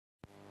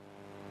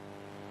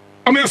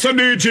I'm here, so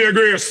DJ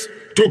Grace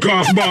took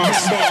off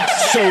bass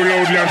so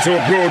loudly and so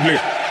proudly.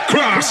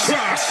 Cross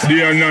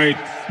day and night,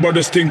 but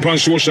the sting on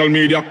social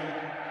media.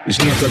 It's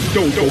not a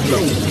doubt out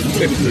loud.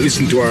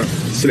 Listen to our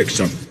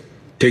selection.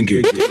 Thank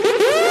you.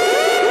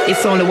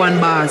 It's only one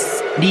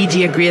boss.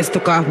 DJ Grace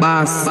took off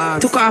boss.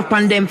 Took off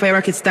on them for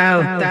rocket style.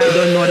 You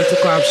don't know the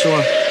took off show.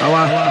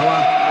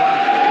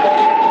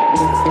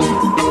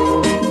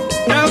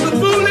 Now the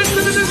fool is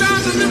to the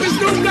design of the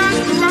Snoop Dogg.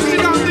 Rocking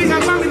it out, they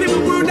have money, they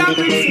will world out.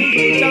 Just to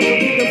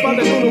keep them from,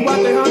 they don't know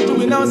what they are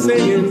doing or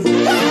saying.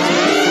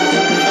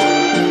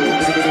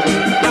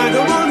 I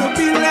don't want to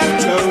be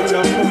left out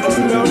of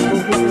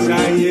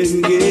giant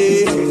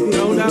game.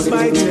 No, not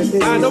my chest.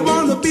 I don't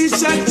want to be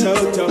shut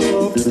out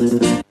of.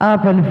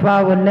 Up and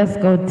forward, let's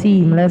go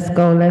team, let's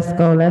go,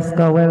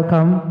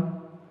 welcome.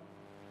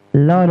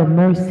 Lord of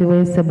mercy, what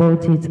is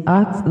about it?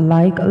 Act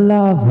like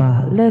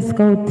lava, let's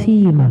go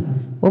team.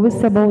 What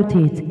is about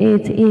it?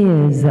 It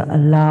is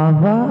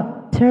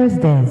Lava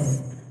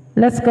Thursdays.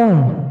 Let's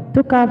go,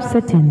 took up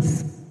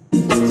settings. Oh,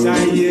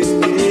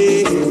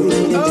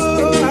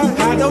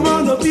 I don't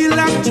want to be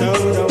locked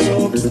out of.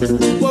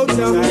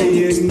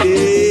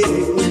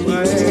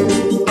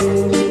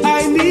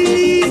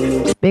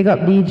 Big up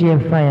DJ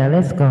Fire,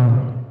 let's go.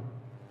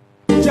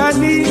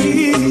 Johnny,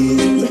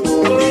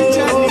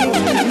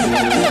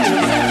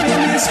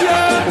 finish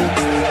love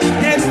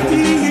and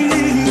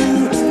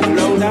feel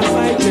round and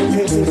fight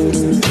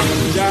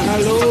Jah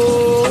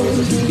alone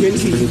will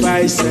keep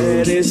my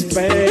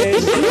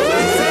satisfaction.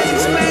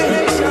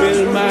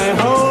 Fill my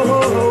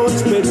heart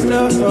with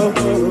love,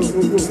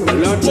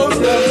 lots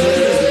of love.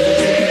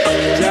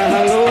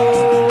 Jah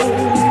alone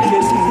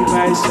will keep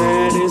my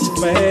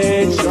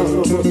satisfaction.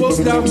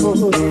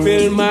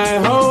 Fill my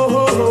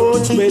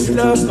heart with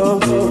love.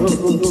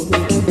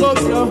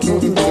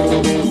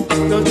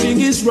 Nothing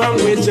is wrong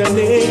with your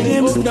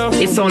name.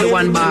 It's only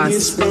one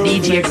boss.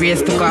 DJ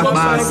Grace took off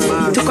boss.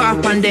 Took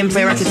off on them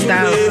for rocket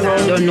style.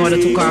 Don't know the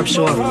took off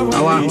show.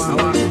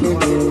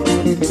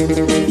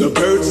 The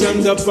birds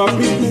and the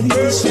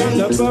puppies in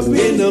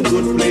a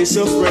good place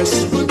of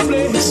rest,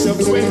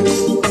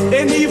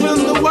 and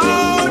even the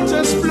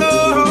waters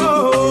flow.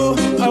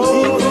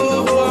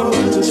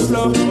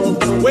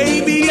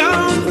 Way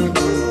beyond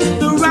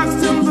the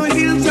rocks and the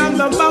hills and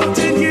the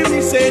mountain, hear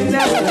me say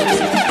now.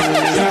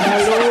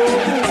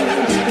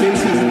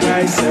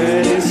 My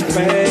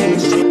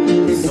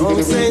satisfaction.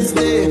 Some say it's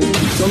day,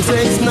 some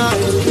say it's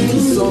night,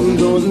 some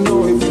don't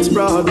know if it's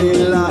broad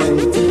daylight.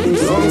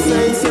 Some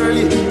say it's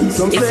early,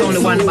 some say it's only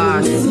one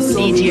boss.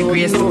 DJ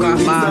Grace took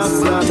off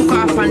boss. Took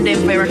off on them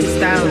for rocket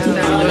style.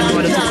 Don't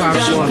know the took off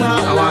show.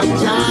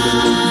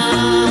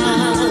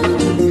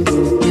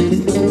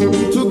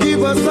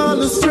 Us all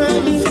the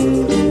strength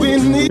we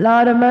need.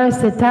 Lord of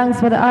mercy, thanks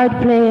for the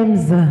art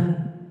flames.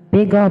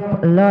 Big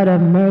up, Lord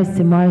of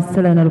mercy,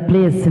 Marcel and the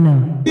place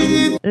now.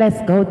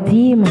 Let's go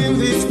team.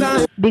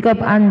 Big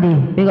up Andy,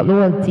 big up the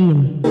whole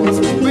team.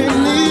 We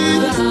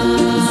need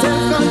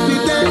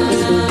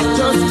self-confidence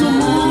just to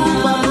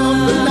move above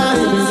the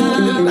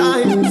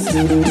lines.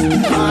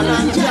 Call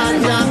and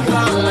Jah,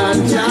 call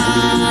and Jah.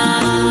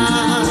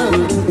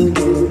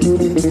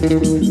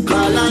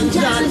 Call and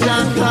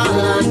Jah, call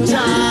and Jah.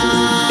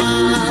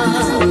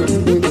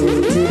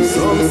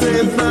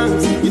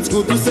 It's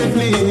good to say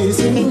please.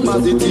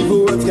 Positive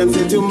words can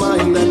set your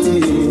mind at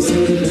ease.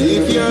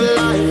 Live your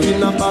life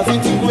in a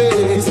positive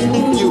ways.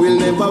 You will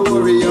never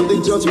worry on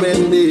the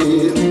judgment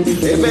day.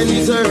 Heaven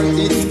is earth,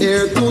 it's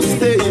here to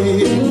stay.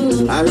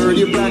 I heard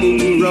you planning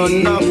to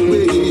run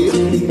away.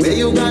 Where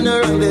you gonna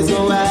run, there's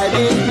no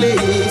hiding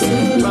place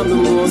from the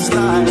Most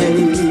High.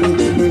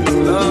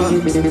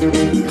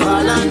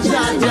 Call and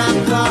Jah,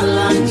 call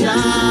and Jah,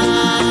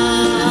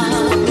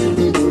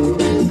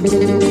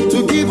 to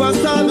give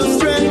us all the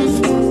strength.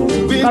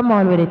 Come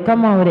on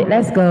with it,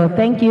 let's go.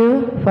 Thank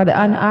you for the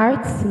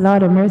arts,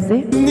 Lord of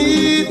mercy.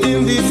 Need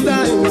in these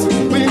times,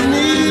 we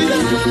need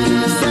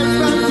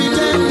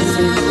self-confidence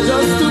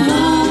just to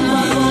move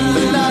above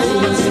the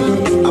lines.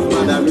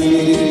 Upon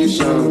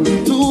adoration,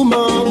 to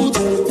mount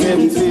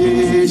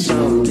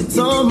temptation,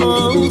 some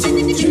mount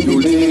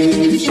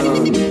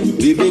tribulation,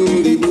 living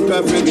the book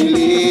of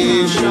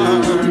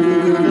Revelation.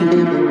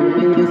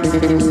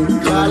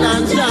 Call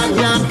and Jah,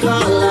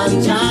 call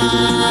and Jah.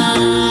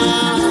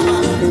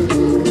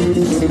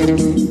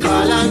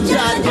 Call and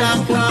Jah,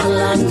 call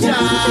and Jah.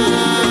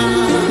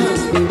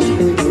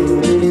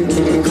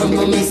 Come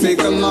on, me say,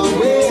 come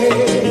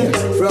away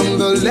from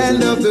the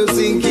land of the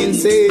sinking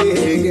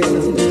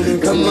sail.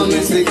 Come on,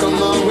 me say,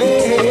 come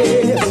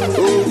away,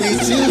 oh, we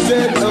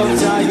children of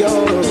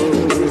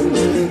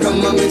Zion.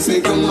 Come on, me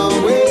say, come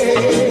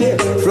away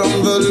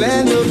from the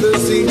land of the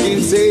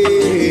sinking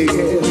sail.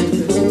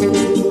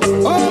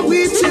 Oh,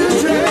 we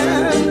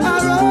children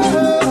are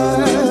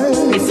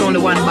all. It's only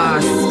one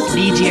boss.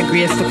 DJ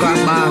Grace took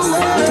off boss.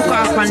 Took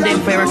off on them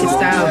for rocket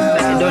style.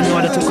 You don't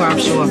know the took off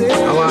show.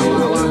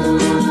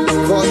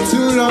 For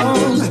too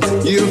long,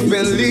 you've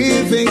been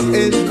living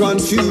in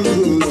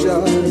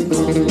confusion,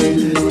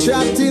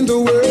 trapped in the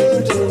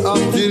world of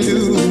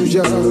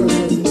delusion.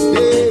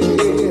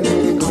 Yeah.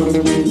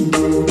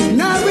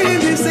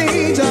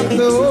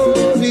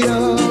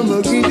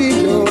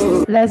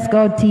 Let's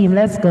go, team.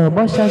 Let's go.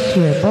 Bust and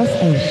share. Bust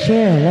and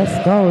share. Let's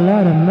go.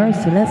 Lord of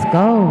mercy. Let's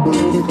go.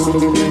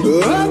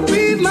 Up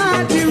be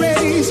mighty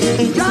race,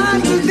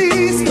 God to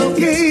this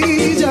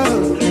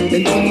occasion.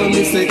 And come on,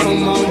 me say,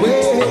 come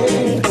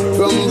away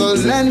from the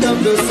land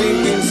of the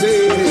sinking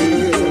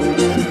sea.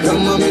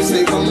 Come on, me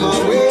say, come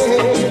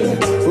away.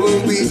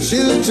 Oh, we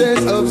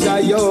children of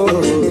Zion.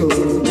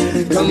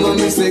 Come on,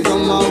 me say,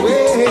 come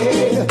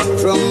away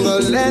from the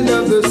land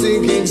of the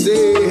sinking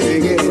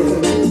sea.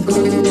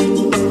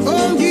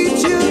 Oh, ye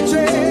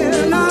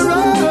children,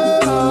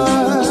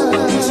 arise,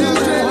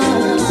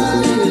 children,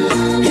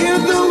 hear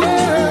the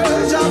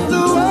words of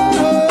the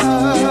world,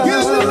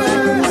 hear the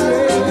words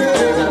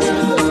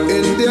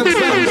in their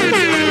blessings.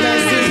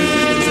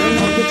 Turn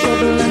off the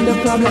trouble and the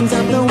problems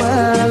of the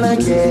world are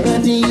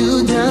getting you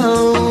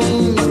down.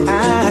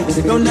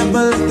 Don't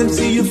ever let them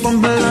see you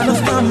fumble and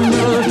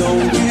stumble.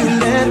 Don't you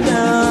let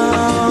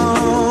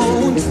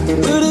down.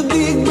 Put a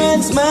big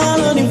bright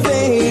smile on your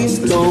face.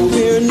 Don't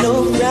wear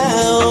no frown.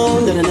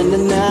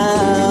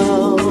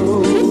 Now.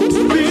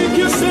 Pick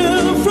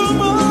yourself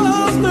from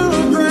off the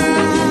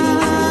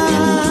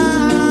ground.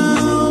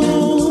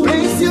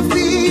 Place your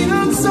feet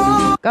on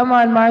solid. Come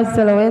on,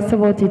 Marcelo. What's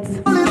about it?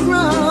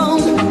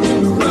 Ground.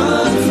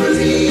 Run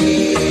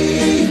free.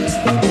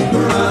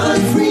 Run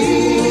free.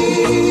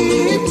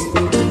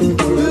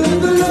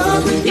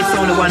 It's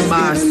only one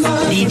boss.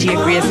 DJ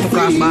Grace took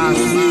off boss.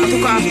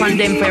 Took off on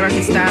them for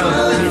rocket style.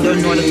 You don't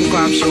know the took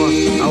off show.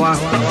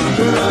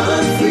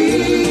 Run free.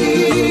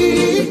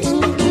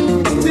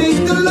 Take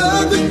the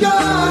love that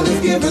God has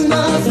given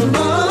us and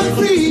run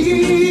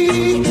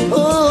free.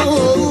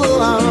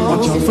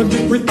 Watch out for the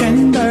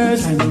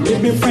pretenders and the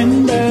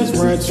befrienders.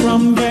 Words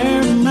from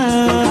their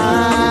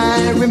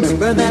mouth.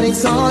 Remember that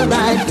it's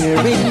alright.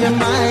 Clear in your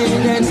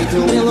mind and it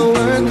will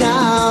work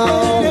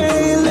out.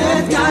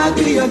 Let God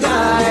be your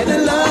guide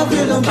and love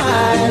will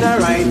abide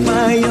right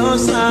by your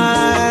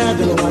side.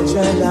 And watch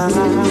your life.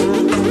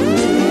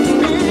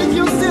 Pick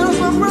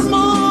yourself up from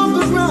off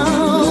the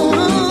ground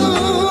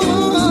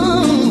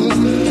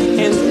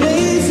and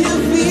place your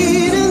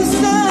feet in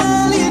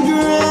solid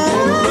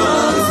ground.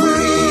 Run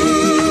free.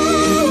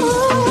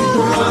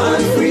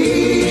 Run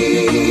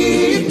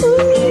free.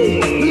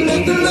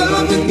 Let the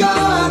love that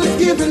God has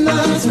given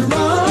us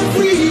run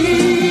free.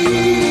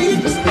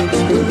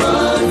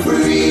 Run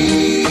free.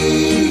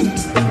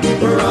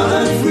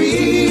 Run free.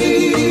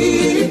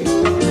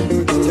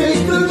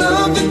 Take the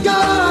love that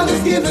God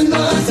has given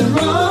us and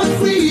run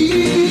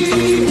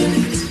free.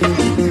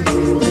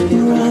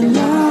 Run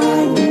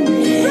like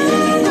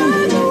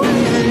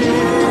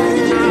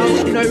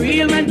a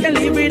real man can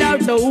live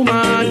without a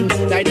woman.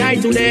 Die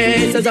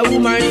today, says a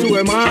woman to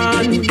her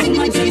man.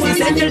 She's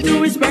essential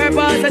to his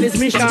purpose and his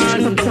mission.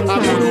 A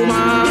good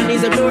woman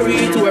is a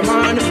glory to her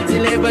man.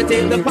 She'll never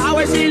take the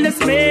power, she'll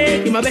just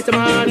make him a better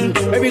man.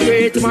 Every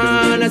great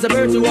man has a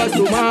virtuous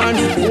woman.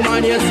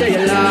 Woman, you say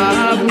you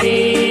love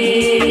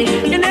me.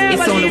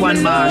 It's only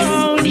one boss.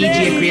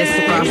 DJ Grace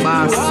took off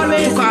boss.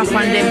 Took off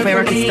on them for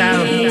rocket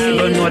style. You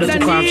don't know the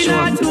took off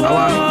show.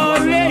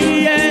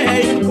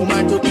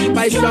 Woman to keep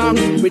I strong,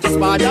 which is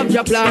part of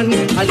your plan.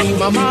 I leave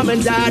my mom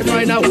and dad,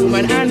 find a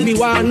woman and be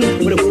one.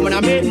 With a woman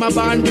I make my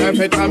bond,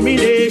 perfect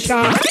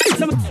combination.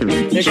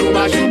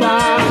 Shuba shuba,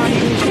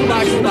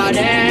 shuba shuba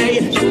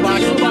day, shuba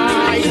shuba,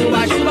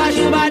 shuba shuba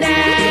shuba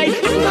day,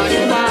 shuba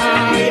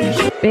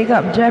shuba. Big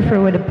up Jeffrey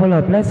with the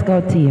pull-up. Let's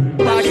go, team.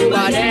 Shuba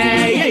shuba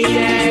day,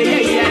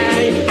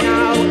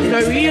 Now,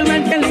 the real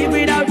man can live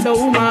without a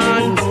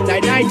woman.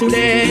 Die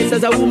today,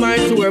 says a woman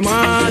to her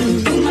man.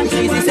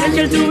 She's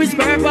essential to his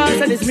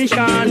purpose and his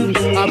mission.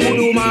 A good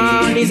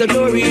woman is a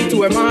glory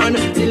to her man.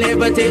 She'll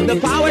never take the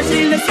power,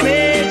 she'll just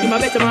make him a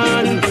better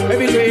man.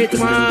 Every great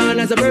man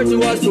has a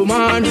virtuous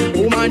woman.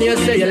 Woman, you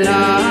say you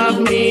love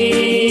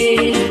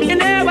me. You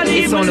never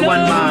leave It's only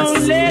one boss.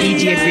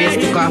 DJ Grace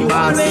took off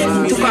boss.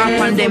 Took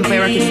off on them for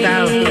rocket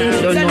style. You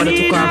don't know the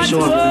took off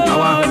show.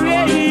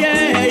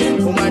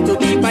 Woman to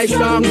keep I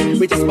strong,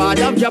 which is part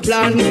of your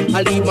plan.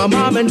 I leave my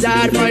mom and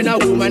dad, find a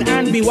woman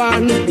and be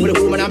one. With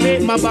a woman I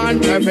make my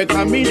bond, perfect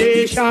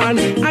combination.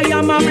 I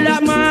am a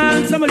black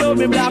man, so I love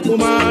me black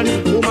woman.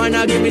 Woman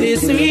I give me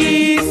this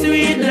sweet,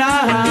 sweet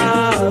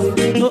love.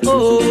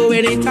 Oh,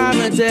 any time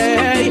of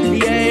day,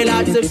 yeah,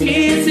 lots of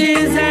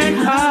kisses and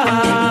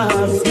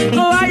hugs.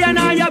 Oh,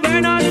 I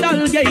burn out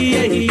all,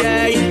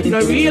 yeah. No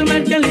real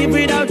man can live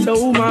without a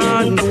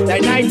woman.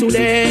 That night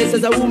today,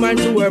 says a woman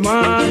to her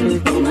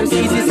man.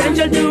 She's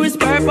essential to his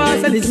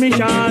purpose and his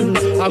mission.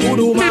 A good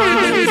woman.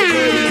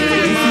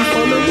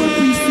 Follow what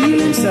we feel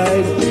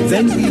inside,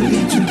 then we'll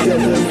be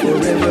together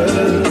forever.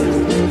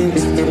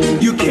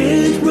 You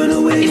can't run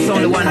away. It's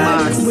only one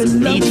boss.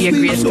 DJ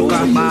Grace took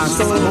off boss.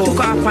 Took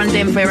off on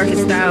them for rocket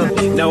style.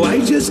 Now I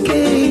just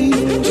can't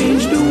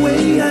change the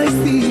way I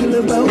feel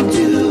about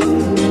you.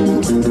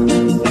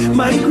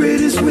 My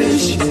greatest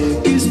wish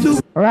is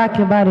to Rock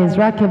your bodies,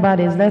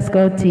 let's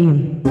go,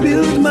 team.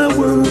 build my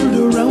world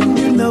around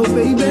you now,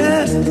 baby.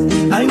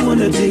 I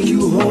wanna take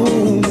you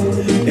home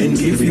and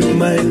give you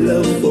my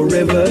love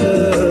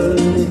forever.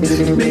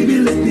 Baby,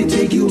 let me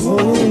take you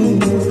home.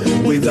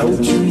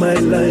 Without you, my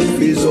life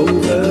is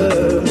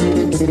over.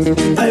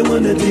 I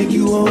wanna take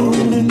you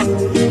home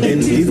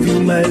and give you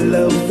my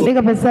love Big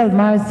up yourself,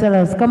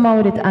 Marcellus. Come on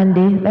with it,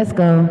 Andy. Let's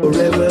go.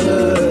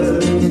 forever.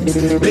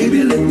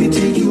 Baby, let me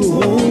take you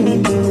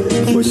home.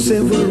 For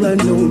several, I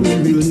know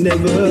we will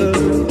never.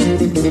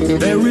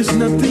 There is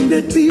nothing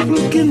that people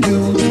can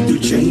do to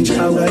change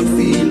how I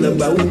feel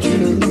about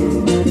you.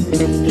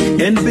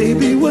 And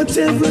baby,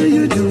 whatever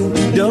you do,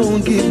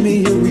 don't give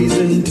me a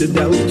reason to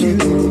doubt you.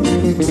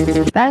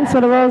 Thanks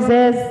for the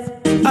roses.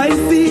 I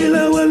feel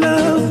our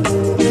love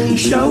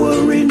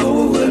showering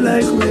over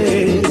like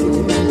rain.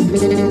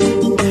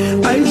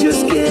 I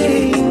just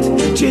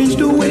can't change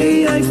the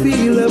way I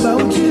feel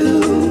about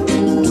you.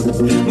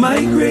 My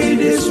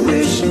greatest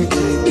wish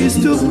is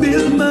to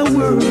build my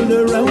world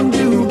around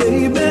you,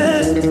 baby.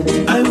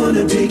 I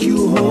wanna take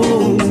you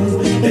home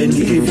and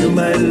give you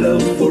my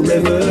love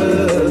forever.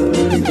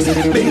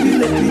 Baby,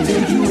 let me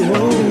take you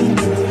home.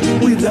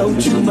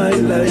 Without you, my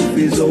life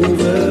is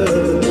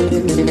over.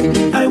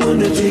 I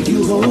wanna take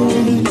you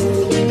home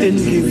and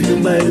give you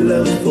my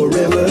love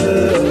forever.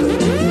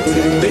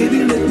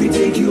 Baby, let me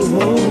take you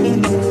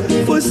home.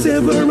 For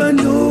several, I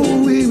know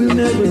we will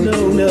never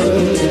know now.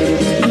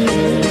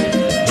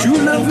 True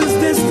love is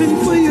destined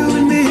for you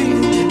and me.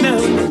 Now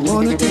I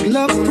wanna take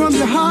love from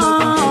your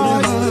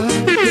heart.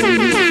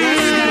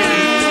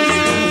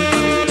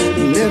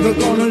 Never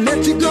gonna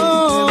let you go.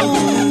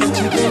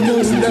 No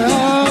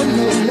love,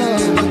 no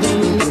love.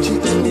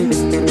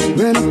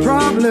 When a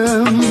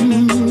problem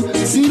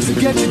seems to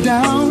get you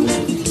down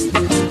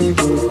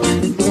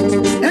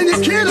and you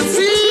cannot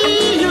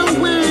see your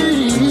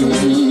way,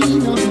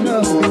 no, no.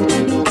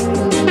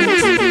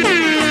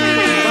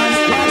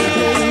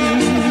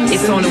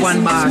 It's only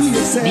one boss.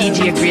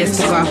 DJ Grace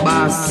took off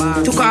boss.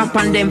 Took off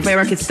on them for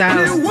Rocket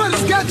Style. What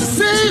it's got to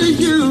say to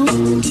you?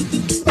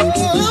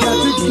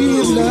 Got to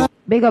give love.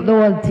 Big up the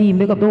whole team.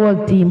 Big up the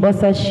whole team.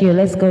 Bust that shit.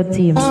 Let's go,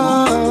 team. For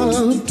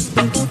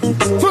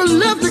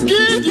love to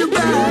give you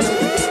back.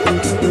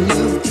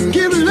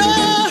 Give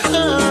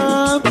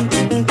love.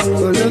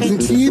 For love to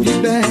give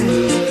you back.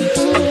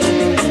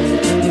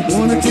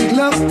 Wanna take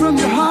love from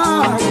your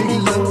heart.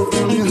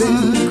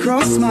 Let it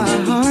cross my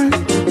heart.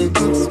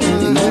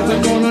 Never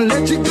gonna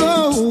let you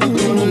go.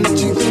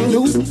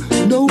 No,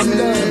 no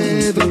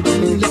love.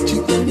 Let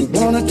you go.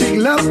 Wanna take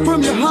love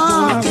from your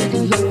heart.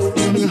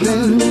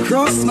 Let it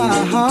cross my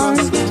heart.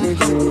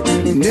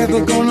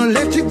 Never gonna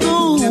let you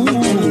go. No,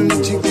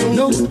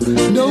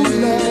 no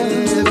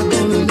love.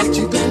 Gonna let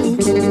you go.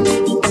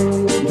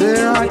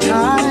 There are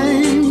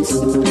times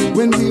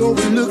when we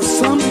overlook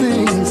some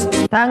things.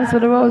 Thanks for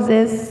the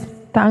roses.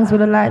 Thanks for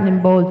the lightning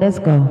bolt. Let's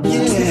go.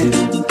 Yeah,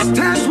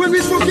 times when we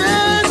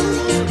forget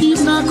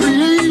even our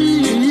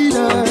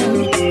Creator.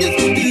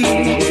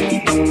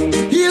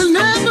 He'll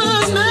never,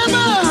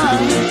 never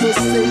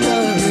forsake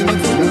us.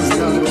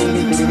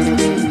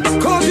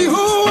 'Cause He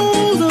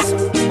holds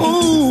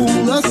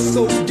us,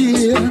 so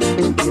dear.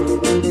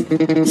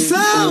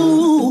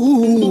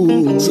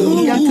 So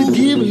you got to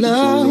give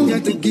love. You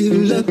got to give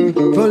love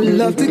for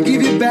love to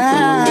give you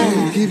back.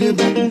 Give you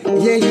back.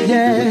 Yeah,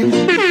 yeah.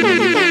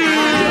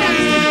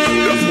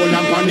 Full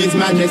upon His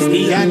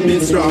majesty and be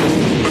strong.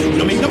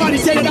 No make nobody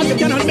tell you that you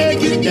cannot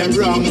make it them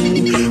wrong.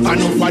 I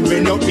know what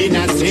we're up in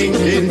a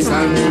sinking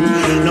sun.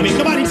 No make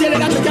nobody tell you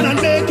that you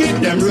cannot make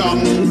it them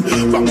wrong.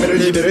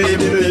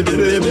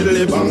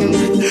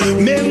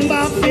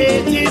 Remember,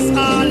 faith is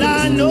all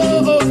I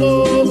know.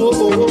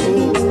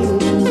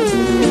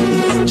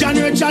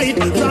 January child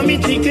from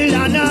it tickle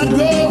and I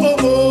grow.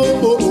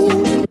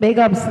 Big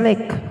up Slick.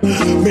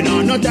 Me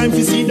nah no time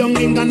for sit down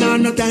and nah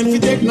no time for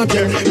take no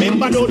chair.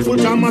 Remember doubtful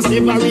Thomas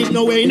never reach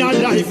nowhere in our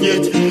life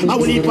yet. I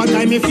will heap a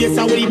time me face,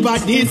 I will heap a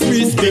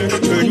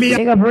disrespect. Turn me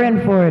Big up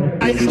Rainford.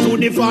 to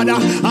the father,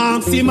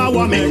 ask him a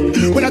woman.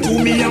 When I do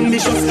me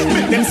ambitious,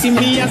 make them see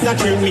me as a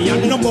tree. Me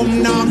and no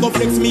bum, nah go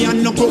flex me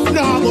and no cuff,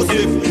 nah go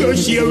slip. Your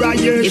share a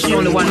year. It's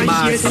only one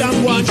boss.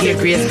 DJ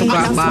Grace took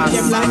off boss.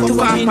 Took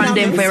off on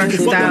them for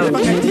Rocket Style.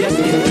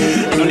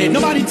 Don't let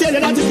nobody tell you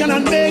that you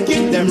cannot make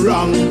it them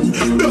wrong.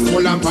 Just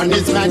hold on for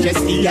His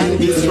majesty and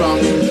be strong.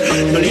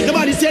 Don't let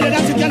nobody tell you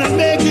that you cannot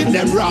make it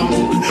them wrong.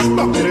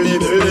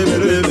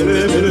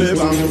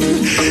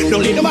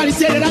 Don't let nobody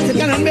tell you that you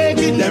cannot make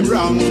it them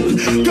wrong.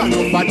 Can't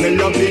no bad me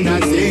love in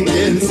a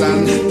singing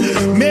song.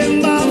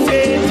 Remember,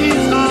 faith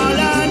is all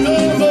I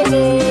know.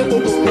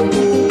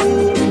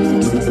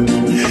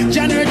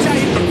 January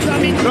child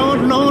from it. No,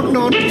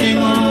 hang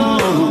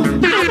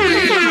on.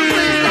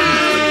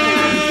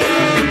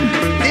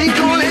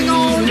 Hang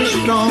on,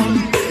 strong.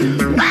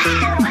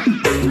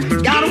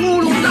 Gotta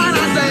hold on tight, I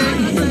say.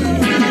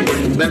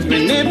 Let me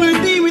never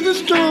be with the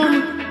storm.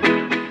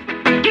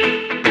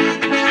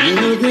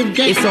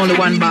 It's only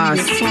one boss.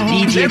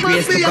 DJ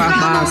Grace took off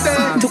boss.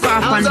 Took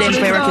off on them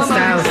for Rocket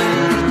Style.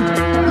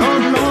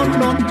 Lord,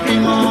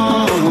 hang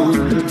on.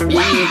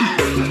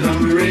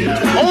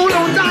 Hold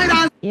on tight,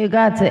 You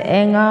got to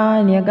hang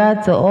on, you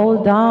got to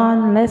hold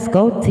on. Let's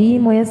go,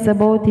 team. Where's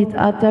about it?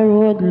 At the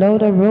road, load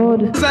the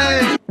road.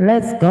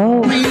 Let's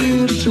go.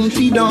 Real soon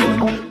see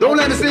down. Don't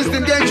let the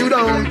system get you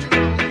down.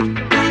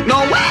 No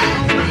way.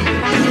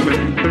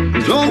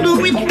 Don't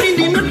do it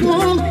within at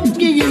home.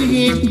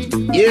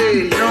 Yeah,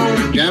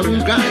 no.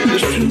 Javel got to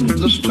shoot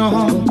the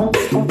storm.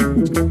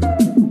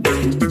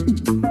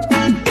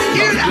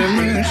 Have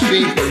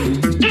mercy.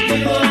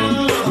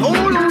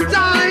 Hold on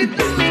tight.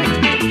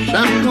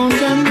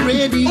 Shotguns and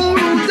ready. Hold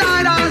on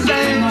tight, I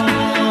say.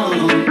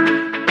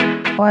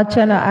 Watch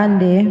out,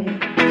 Andy.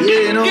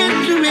 Yeah, no. Get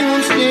to me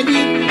on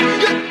steady.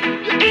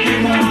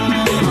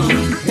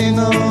 Hang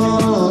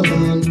on.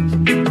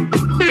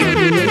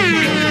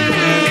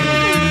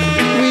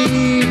 We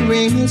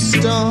ring a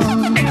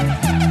storm.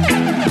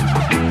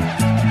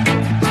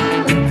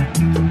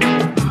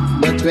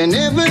 But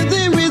whenever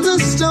there is a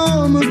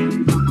storm,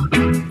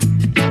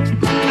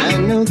 I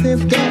know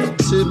there's got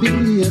to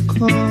be a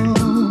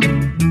calm.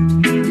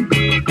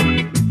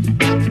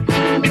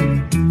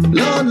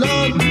 Lord,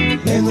 Lord,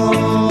 hang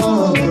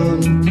on.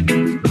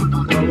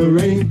 Our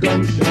rain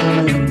comes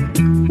shine.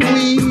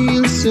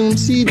 We'll soon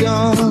see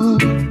dawn.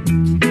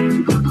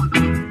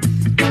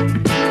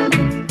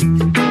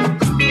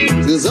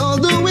 'Cause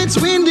although it's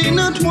windy,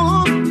 not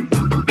warm,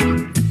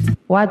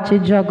 Watch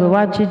it juggle,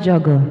 watch it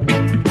juggle.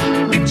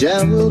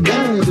 Jah will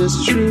guide us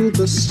through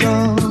the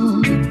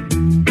storm.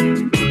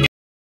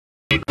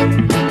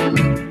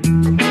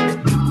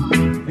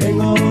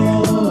 Hang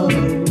on.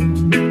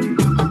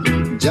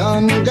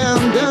 John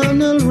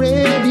down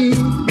already.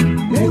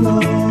 Hang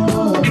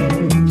on.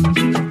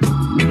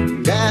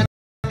 God,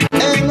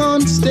 hang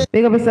on steady.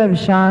 Big up yourself,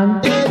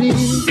 Sean.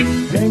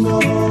 Hang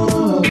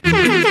on.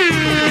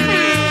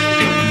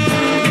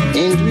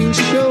 And we'll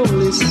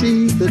surely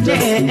see the dawn.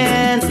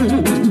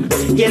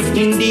 Yes,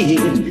 indeed.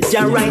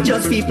 Jah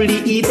righteous people,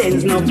 the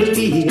heathens not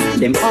believe.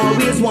 Them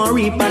always want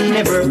reap and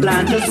never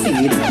plant a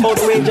seed.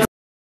 Outrageous,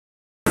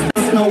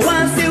 no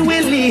one say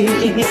will live.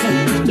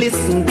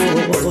 Listen,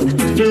 God,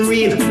 for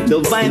real. The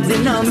vibes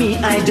in on me,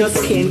 I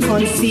just can't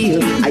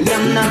conceal. I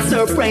am not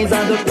surprised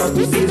at the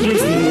prophecies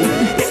revealed.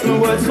 Take my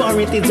words for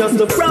it, it's just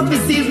the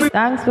prophecies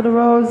Thanks for the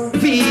rose.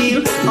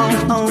 revealed.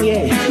 Oh,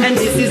 yeah. And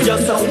this is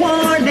just a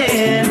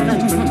warning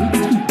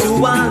to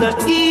all the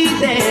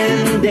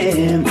heathen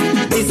them.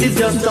 This is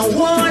just a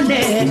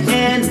warning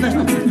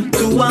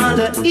to all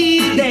the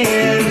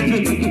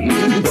heathen.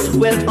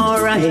 Well,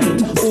 alright,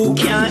 who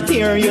can't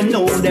hear you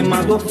know them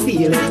I go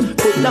feel it.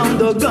 Put down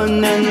the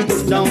gun and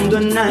put down the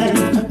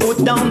knife.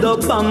 Put down the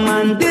bomb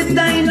and the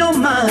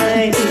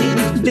dynamite.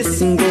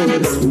 Listen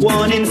good,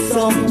 warning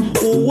some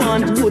who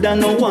want good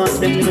and no want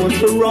them not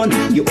to run.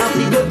 You have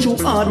to go through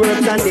hard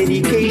work and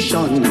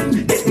dedication.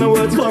 Take my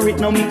words for it,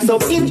 no mix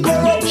up in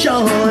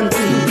corruption.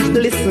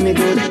 Listen me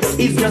good,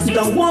 it's just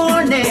a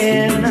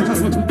warning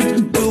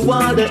to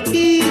all the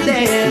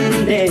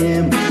heathen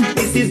them.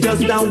 This is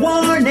just a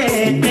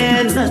warning,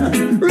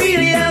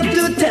 really have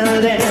to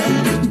tell them.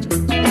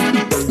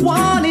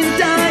 Warning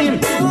time,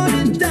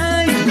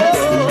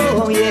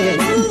 oh yeah.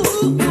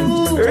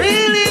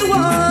 Really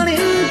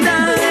warning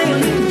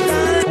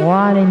time.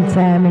 Warning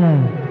time, you know.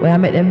 Where I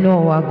make them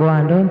know what go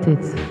on, don't it?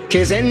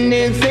 'Cause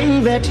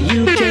anything that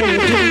you can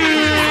do,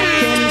 I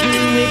can do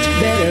it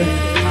better.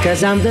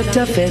 'Cause I'm the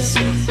toughest.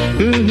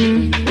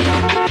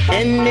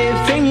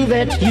 Anything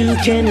that you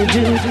can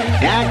do,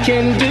 I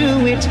can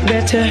do it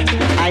better.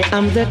 I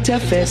am the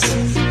toughest.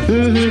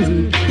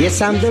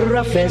 Yes, I'm the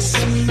roughest.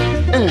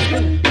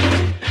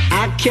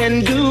 I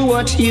can do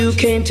what you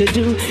came to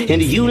do,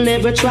 and you'll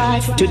never try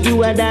to do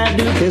what I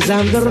do, 'cause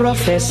I'm the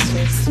roughest.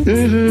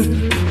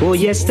 Oh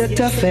yes, the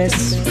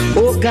toughest.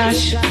 Oh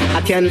gosh,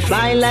 I can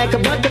fly like a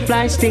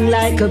butterfly, sting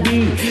like a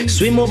bee,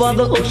 swim over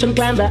the ocean,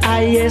 climb the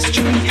highest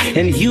tree,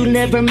 and you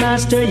never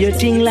master your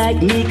thing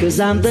like me, 'cause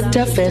I'm the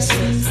toughest.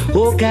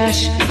 Oh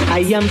gosh, I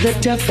am the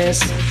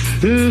toughest.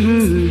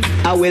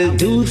 I will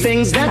do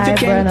things that you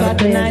can't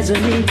patronize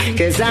on me,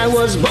 'cause I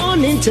was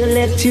born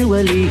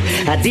intellectually.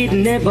 I did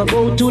never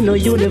go to no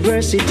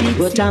university,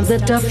 but I'm the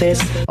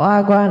toughest. Oh,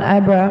 I go on,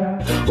 eyebrow.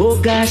 Oh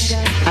gosh,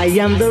 I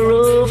am the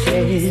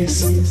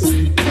roughest.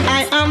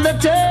 I am the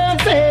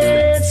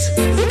toughest.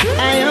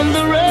 I am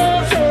the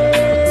roughest.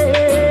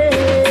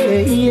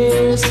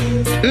 Yes.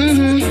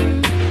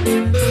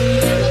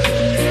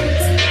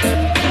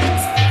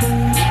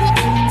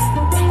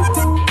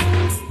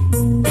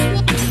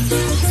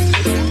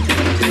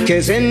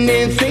 Cause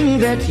anything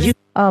that you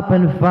up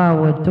and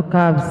forward, took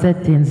off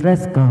settings,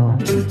 let's go.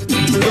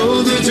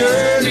 Though the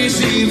journey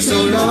seems so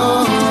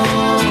long,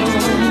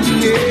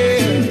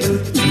 yeah,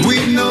 we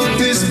know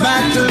this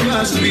battle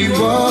must be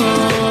won,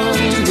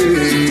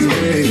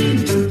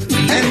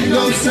 yeah. And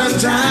though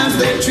sometimes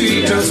they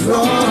treat us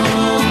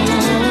wrong,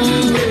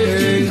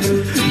 yeah,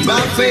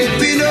 by faith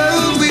we know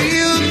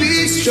we'll be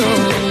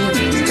strong,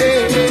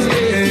 yeah.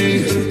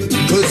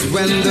 'Cause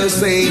when the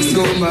saints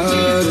go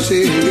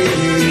marching,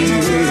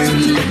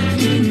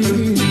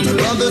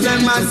 brothers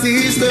and my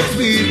sisters,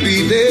 we'll be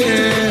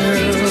there,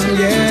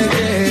 yeah,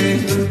 yeah.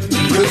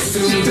 'Cause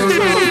soon the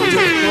road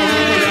will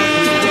fall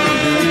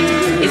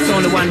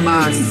only one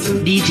boss.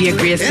 DJ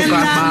Grace took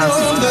off boss.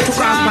 Took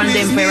off on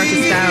them for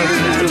Rocky Style.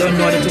 I don't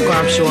know the took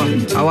off show.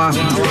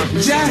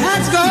 Jah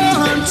has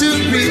gone to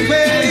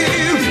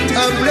prepare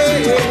a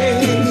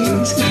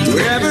place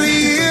wherever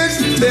he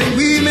is, then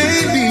we may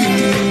be.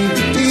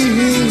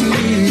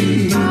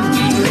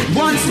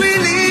 Once we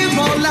live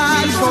our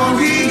lives for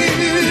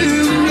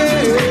him,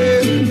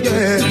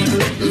 yeah,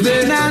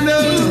 then I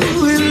know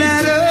he'll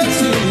let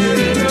us in.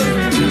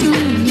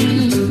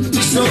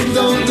 So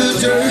though the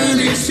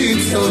journey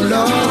seems so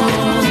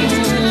long,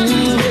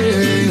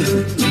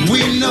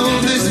 we know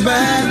this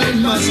battle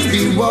must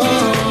be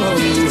won.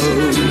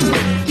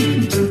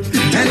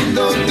 And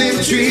though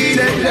they've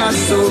treated us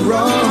so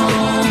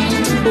wrong,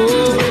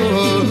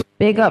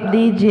 Big up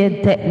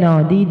DJ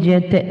Techno,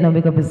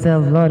 big up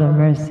yourself, Lord of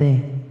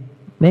mercy.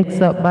 Mix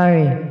up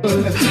Barry,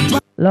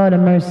 Lord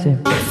of mercy.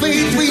 our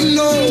faith we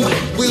know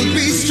will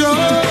be strong.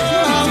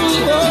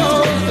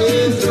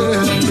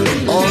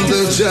 On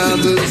the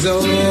troubles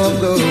of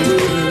the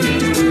world,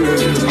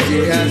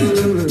 yes.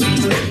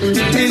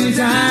 In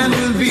time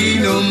will be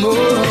no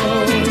more.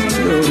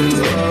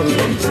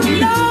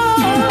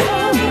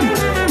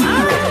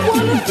 I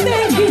wanna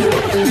thank you.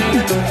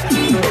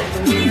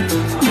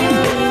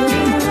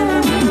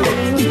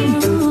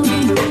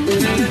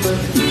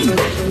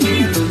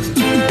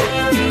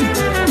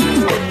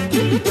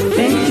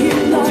 Thank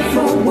you, Lord,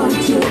 for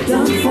what you've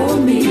done for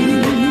me.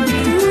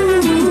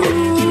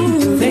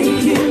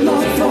 Thank you,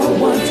 Lord, for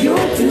what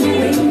you're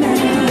doing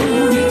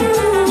now.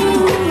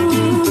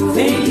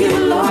 Thank you,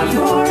 Lord,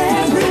 for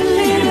every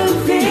little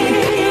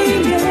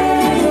thing.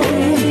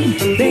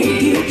 Yeah.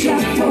 Thank you,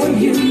 Jack, for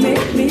you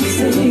make me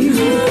sing.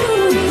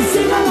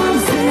 Sing along,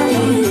 sing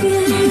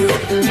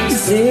along.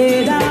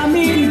 Said I'm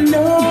in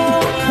no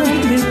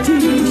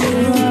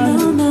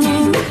competition,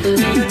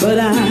 but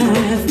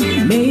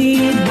I've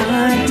made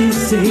my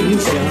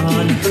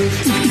decision.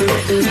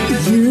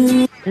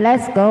 You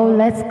Let's go.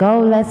 never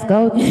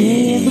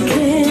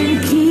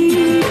can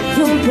keep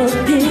your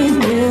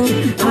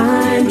opinion.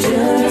 I'm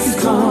just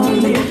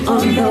calling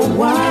on the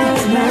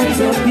wise man's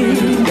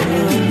opinion.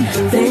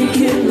 Thank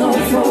you,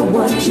 Lord, for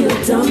what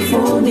you've done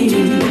for me.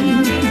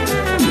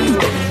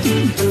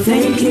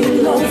 Thank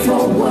you, Lord,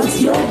 for what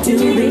you're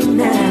doing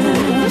now.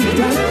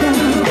 Right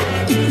now.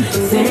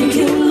 Thank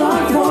you,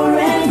 Lord, for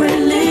every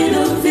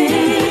little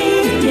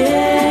thing.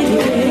 Yeah.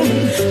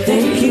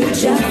 Thank you,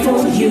 Jack,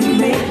 for you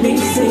make me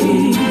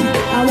sing.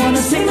 I wanna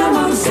sing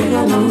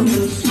along.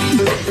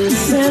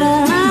 Said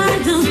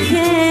I don't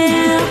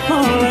care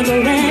for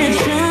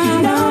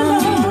adoration, no.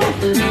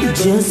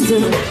 Just to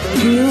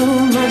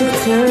prove my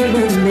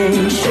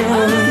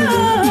determination.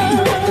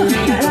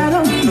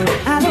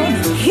 I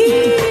don't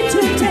heed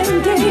to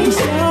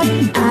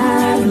temptation.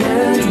 I've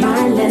learned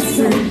my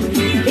lesson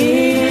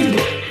in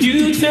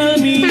you. Tell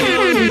me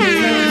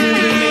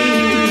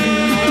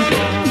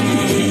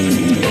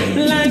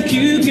like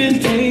you can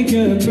take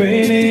your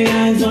pretty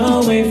eyes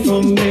away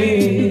from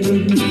me.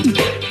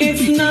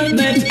 It's not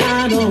that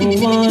I don't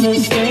wanna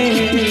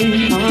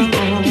stay,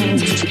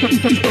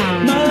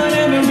 but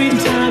every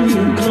time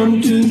you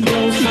come too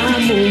close,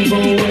 I move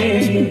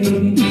away.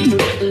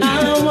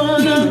 I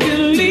wanna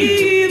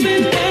believe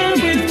in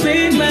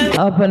everything that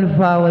Up and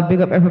forward,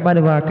 big up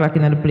everybody who are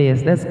clocking at the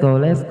place. Let's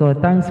go.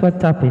 Thanks for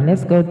tapping.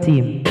 Let's go,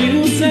 team.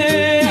 you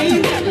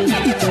say,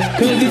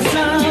 'cause it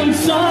sounds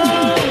so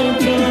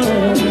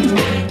good.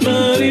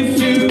 But if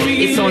you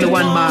really It's only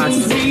one boss.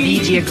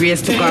 DJ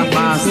Grace took off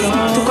boss.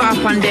 Took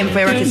off on them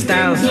for Rocky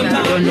Style.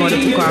 I don't know the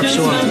took off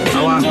show.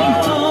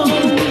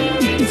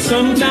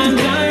 Sometimes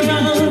I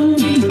run,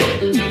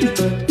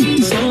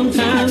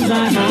 sometimes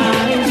I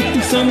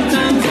hide,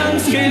 sometimes I'm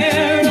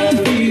scared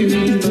of you.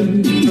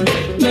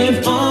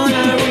 But all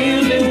I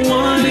really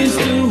want is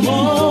to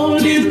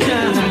hold you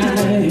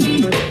tight,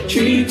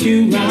 treat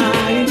you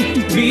right,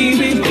 be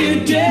with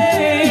you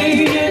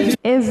day.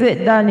 Is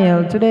it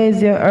Daniel? Today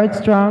is your Earth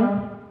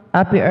Strong.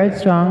 Happy Earth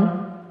Strong.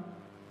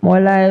 More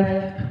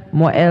life,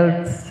 more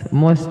health,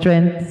 more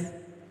strength.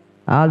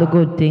 All the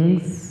good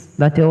things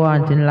that you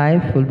want in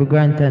life will be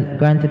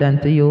granted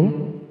unto you.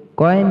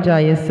 Go enjoy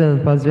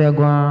yourself as we are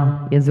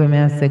going. Is what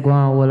I say, go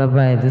on all the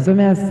vibes. Is what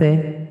I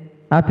say.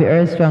 Happy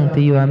Earth Strong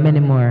to you and many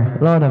more.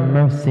 Lord of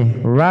mercy.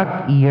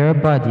 Rock your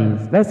bodies.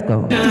 Let's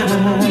go.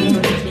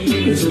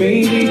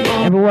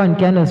 Everyone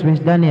can just wish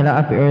Daniel a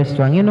happy Earth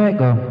Strong. You know it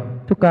go.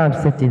 Took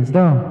off settings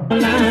down.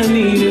 All I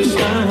need is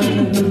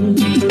time.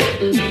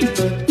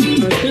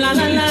 La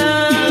la la.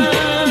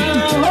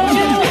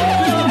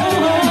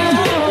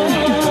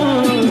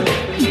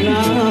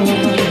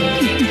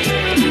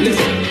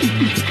 Listen,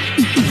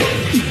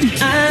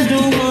 I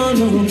don't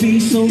wanna be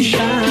so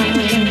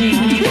shy.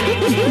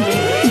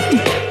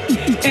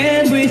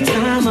 Every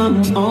time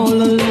I'm all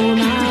alone,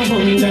 I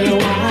wonder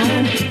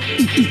why.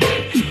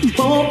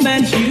 Hope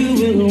that you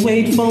will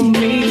wait for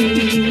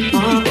me.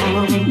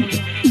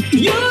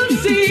 You'll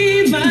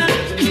see that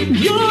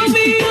you're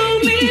the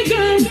only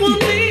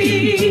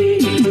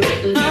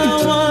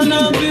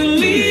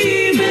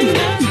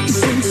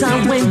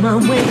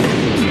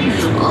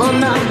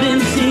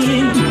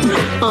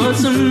on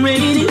some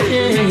rainy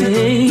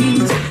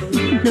days.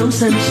 No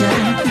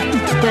sunshine,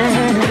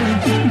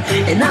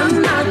 yeah. And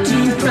I'm not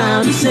too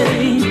proud to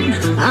say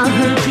I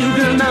heard you,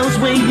 girl, I was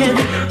waiting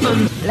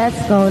on.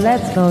 Let's go,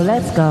 let's go,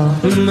 let's go.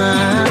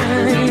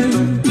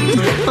 Mine,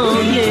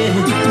 oh yeah.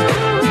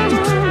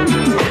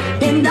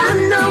 And I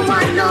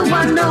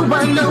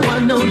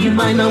know you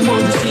might not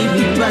want to see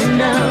me right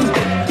now,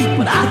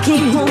 but I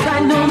can't hold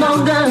back no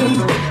longer.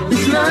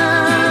 This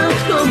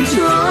love's growing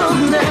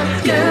stronger,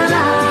 girl.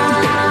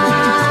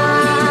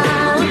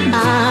 I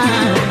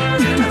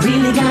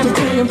really gotta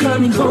tell you I'm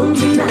coming home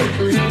tonight.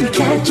 We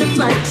catch a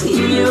flight,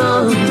 see you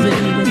on,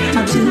 baby.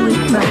 I'll do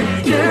it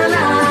right, girl.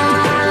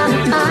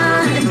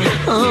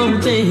 Oh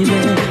baby,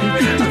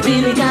 I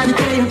really gotta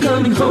tell you I'm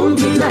coming home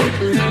tonight.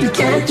 We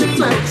catch a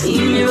flight,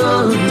 see you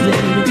on,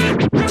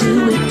 baby. I'll do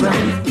it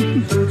right.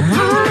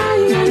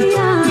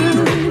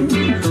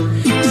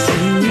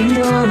 See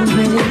you on,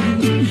 baby.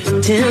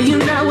 Tell you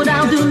now what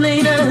I'll do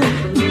later.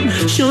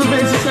 Sure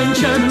as the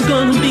sunshine, I'm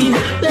gonna be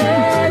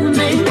better,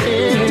 man.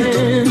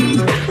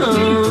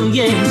 Oh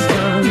yes,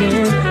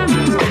 darling.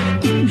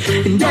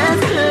 And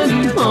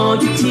after all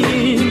your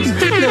tears,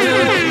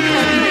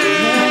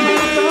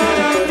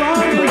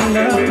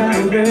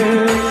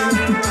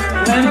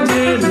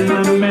 until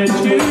I met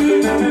you.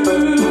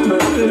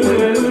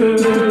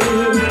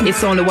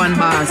 It's only one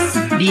boss.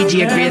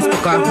 DJ Grace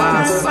took off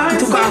boss.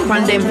 Took off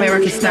on them for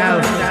rocket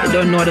style. You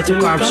don't know the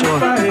took off show.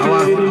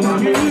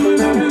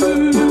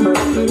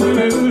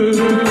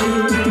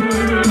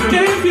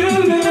 If you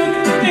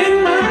look in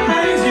my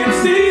eyes, you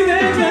see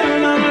that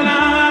there are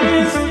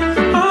lies.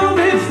 All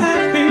this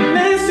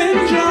happiness and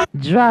joy.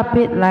 Drop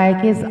it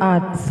like it's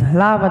hot.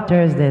 Lava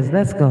Thursdays,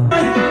 let's go.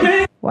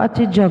 Watch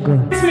it juggle.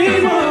 Makes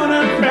me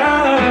wanna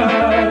cry.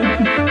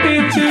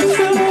 It's just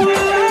someone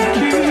like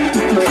you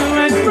to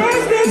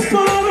express this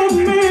part of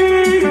me.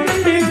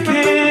 It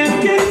can't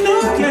get no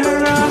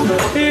clearer.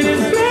 It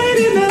is plain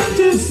enough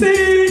to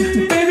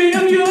see. Baby,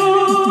 I'm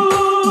yours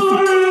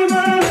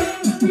forever.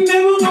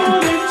 Never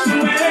wanted to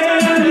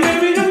end.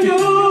 Baby, I'm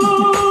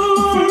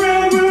yours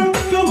forever.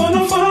 Don't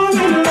wanna fall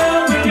in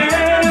love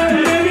again.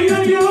 Baby,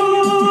 I'm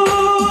yours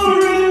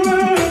forever.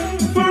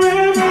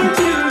 Forever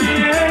till the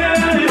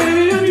end.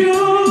 Baby, I'm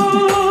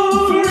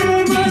yours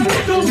forever.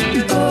 Don't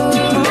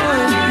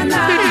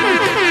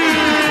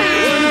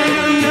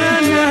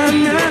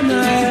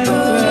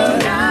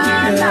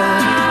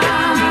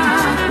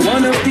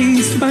One of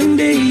these fine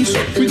days,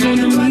 we're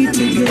gonna meet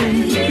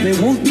again. There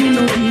won't be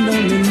no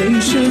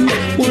denomination.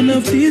 One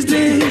of these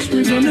days,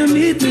 we're gonna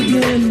meet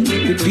again.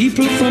 With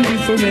people from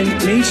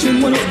different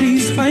nations. One of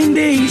these fine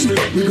days,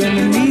 we're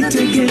gonna meet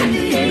again.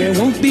 There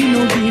won't be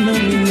no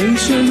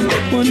denomination.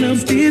 One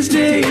of these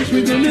days,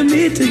 we're gonna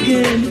meet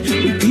again.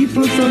 With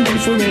people from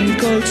different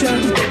culture.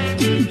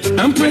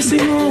 I'm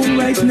pressing on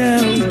right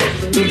now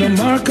to the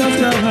mark of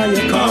the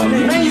higher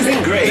calling.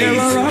 Amazing grace. There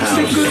are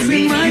obstacles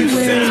in my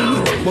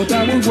way, but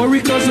I won't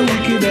worry cause the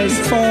wicked has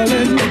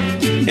fallen.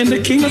 And the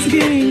King of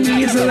Kings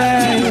is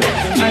alive.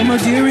 I'm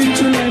adhering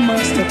to my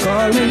master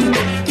calling.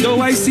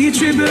 Though I see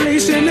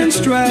tribulation and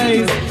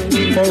strife,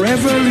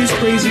 forever his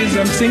praises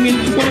I'm singing.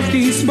 One of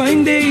these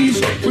fine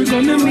days, we're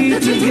gonna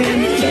meet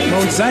again.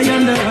 Mount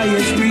Zion, the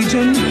highest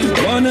region.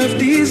 One of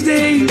these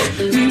days,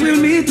 we will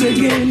meet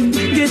again.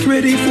 Get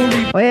ready for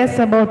Oh yes,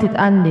 about it,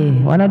 Andy.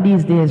 One of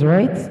these days,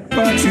 right?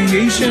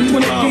 repatriation.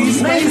 One of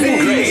these fine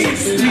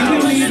days, we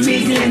will meet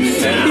again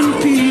in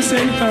peace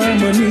and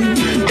harmony.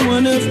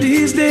 One of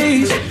these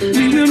days,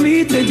 we will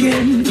meet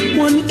again.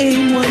 One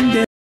aim, one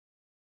day.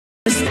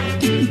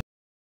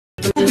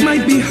 It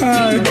might be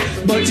hard,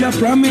 but Jah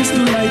promised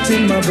to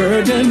lighten my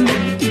burden.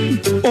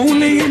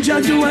 Only in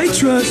Jah do I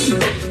trust.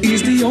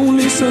 He's the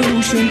only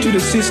solution to the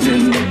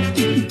system.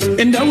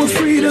 And our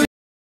freedom,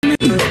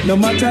 no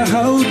matter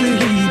how the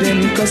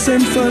heathen cuss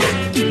and fuss,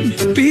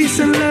 peace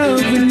and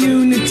love and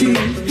unity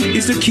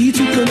is the key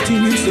to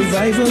continued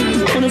survival.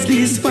 One of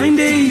these fine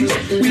days,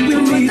 we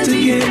will meet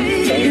again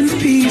in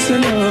peace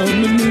and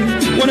harmony.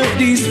 One of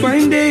these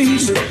fine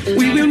days,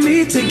 we will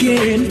meet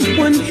again.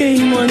 One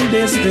aim, one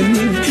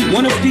destiny.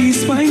 One of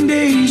these fine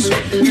days,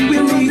 we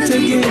will meet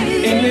again,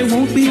 and there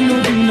won't be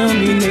no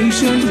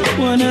denomination.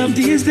 One of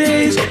these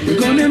days, we're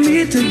gonna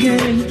meet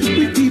again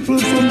with people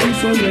from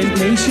different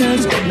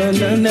nations. No,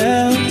 no,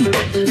 no.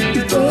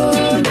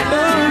 Oh,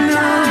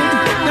 no,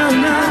 no,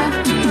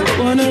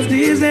 no. One of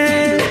these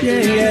days,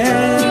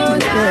 yeah.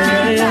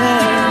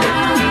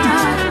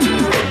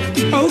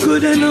 How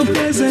good and how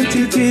pleasant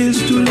it is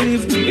to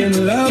live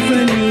in love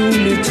and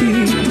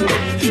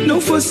unity. No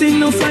fussing,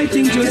 no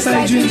fighting, just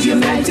our dreams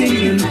uniting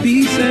in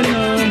peace and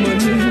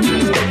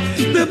harmony.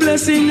 The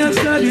blessing of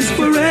God is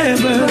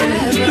forever.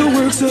 The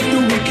works of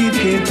the wicked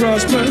can't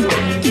prosper.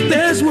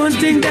 There's one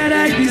thing that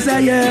I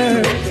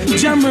desire.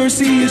 Jah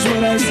mercy is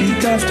what I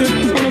seek after.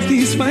 One of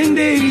these fine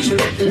days,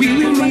 we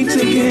will meet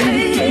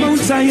again. Mount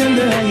Zion,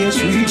 the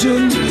highest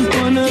region.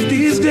 One of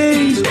these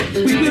days,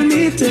 we will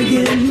meet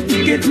again.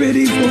 Get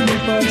ready for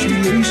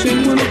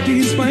repatriation. One of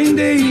these fine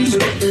days,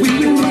 we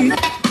will meet.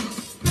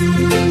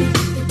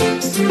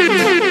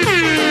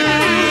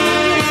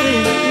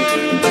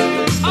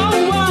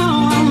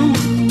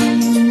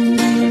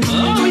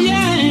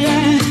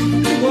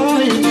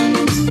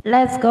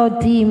 Let's go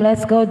team,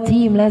 let's go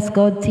team, let's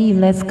go team,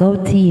 let's go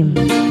team.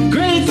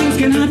 Great things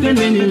can happen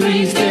when you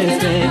least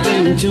expect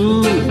them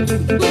to.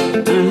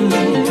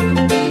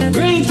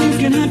 Great things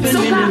can happen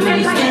when you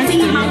least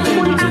expect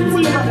them to.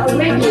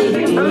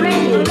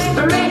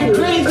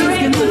 Great things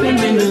can happen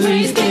when you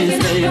least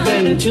expect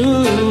them to.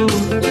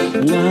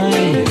 Why?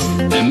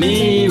 A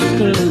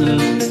miracle,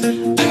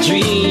 a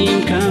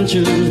dream come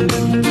true.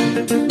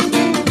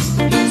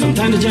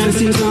 Sometimes the journey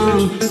seems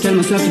long, tell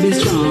myself to be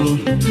strong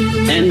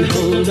and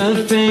hold up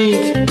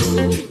faith.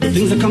 The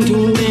things that come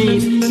too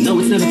late, no,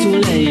 it's never too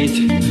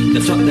late.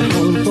 That's what the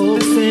whole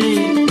folks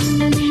say.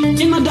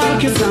 In my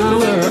darkest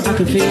hour, I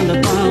could feel the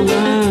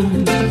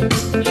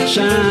power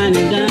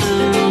shining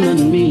down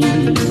on me.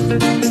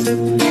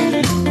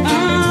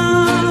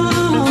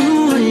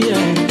 Oh,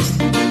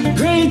 yeah.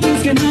 Great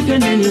things can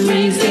happen and you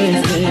least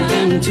expect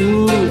them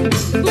to.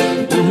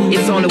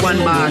 It's only one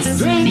boss.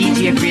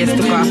 DJ Grace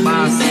took off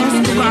boss.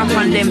 Took off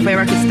on them by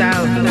Rocky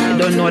Style. You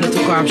don't know the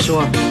took off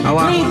show.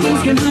 Great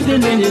things can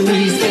happen when you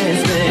least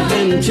expect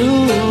them to.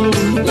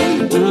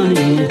 Oh,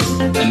 yeah.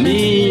 A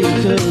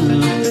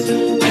miracle,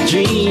 a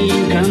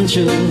dream come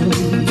true.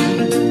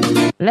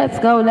 Let's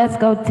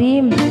go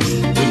team.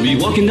 We'll be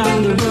walking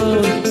down the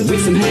road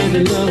with some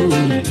heavy load.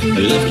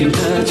 Love can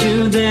touch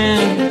you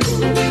there.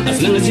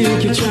 As long as you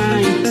keep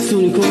trying,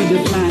 soon you could be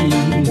flying,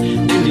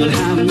 and you'll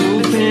have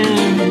no fear.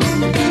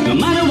 No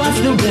matter what's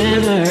the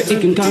weather, it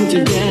can come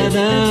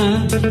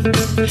together.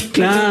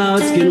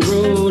 Clouds can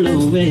roll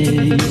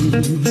away.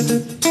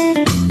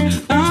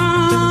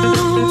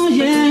 Oh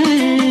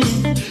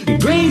yeah,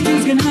 great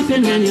things can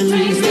happen when you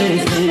least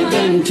expect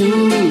them to.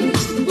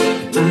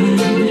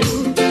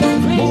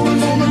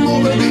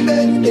 More every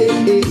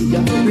day.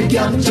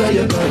 Recapture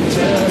your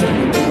culture.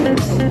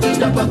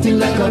 Stop acting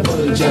like a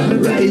vulture.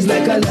 Rise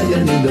like a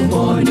lion in the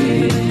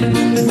morning.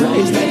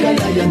 Rise like a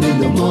lion in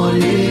the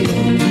morning.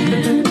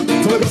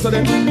 So I got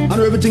them, and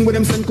everything with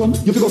them send come.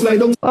 You figure fly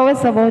down. What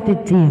was about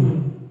it,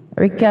 team?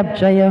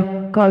 Recapture your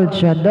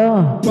culture,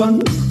 though.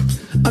 Fun.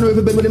 And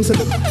every bed with them set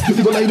up, you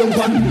figure lie down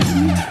pan.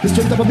 The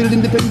strength of a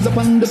building depends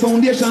upon the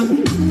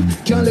foundation.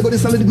 Can't let go the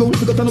solid ground,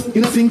 figure turn up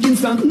in a sinking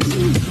sand.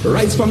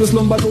 Rise from the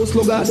slumber to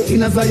sluggard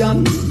in a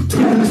Zion.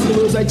 And this is the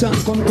words I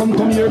chant,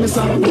 come hear me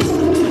song.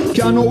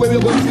 Can't know where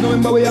we're going, you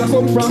remember where I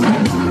come from.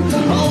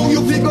 How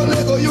you figure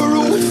let go your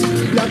roots.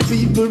 Black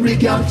people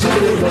recapture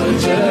the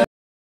culture.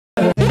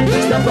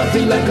 Stop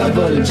acting like a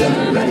vulture.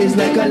 Rise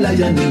like a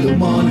lion in the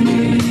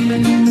morning.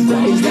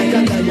 Rise like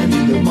a lion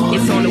in the morning.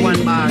 It's only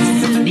one boss.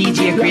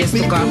 DJ Grace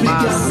took off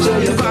boss.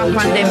 Took off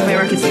on them by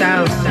Rocky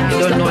Style. You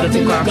don't know the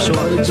took off show.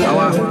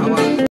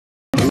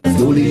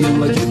 Slowly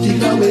you are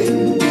drifting away.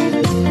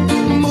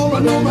 More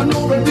and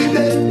more every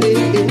day.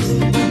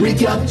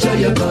 Recapture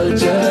your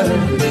culture.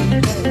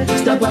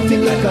 Stop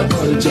acting like a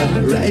vulture.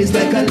 Rise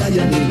like a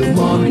lion in the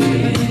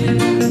morning.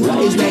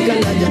 Rise like a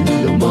lion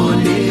in the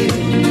morning.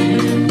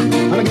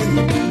 And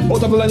again,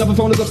 out of the line of the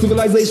founders of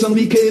civilization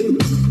we came.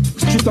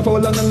 Stripped of our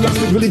land and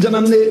language, religion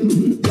and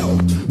name. Yo,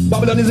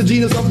 Babylon is the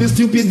genius of this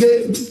stupid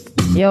game.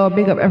 Yo,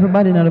 big up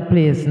everybody in the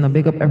place,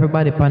 big up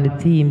everybody upon the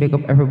team, big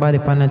up everybody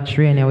upon the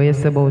train. What you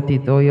say about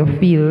it? How you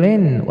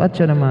feeling?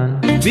 Watch out, man.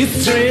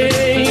 This train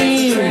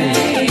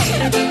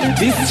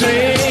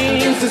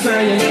to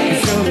Zion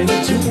is coming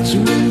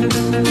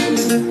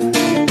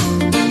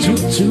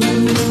choo-choo.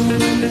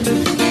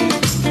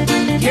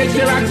 Get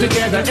your act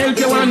together, help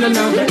you one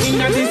another in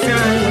this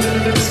time.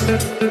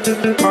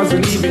 Cause we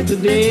leave it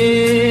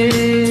today.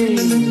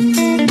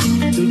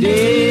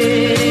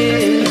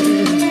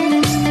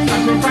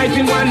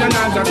 Sacrificing one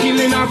another,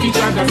 killing off each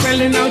other,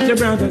 selling out your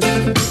brothers.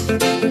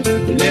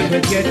 We'll never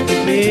get to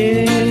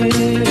bed.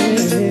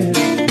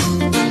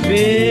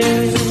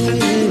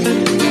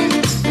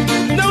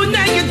 No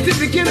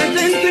negativity can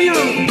attend to you.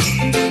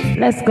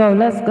 Let's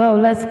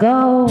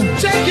go.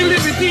 Check your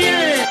liberty,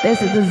 yeah.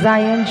 This is the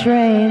Zion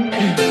train.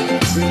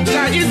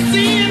 Now you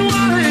seeing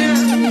what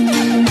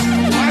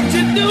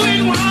you're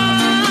doing wrong.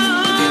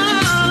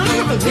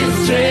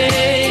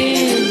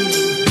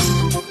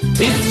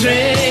 This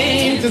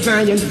train to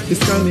Zion is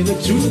coming a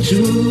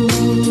choo-choo.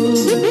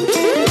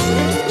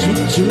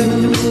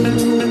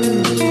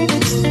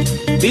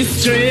 This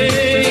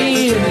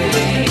train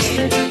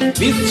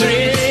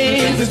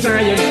to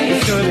Zion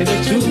is coming a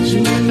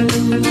choo-choo.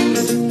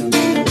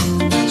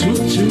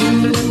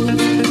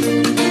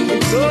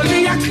 It's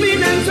only a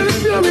clean and so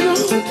pure, you know.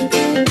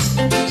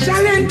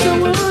 Challenge the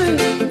world.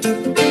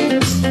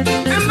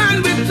 A man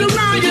with the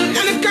royal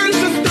and a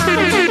conscious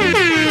style.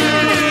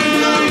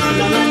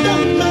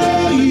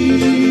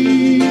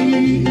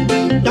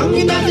 Down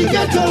in the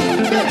ghetto,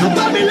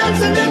 Babylon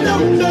send them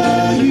down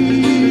there.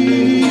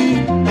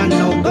 And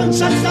no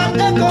gunshots are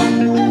echo.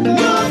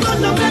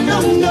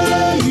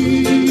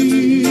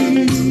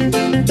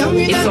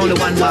 It's only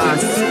one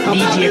boss.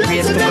 DJ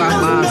Grace took off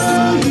boss.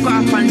 Took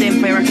off on them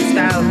by Rocky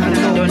Style. You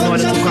don't know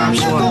the took off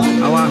show.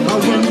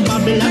 When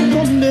Babylon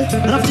come there,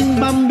 And I think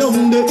bam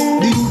down there,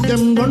 the youth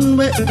them run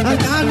way, and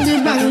can't the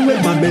wrong way.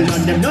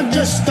 Babylon them not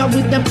just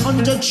with them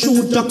 100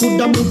 shooter,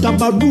 coulda muta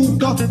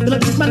baruka, but I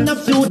keep man a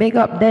few. Big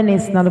up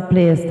Dennis, not a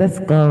place, let's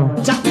go.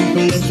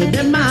 People to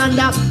them hand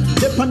up,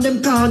 they on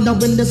them corner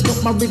when they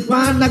smoke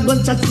marijuana,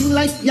 guns a sing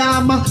like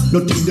Yama. No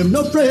think them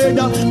no afraid,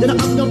 they don't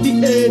have no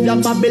behavior.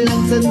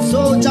 Babylon send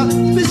soldier,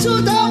 we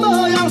shoot a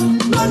boy,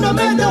 run a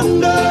man down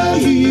there.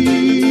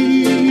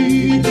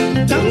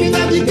 Down in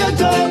the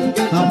ghetto,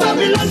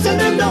 Babylon send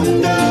them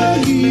down there.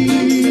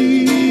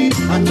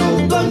 And no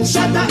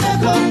gunshot a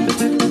echo,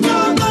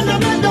 no gun a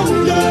man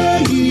down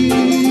there.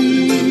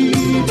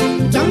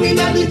 Down in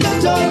the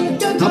ghetto,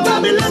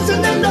 Babylon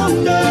send them down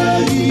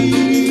there.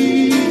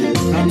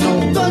 And no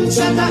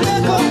gunshot a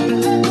echo,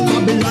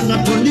 Babylon a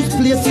turn this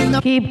place in a.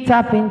 Keep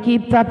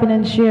tapping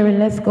and sharing,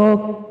 let's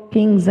go.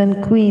 Kings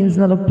and queens,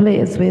 not a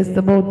place, waste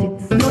about it.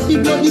 Not the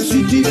bloody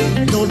city,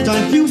 no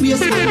time to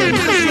waste.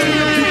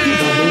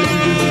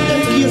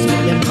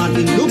 Them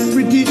body look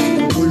pretty,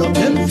 pull up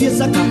them face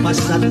a cap a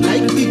shot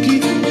like Vicky.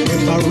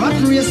 If a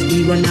rat race,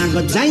 even I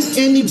got giant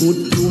any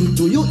good tune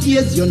to your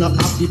ears, you not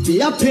have to pay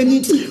a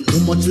penny. Too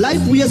much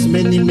life waste,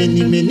 many.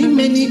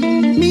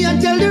 Me I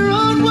tell the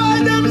road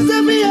why them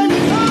say me and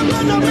I'm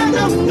gonna bring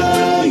them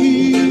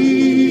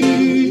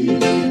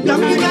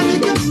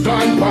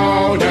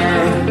Gunpowder,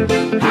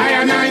 I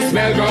and I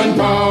smell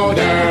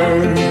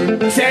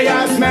gunpowder. Say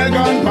I smell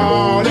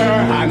gunpowder,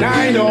 and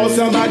I know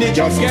somebody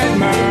just get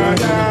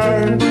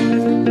murdered.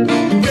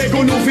 They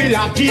gonna feel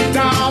like it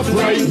off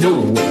right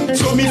now.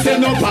 So me say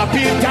no pop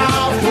it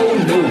off, oh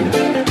no.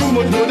 Too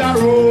much blood a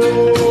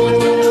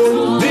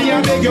roll. They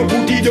a beg you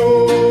put it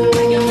down.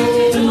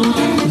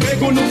 They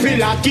gonna feel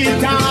like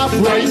it off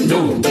right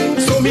now.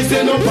 So me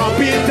say no pop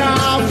it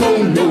off,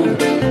 oh no.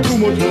 Too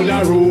much blood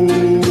a roll.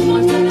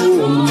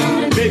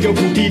 Beg you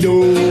put it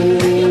down.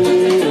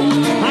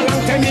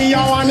 Tell me you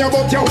want you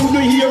but you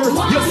wouldn't hear.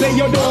 You say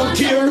you don't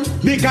care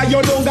because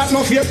you don't got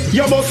no fear.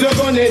 You bust your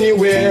gun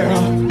anywhere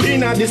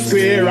in a the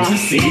square.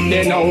 See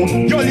them now,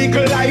 your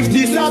little life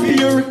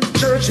disappear.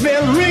 Church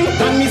bell ring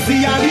and me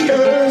see all the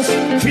earth.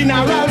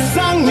 Funeral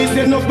song me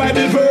say no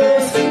Bible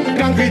verse.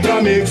 Concrete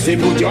a mix it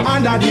put you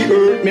under the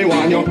earth. Me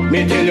want you,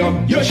 me tell you,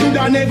 you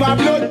shoulda never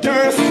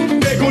bloodthirst.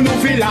 They gonna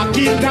feel like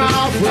it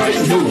off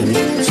right now.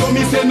 So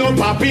me say no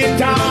pop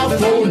it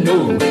off, oh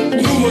no.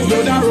 Too much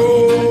blood a roll.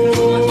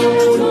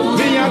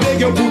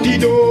 You put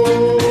it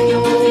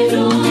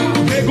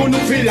on. They gonna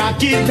feel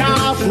like it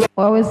off.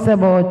 What we say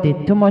about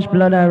it? Too much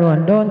blood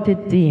around, don't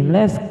it, team?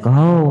 Let's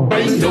go.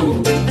 I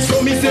know.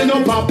 So me say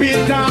no pop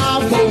it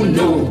off. Oh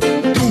no.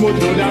 Too much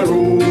blood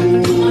around.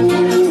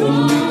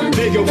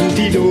 They you put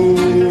it on.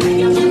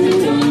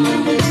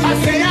 I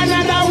say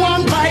another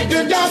one bite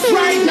the dust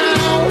right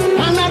now.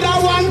 Another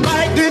one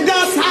bite the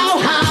dust.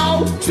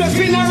 How? So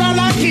funeral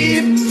I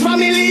keep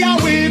familiar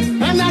with.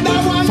 Another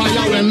one.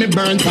 Fire when me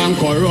burn from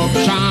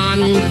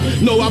corruption.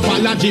 No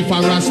apology for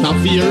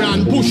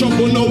Rastafarian. Push up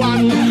on no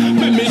one.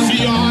 Let me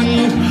see on.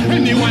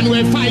 Anyone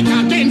will fight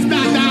against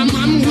that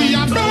man. We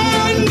are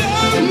burn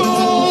them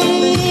out.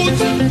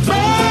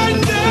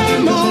 Burn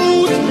them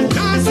out.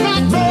 That's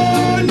not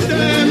burn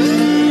them.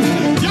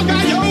 You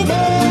got your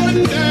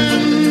burn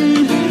them.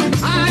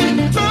 I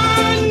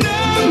burn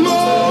them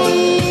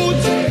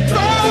out.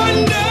 Burn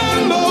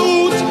them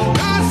out.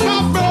 That's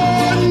not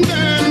burn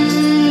them.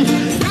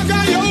 You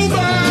got your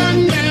burn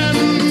them.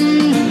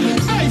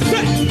 I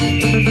say.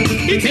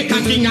 It take a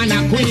king and a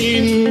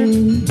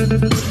queen.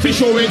 Fi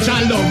show which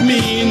I love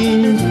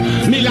mean.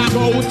 Me lag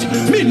out,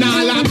 me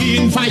nah lag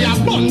in. Fire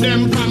burn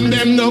them from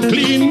them no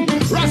clean.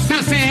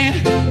 Rasta say,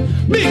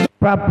 big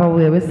Proper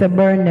way, we say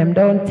burn them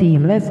down,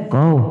 team. Let's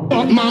go.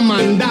 up mom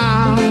and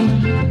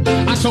dad.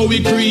 That's how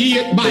we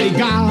create by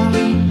God.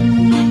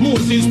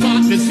 Moses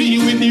part the sea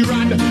with the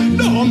rod.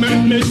 Don't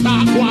make me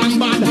start one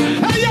bad.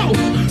 Hey yo,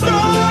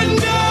 burn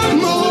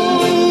them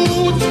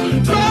out.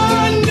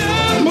 Burn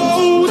them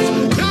out.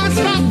 That's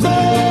not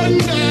burn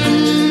them.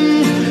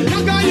 You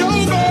got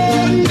your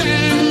burn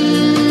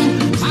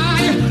them. I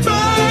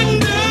burn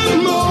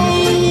them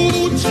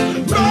out.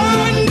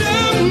 Burn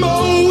them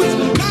out.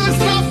 That's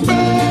not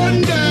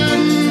burn them.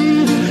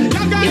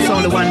 You got It's your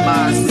only one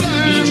boss.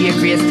 DJ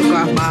Grace took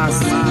off boss.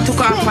 Took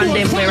off on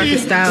them for rocky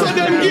style. I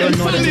don't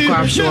know the took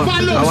off show.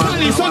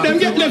 So them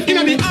get left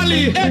in the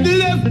alley. Head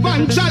left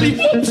and Charlie.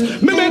 Oops,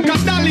 me make a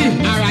dolly.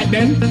 Alright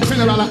then,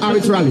 Funeral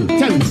Harris Rally.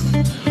 Tell me.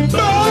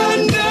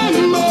 Burn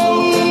them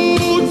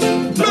out.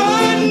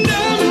 Burn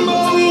them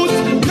out.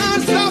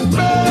 Can't stop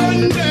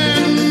burn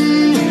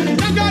them.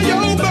 Jaga yo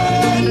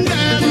burn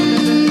them.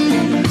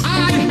 I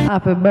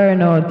Have to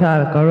burn out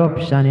all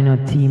corruption in a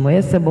team. What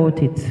you say about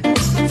it?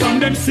 From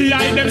them CI,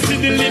 them see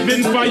the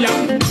living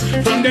fire.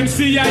 From them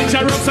CI,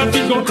 chariots of the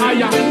go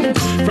higher.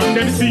 From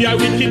them CI,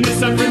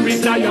 wickedness of the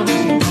retire.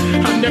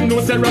 And them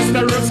know the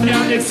Rasta roots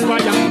can't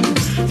expire.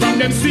 From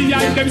them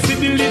CI, them see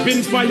the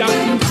living fire.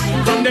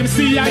 From them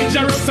CI,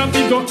 chariots of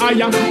the go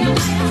higher.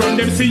 From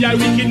them CI,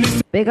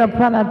 wickedness Big up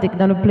fanatic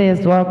down the place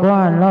to go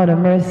on, Lord of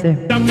mercy.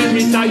 of the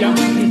retire.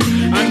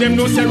 And them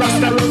know the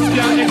Rasta roots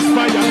can't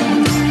expire.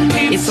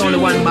 It's only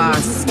one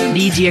boss.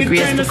 DJ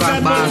Grace took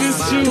off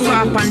boss. Took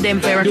off on them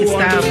for rocket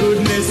style.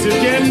 Goodness you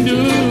can do.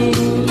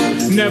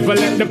 Never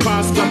let the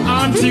past come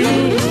on to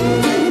you.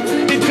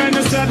 It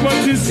kinda sad but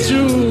it's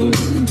true.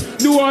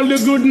 Do all the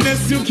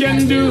goodness you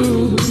can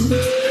do.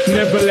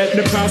 Never let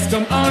the past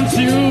come on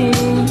to you.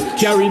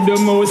 Carry the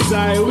Most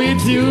High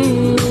with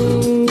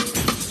you.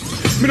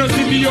 Me no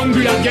see the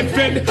hungry that get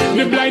fed,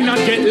 the blind that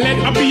get led.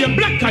 I be a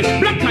black eye,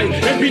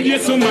 every day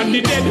somebody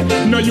dead.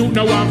 No youth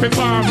no want to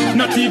farm,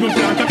 not even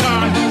plant a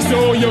corn.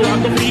 So you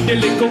want to feed the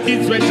little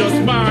kids when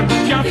just born.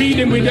 Can't feed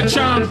them with a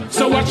charm,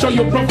 so watch how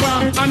you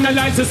perform.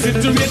 Analyze the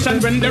situation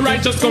when the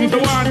righteous come to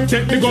war.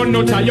 Take the gun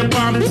out of your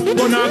palm,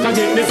 go knock and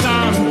get the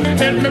psalm.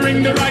 Help me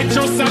ring the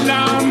righteous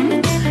alarm.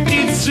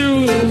 It's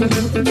true,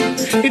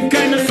 it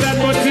kinda sad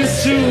but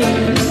it's true.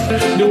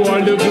 Do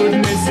all the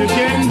goodness you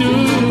can do.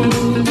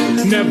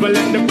 Never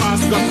let the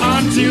past come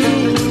on to you.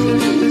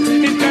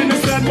 It kinda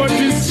sad but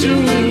it's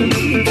true.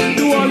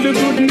 Do all the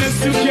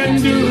goodness you can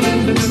do.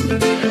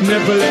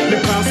 Never let the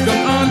past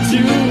come on to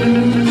you.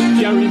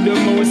 Carry the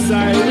Most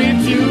High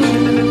with you.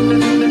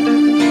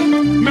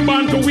 Me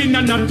born to win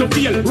and not to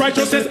fail.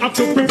 Righteousness have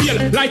to prevail.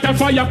 Light a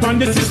fire upon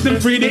the system,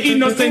 free the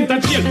innocent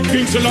and jail.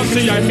 King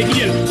Selassie I me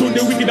hail. To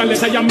the wicked I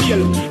let I am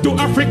mail. To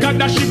Africa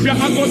that ship you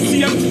have go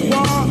sail.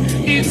 Wow,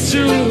 it's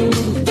true.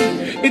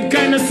 It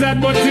kinda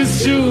sad but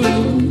it's true.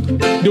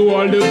 Do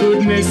all the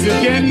goodness you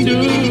can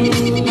do.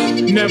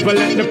 Never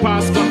let the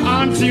past come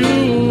on to you.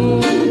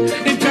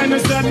 It kinda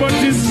sad but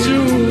it's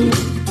true.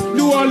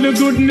 Do all the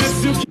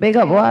goodness you Big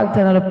up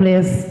Walton of the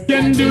place.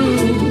 can do.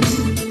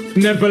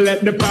 Never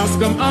let the past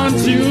come on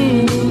to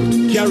you.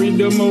 Carry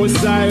the Most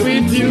High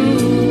with you.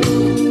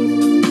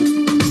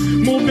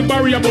 Move the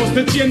barrier, bust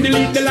the chain,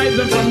 delete the lies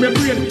from your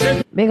brain.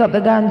 Big up the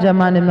ganja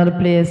man in the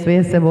place.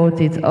 We say about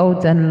it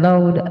out and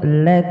loud.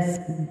 Let's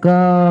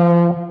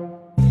go.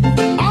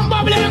 I'm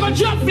Babylon, I'm gonna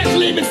drop flesh,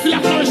 leave it still a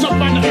flourish up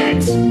on the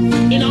earth.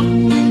 You know.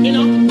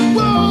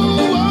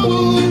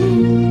 Whoa.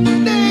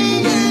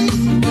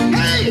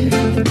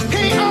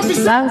 Hey,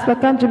 officer. Thanks for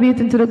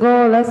contributing to the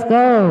goal. Let's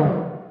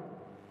go.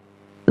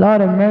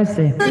 Lord of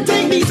mercy.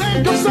 Take these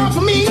handcuffs off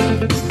of me.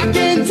 I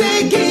can't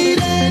take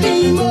it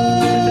anymore.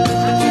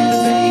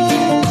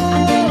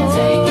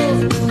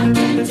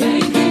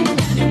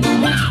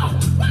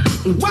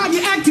 Why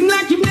you acting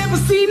like you've never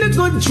seen a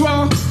good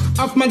draw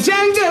of my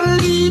jungle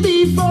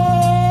before?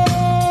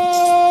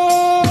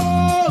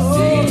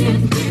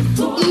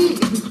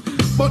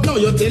 But now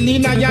you're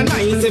telling I you're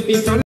nice if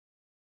it's a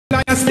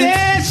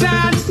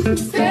station.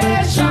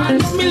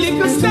 Me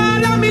little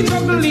star, I'm me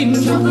juggling.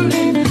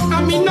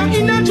 I'm in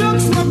a drug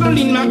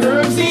smuggling. My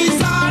girls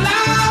is all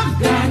I've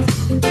got.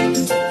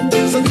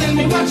 So tell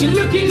me what you're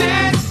looking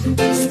at.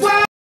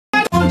 Squad,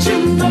 don't you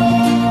know?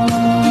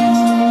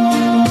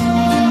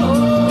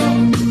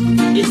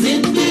 Is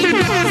it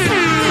because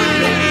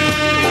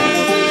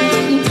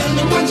tell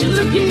me what you're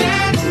looking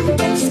at.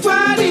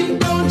 Squad,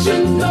 don't you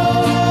know?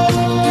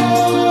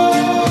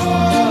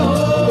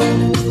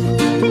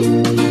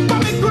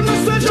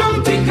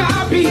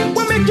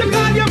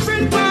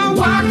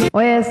 Oh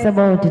yes,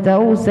 about it.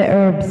 Who say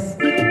herbs?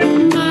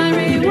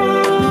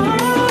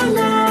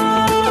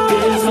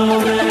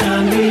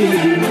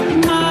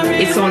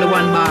 It's only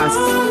one boss.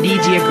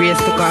 DJ Grace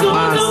took off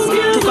boss.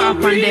 Took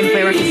off on them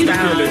for rocket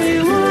style.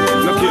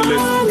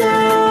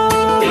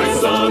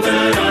 It's all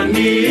that I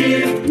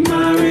need.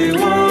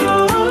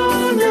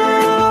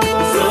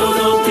 So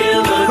don't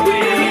kill the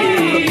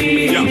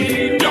weed.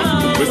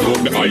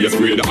 The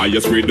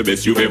highest grade, the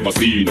best you've ever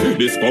seen.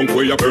 This punk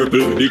where you're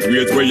purple, the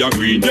grades where you're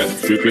green. Yeah,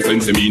 strictly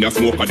sense me, a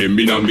smoke of them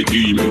in on me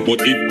team.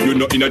 But if you're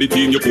not in the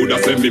team, you could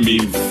have sent me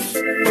mean.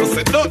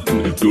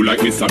 Do like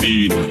Mr.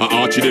 Bean. I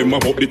archie them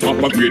up the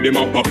top, I grade them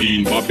up a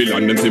bean.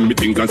 Babylon them send me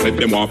things and set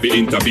them off to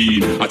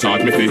intervene. I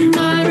charge me fee. Is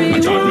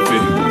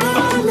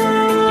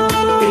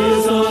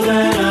all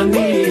that I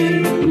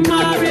need.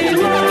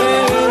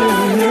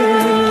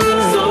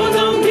 So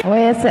don't Oh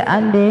yes,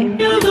 Andy.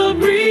 kill the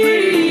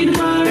breed.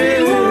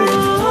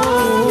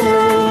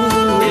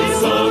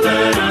 It's all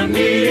that I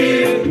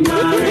need.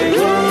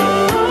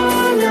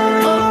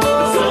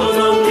 So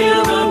don't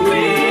kill the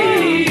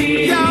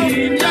breed. Yo.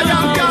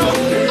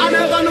 I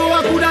never know I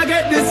coulda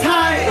get this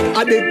high.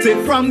 Addicted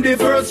from the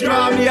first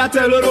draw, me I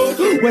tell you though.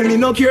 When me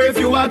no care if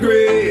you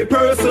agree.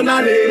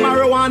 Personally,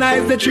 marijuana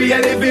is the true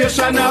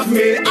elevation of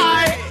me.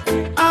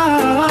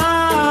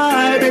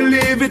 I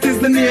believe it is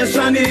the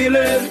nation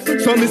healing.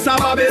 So Mr.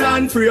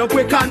 Babylon, free up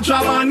with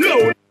contraband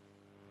load.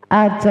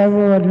 At a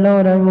road,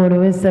 load a road,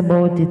 we say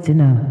about it, you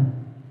know.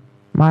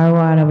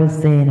 Marijuana, we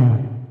say, you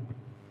know.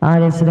 All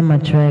this them a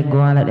try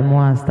go and let them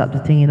want to stop the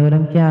thing, you know.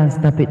 Them can't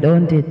stop it,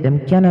 don't it? Them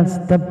cannot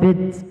stop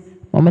it.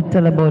 I'm going to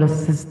tell about the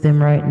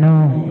system right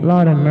now.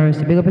 Lord of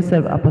mercy. Big up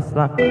yourself,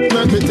 Apostle.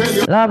 Let me tell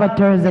you. Love of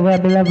Thursday, where I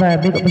be love.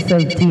 Big up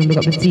yourself, team. Big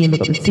up the team.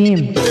 Big up the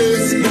team.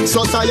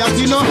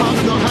 Society no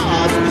have no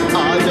heart.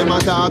 All them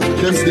attack,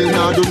 them still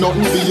not do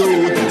nothing for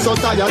you.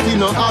 Society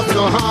no have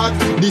no heart.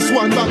 This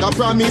one bag of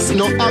promise,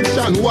 no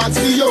action. What's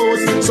the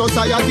use?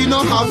 Society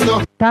no have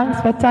no.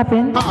 Thanks for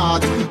tapping.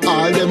 Heart.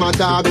 All them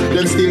attack,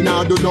 them still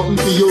not do nothing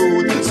for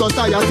you.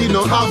 Society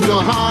no have no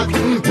heart.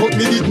 But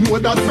me didn't know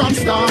that from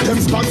start. Them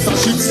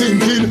sponsorship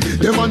sinking.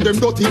 Them and them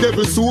dirty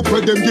devil soup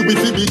where them give it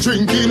to be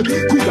drinking.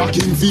 Coulda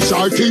kingfish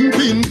or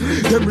kingpin.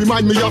 Them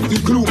remind me of the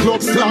Ku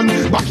Klux Klan.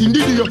 Back in the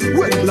day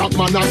when black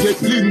man a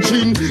get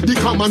lynching. The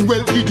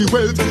Commonwealth give the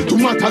wealth to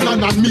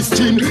Matalan and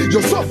Miskin.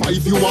 You suffer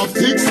if you have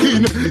thick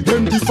skin.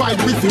 Them divide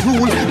with the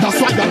rule. That's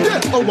why the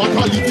death our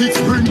politics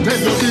bring. Tell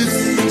you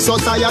this.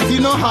 Society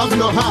no have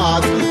no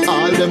heart.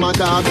 All them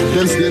attack,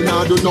 them still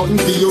not do nothing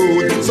for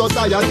you.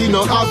 Society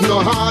no have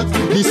no heart.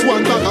 This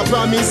one bag of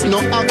promise, no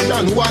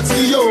action. What's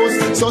the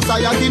use?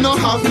 Society no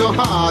have no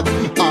heart.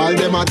 All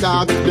them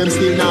attack, them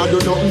still not do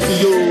nothing for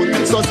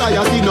you.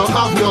 Society no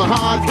have no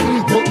heart.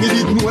 But me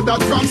didn't know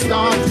that from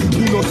start.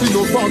 Me no see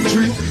no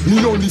factory.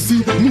 Me only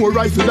see more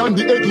rifle than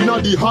the egg in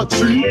the hot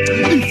tree.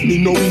 If me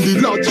no win the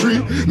lottery,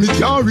 me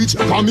can't reach,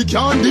 cause me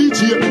can't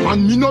DJ.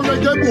 And me no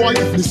reggae boy,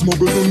 if me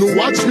smuggle no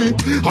watch me.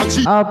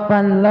 Up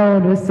and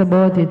loud, what's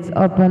about it?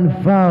 Up and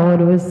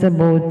forward, what's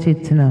about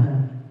it now?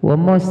 We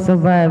must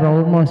survive,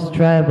 and we must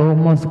strive, and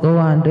we must go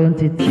on,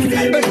 don't it?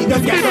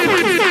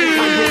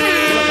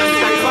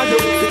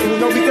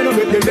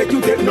 They make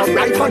you take no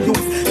right for you.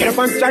 Get up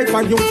and strike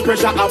for you.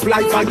 Pressure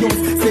apply for you.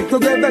 Stick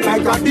together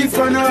like a this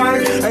one.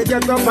 I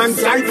get up and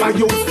strike for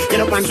you.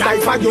 Get up and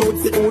strike for you.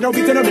 See who know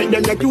we gonna make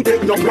them make you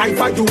take no right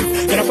for you.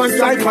 Get up and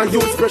strike for you.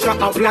 Pressure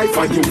apply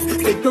for you.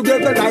 Stick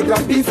together like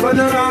a this one.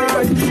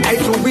 I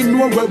should we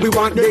know where we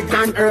want. They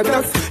can't hurt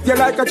us. You're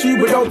like a tree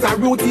without a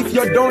root. If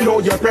you don't know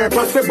your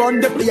purpose, we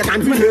burn the play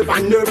and we live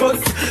and nervous.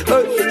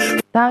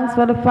 Thanks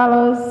for the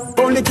follows.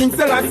 Only King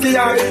Selassie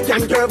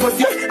can curve us,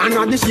 yeah. And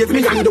on the shades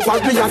me and the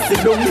warrior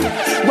sit down.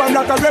 One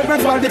lot of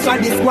reverence while the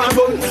plan is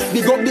squabble.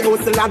 Big up the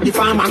hustle of the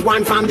farm and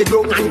one farm the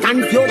ground and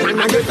confusion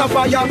and get a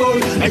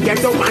fireball. And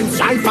get up and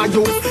strive for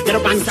you. Get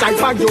up and strive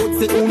for you.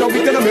 See who know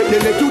we gonna make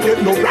them let you get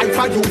no right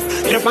for you.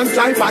 Get up and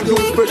strive for you.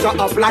 Pressure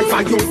of life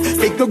for you.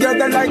 Stick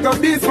together like a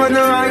beast for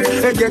the right.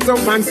 And get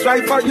up and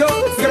strive for you.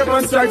 Get up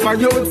and strive for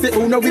you. See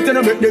who know we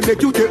gonna make them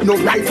let you get no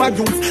right for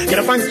you. Get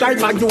up and strive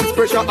for you.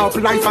 Pressure of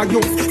life for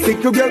you.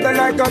 Stick together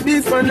like a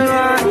beast for the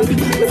right.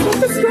 Let's go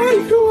to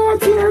strike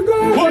towards your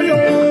goal. Oh, yeah.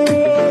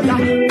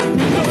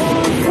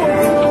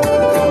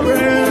 Don't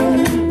worry,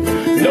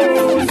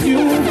 don't you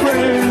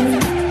pray.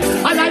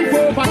 I like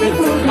over it,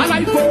 I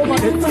like over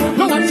it.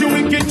 No matter you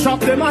wicked chop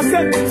them I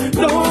said.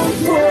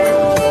 Don't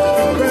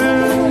worry,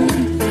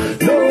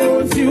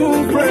 don't you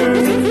pray.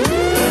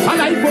 I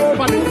like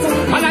over it,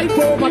 I like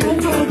over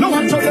it. No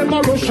matter them a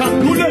rush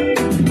and do them.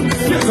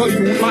 So you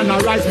man a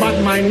rise,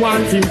 bad mind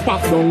want him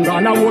pack down.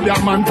 Gonna hold your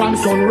man from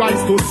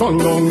sunrise to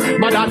sundown.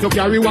 But as you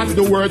carry what's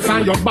the words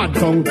and your bad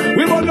tongue.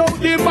 We will out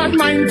the bad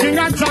mind thing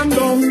and jam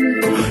down.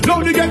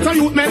 Now the ghetto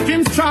youth make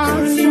him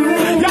charge.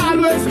 You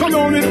always come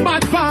on with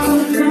bad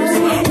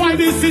parts. Why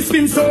this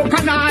system so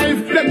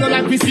connive? Them no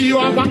like we see you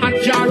have a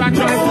hot jar at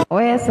drive. Oh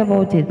yes,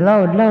 about it.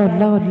 Loud, loud,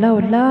 loud,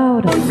 loud,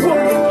 loud. Don't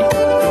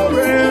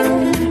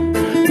worry,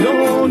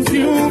 don't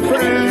you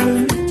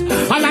pray.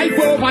 I like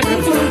over it,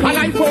 I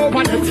like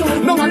over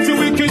it. No matter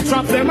wicked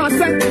trap them I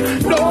said.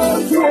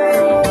 Don't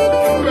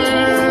worry,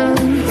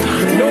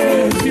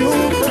 don't you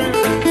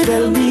pray.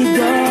 Tell me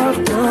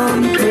that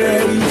I'm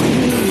crazy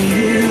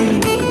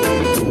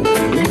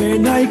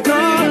when I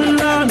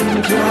call on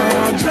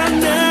George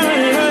and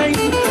I.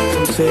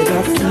 Some say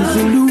that is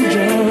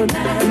illusion,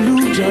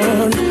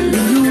 illusion,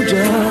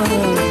 illusion.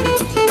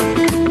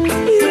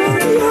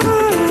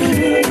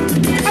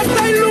 As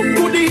I look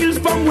to the hills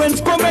from whence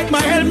cometh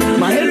my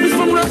help is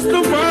from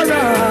Rastafari.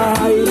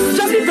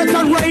 Just if I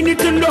can write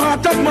it in the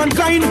heart of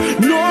mankind,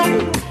 no,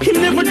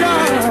 he'll never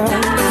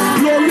die.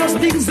 Glorious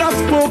things are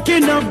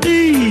spoken of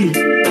thee,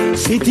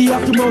 city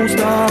of the Most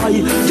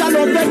High. Jah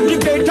love the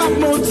gate of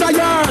Mount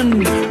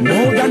Zion,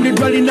 more than the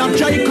dwelling of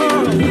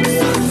Jacob.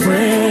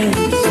 Friends,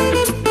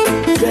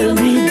 tell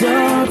me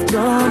that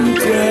I'm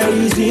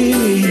crazy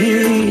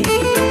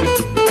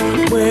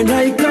when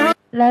I come.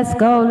 Let's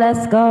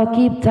go,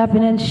 keep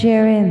tapping and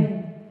sharing.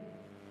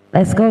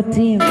 Let's go,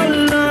 team.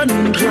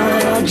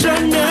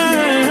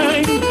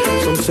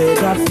 Some say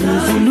that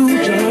is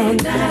illusion,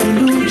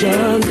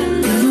 illusion,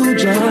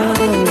 illusion.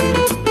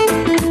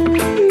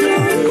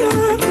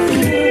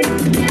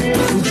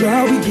 To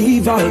Jah we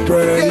give all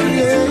praise.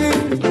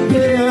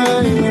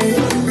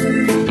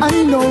 I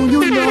know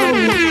you know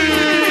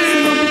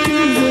some of the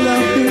things that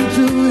I've been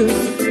through.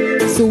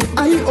 So I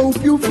hope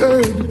you've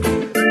heard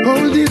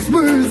all these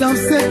words I've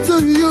said to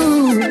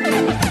you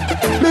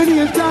many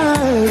a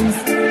times.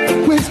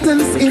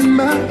 Questions in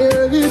my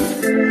head,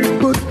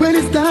 but when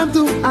it's time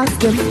to ask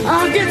them,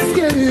 I get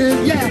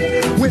scared. Yeah,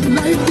 when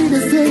life be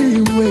the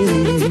same way.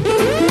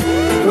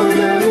 Oh,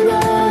 yeah,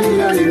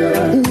 yeah, yeah,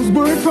 yeah.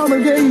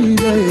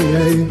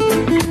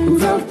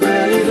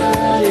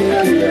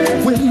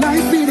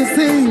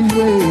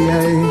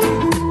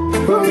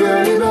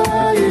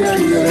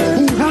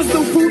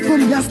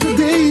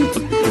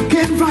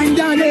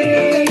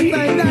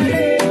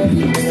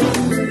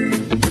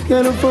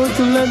 Can't afford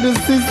to let the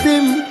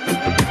system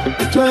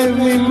drive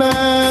me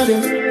mad.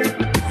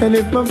 And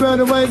if my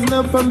brother wising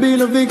up from being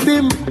a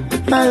victim,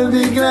 I'll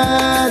be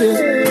glad.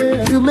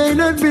 You may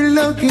not be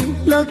lucky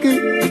like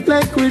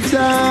we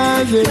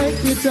charge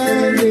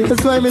it.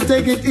 That's why me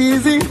take it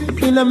easy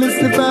in a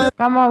mystify.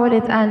 Come on with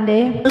it,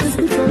 Andy.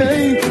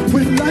 Hey,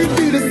 will life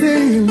be the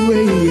same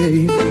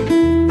way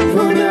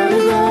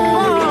forever?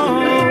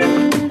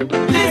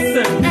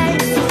 Listen,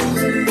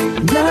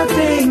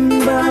 nothing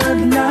but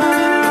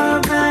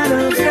love and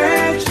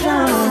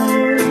affection,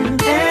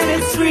 and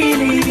it's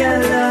really a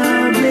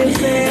lovely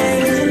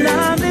thing,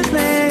 lovely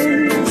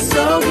thing.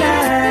 So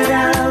glad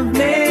I've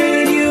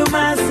made you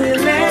my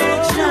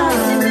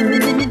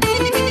selection.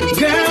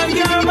 Girl,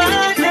 you're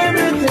my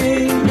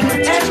everything,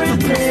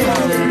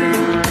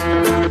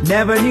 everything.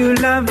 Never knew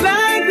love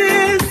like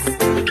this,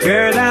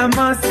 girl, I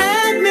must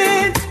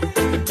admit.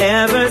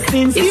 Ever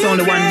since it's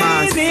only one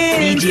boss.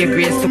 DJ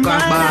Grace took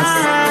off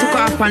boss. Took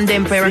off on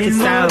them for Rocket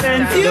Style.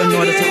 Don't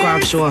know the took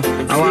off show.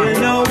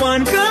 No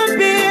one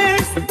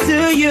compares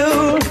to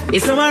you.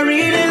 It's so I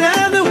really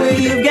love the way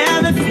you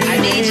gather.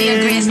 DJ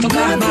Grace took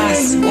off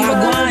boss.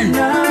 Wagwan.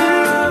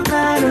 Love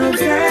and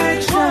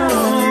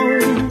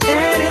affection,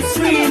 and it's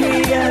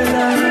really a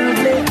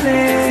lovely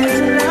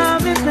thing,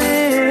 lovely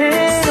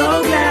thing.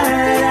 So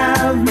glad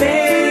I've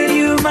made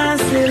you my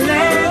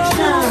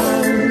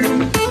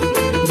selection.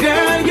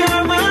 Girl,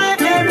 you're my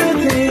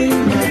everything,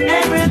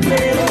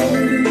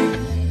 everything.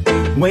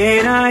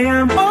 When I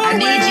am home,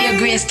 DJ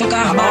Grace took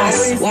off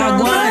boss.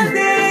 Wagwan.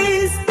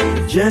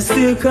 Just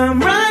to come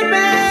right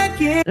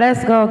back in.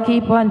 Let's go.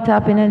 Keep on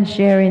tapping and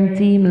sharing,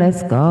 team.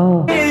 Let's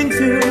go.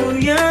 Into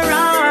your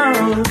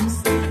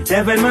arms,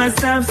 heaven must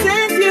have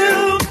sent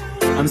you.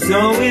 I'm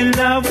so in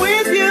love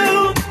with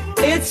you.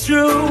 It's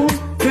true.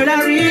 Girl,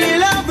 I really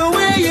love the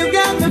way you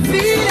got me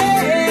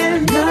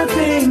feeling.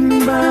 Nothing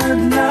but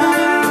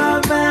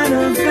love and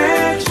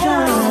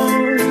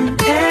affection,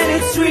 and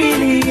it's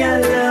really a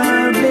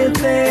lovely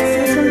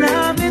thing. It's a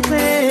lovely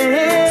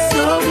thing.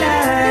 So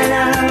glad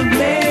I've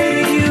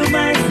made you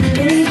my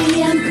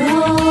Baby, I'm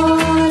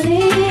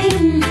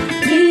calling.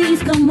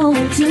 Please come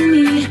home to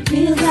me.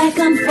 Feels like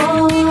I'm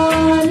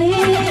falling.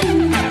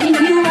 In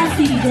you I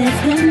see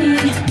destiny.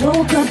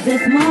 Woke up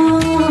this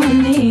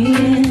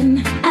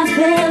morning, I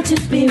felt you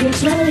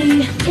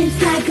spiritually. It's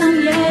like I'm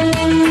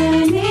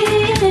yearning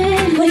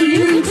for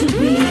you to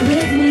be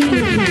with me.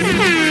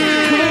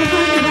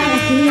 Why I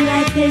feel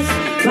like this?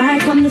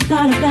 Right from the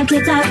start I felt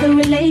it out the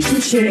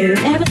relationship.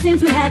 Ever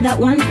since we had that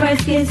one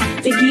first kiss,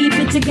 to keep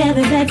it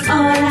together, that's all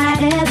I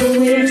ever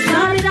wish.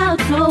 Started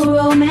out so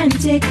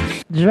romantic.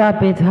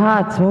 Drop it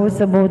hot. What's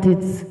about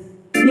it?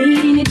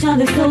 Needing each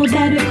other so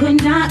that we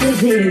could not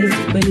resist.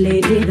 But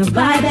lately the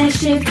vibe has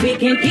shifted. We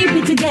can keep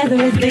it together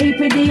as they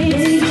predict.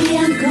 Baby,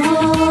 I'm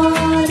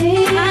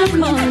calling.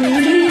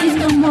 Please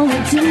come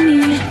over to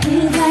me.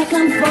 Feels like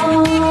I'm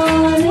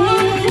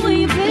falling.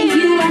 In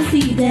you I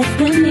see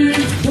destiny.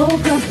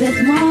 Woke up this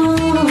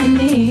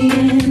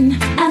morning,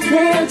 I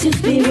felt you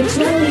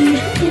spiritually.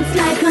 It's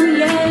like I'm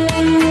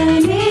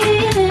yearning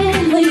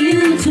for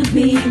you to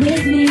be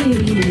with me.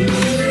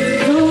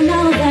 Don't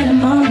know that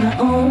I'm on my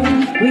own,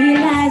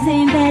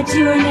 realizing that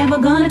you're never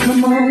gonna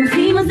come home.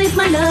 Females, if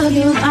my love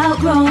you've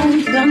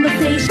outgrown.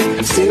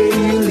 Conversation. Say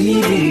you're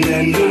leaving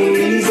and the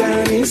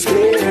reason is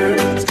clear.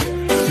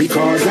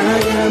 Because I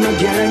am a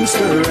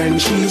gangster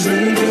and she's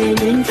leaving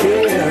in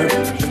fear.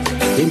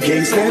 In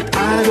case that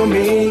I don't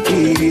make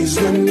it, is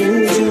the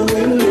news you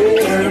will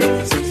hear.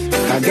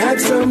 I got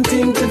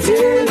something to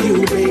tell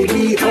you,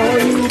 baby, are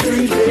you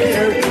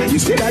prepared? You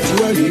say that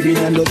you are leaving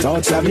and the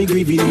thoughts have me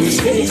grieving.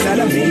 Mistakes that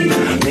I made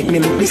make me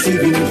look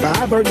deceiving. If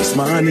I ever this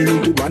morning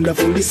into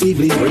wonderful this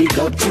evening, break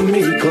up to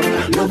make up,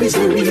 love is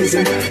the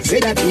reason. Say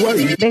that you are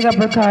leaving. Big up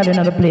Ricardo,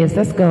 another place,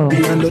 let's go.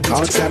 And the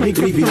thoughts have me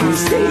grieving.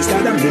 Mistakes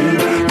that I made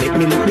make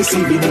me look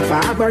deceiving. If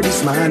I ever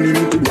this morning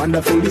into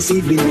wonderful this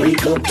evening,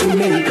 break up to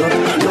make up,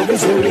 love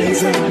is the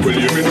reason. Well,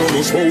 you me know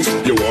no spouse.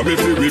 You want me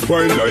to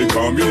refine like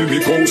a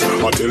milk house.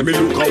 I tell me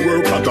look at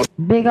work at the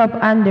Big up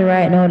Andy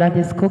right now that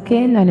is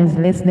cooking and is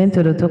listening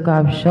to the Took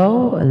Off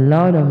Show.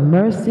 Lord of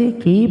mercy,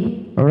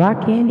 keep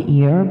rocking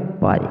your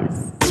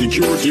bodies.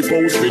 security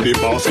post. For the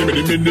boss, give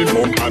me the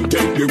minimum and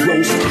take the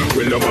roast.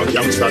 Well, I'm a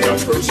gangster,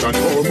 that's first and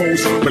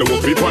foremost. But I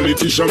won't be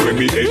politician when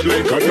me head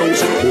like a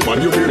nose.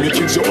 Woman, you hear me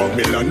kids, you have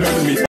me land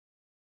and me.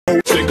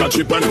 Take a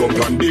trip and go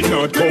on the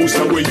North Coast,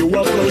 where you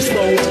are first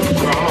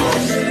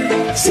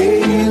boat. Say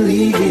you're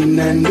leaving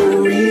and the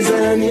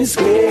reason is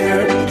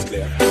clear.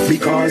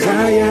 Because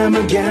I am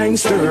a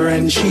gangster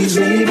and she's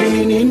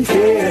living in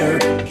fear.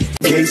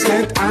 Case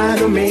that I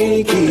don't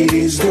make it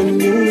is the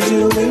news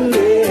you will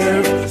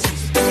hear.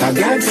 I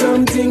got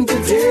something to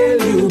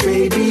tell you,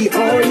 baby,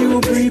 are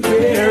you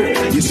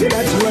prepared? You say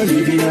that you are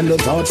leaving and the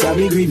thoughts I've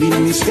been grieving.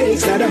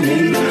 Mistakes that I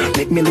made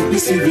make me look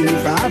deceiving.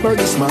 If I ever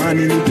this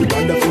morning, it'd be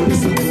wonderful to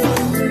see.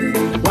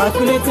 What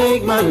will it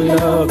take, my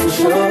love, to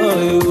show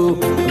you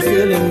I'm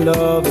still in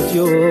love with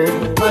you?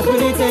 What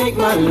will it take,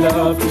 my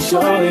love, to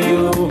show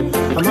you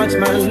how much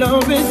my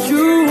love is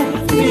true?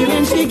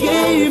 Feeling she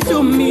gave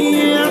to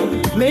me.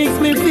 makes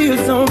me feel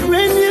so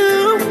brand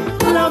new.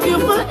 Love you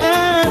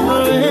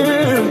forever,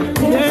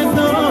 there's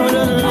no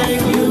other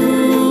like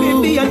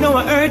you. Baby, I know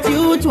I hurt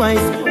you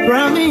twice.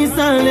 Promise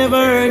I'll never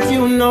hurt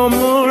you no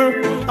more.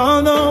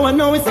 Although I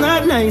know it's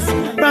not nice,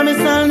 promise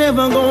I'll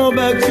never go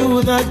back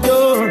to that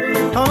door.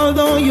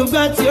 Although you've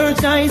got your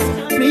choice,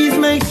 please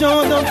make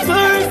sure the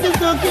first is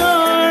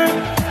secure.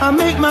 I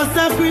make my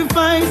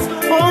sacrifice,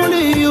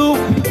 only you,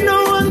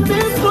 no one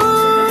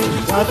before.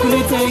 How could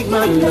it take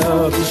my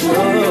love to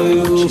show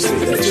you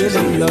that you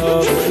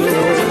love you?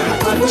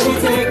 How could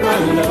it take my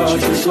love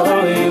to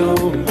show you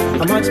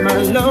how much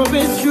my love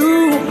is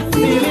true?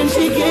 Feeling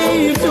she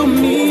gave to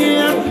me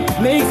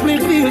makes me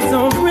feel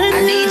so brand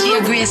new. I need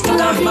you, Grace, to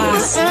come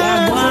boss.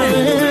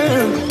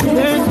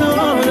 There's no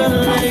other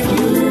like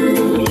you,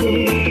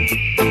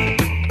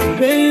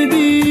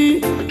 baby.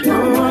 No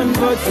one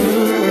but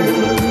you.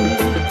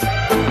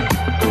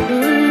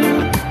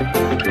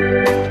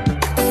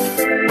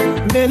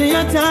 Many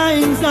a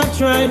times I've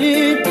tried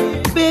it,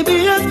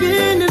 baby, I've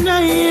been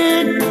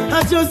denying.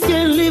 I just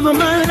can't live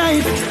my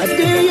life a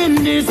day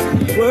in this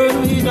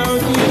world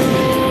without you.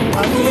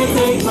 I can't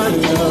take my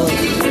love.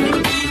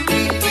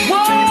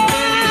 Whoa,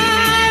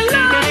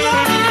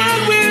 Lord,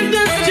 we're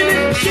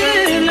just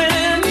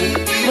chilling.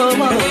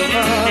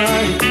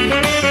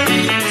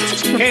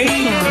 Hey,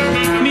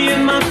 me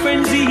and my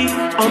friend Z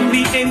on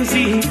the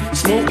NZ,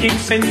 smoking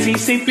Sensi,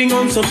 sipping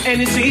on some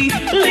energy,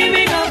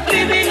 living up,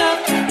 living up.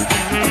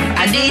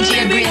 A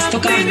DJ Grace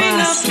took off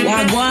boss.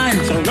 Wagwan.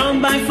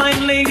 Surrounded by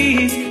fine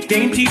ladies,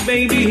 dainty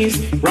babies,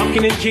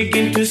 rocking and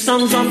jigging to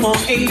songs of all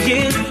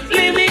ages.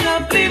 Living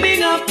up,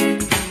 living up,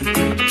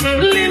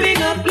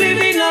 living up,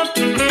 living up.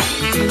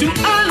 To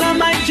all of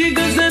my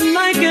jiggers and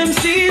my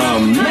MCs.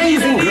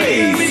 Amazing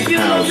Grace,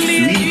 how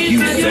sweet you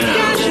sound.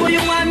 Cash what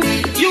you want,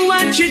 you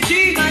want your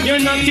G. You're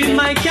not in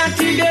my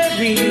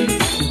category.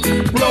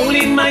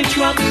 Rolling my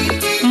truck,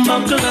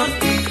 buckle up.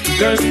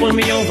 Girls pull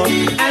me over,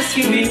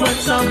 asking me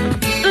what's up.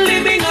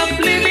 Living up,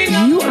 living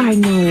up. You are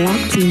now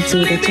locked into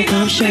the Took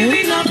Off Show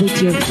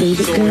with your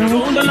favorite girl,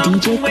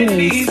 DJ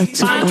Grace, a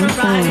Took Off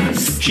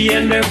Boss. She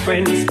and her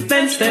friends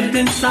then stepped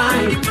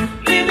inside.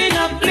 Living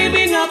up,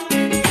 living up.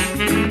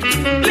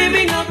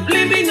 Living up,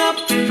 living up.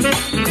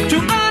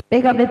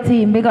 Big up the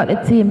team, big up the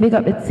team, big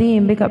up the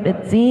team, big up the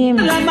team.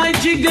 I love my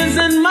jiggers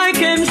and my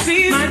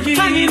MCs.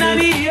 Hanging out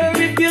here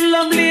if you're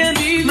lovely and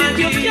easy.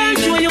 You can't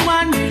show you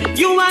want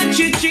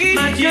your cheat.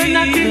 You're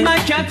not in my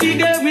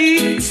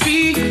category.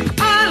 See,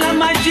 all of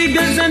my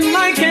jiggers and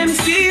my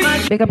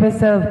MCs. Big up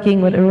yourself,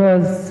 King with the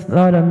Rose.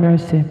 Lord have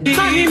mercy.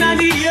 Hanging out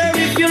here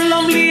if you're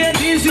lovely and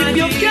easy.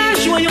 You can't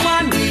show you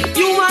want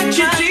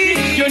your cheat.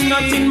 You're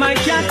not in my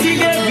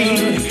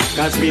category.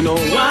 Cause we no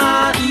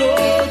want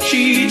no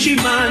chichi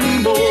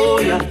man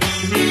boy.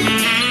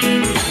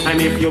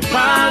 And if you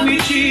buy me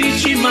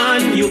chichi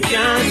man, you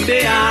can't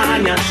stay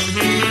on ya.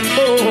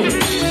 Oh,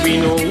 we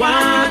no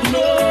want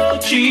no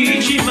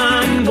chichi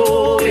man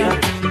boy.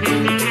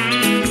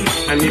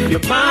 And if you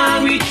buy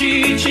me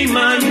chichi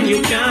man,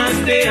 you can't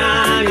stay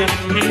on ya.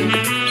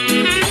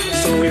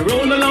 So we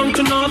roll along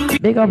to North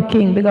Beach. Big up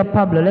King, big up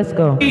Pablo, let's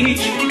go.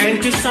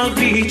 And to South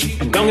Beach,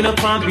 and down in the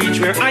Palm Beach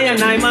where I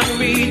man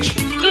reach.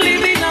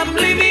 Living up,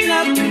 living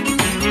up,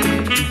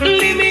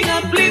 living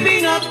up,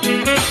 living up.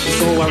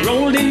 So I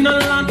rolled in the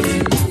lot,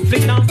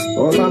 flick down.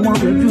 All I want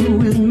to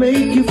do is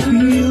make you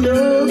feel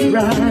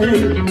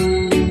alright.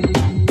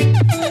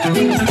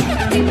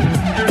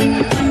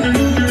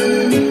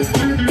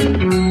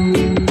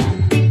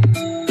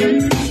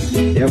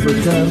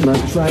 Every time I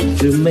try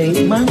to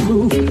make my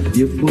move,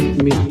 you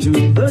put me to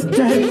the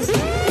test.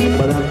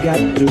 But I've got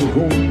to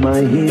hold my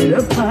head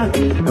up high.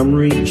 I'm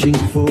reaching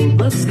for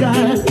the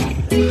sky.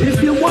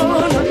 If you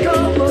wanna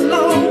come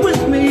along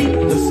with me,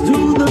 just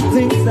do the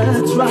things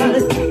that's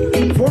right.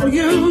 For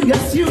you,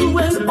 yes you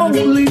and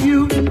only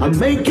you, I'm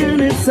making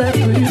a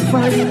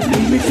sacrifice.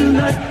 Leave me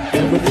tonight,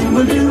 everything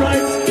will be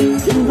right.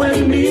 You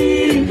and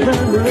me in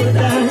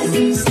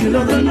paradise. Still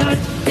of the night,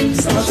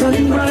 stars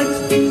shining bright.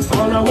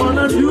 All I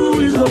wanna do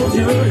is hold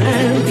your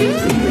hand.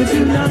 Leave me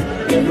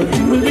tonight,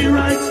 everything will be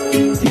right.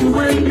 You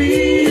and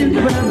me in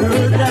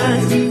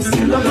paradise.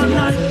 Still of the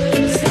night,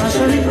 stars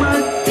shining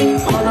bright.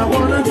 All I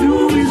wanna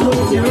do is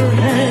hold your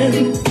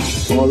hand.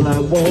 All I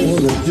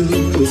wanna do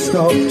is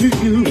talk to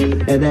you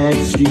and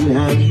ask you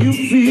how you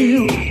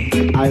feel.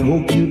 I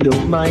hope you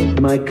don't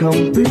mind my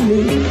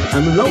company.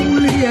 I'm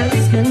lonely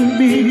as can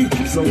be.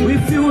 So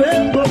if you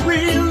ever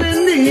really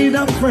need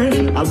a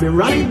friend, I'll be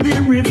right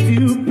there if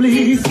you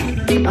please.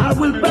 I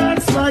will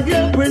pass by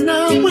every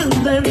now and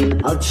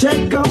then. I'll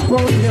check up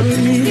on your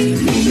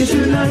needs. Leave me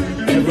tonight,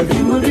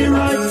 everything will be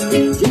right.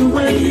 You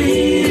and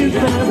me in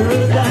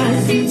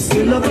paradise.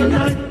 Still of the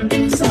night,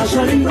 stars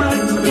shining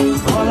bright.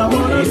 All I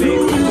wanna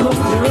do is hold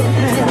your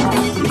hand.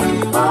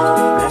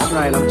 That's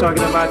right, I'm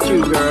talking about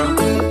you, girl.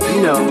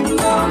 You know.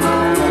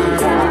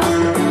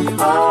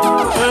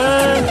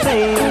 Earth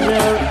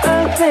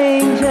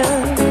angel,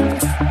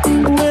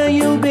 will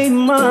you be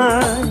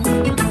mine?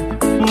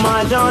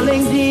 My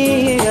darling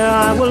dear,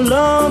 I will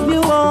love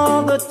you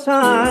all the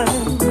time.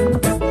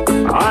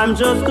 I'm I'm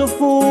just a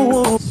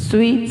fool.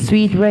 Sweet,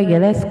 sweet reggae,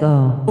 let's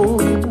go.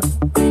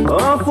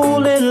 A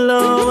fool in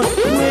love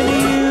with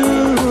you.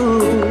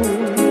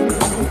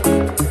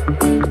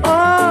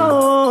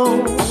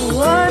 Oh,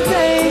 a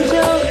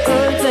danger,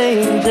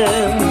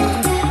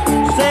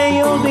 say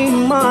you'll be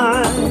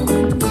mine.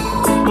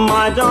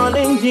 My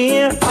darling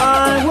dear,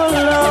 I will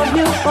love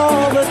you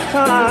all the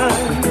time.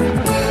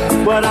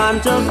 But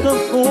I'm just a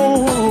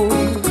fool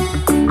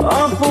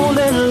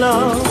in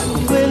love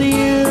with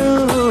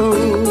you,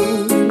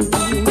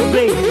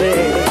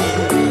 baby.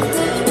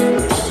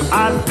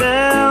 I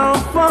fell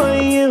for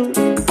you,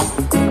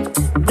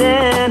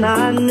 then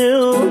I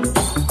knew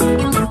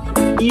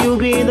you'd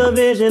be the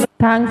vision.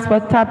 Thanks for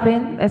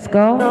tapping. Let's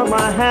go. Of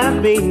my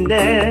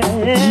happiness.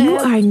 You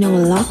are now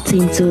locked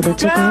into the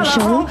Took Off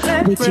Show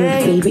with your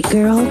favorite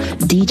girl,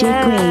 DJ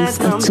Grace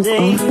of Took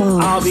Off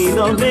Boss. I'll be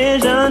the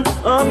vision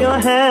of your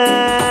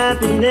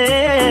happiness.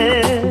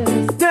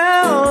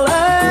 Girl,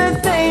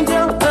 earth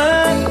angel,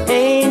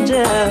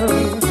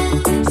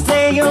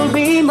 say you'll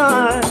be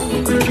mine.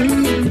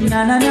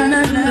 Na na na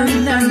na na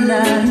na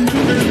na.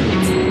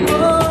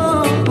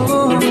 Oh,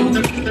 oh.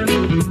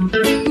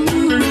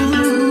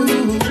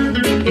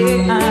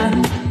 Yeah.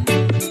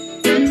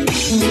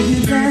 Will you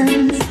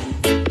dance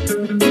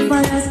if I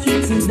ask you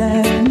to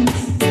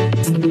dance?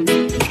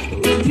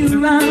 Would you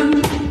run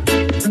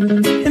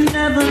and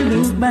never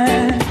look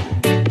back?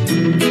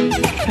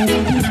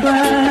 Would you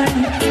cry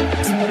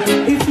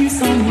if you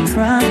saw me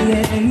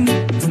crying?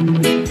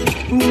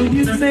 Would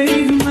you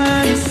save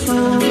my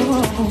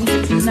soul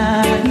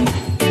tonight?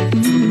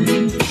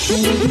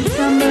 Would you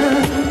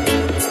tremble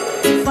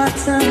if I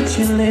touch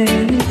your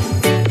lips?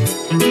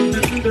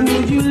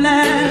 Would you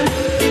laugh?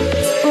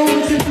 Or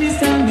would you please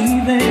tell me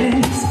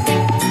this?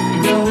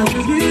 Or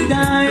would you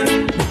die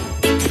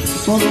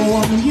for the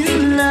one you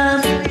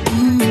love?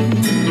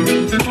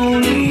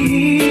 Only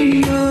in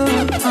your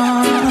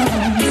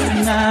arms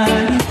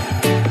tonight.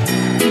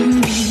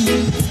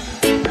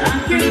 I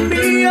can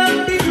be your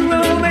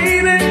hero,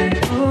 baby.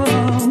 Oh.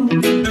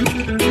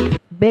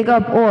 Big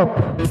up Orp.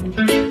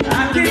 I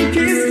can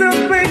kiss the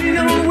pain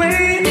away.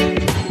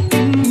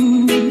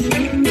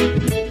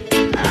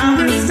 I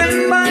will stand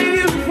by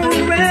you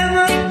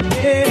forever.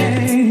 Yeah.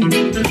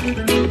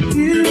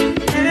 You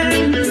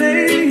can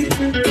take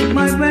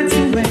my breath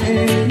away.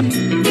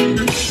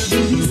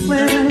 Would you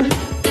swear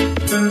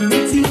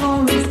that you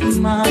always be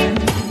mine?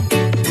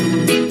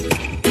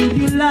 Would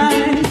you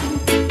lie?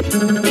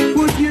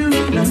 Would you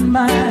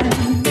remind?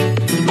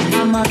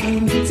 Am I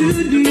in too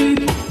deep?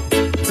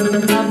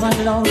 Have I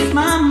lost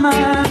my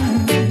mind?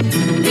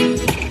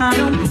 I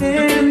don't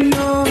care,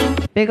 no.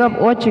 Big up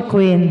Orchard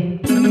Queen.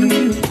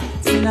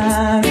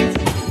 Tonight.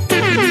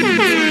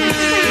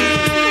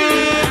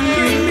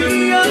 Give me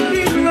your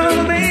hero,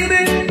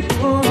 baby.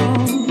 Oh.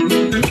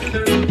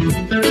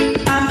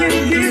 I can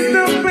kiss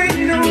the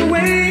pain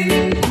away.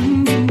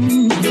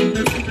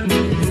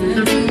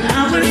 I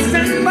will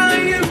stand by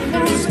you.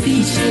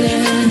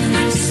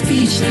 Speechless,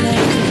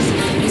 speechless.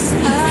 It's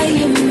how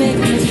you make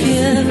me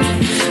feel.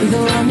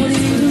 Though I'm with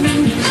you,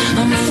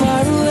 I'm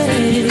far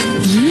away.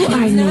 You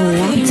are now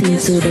locked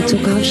into the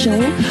Took Off Show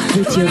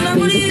with your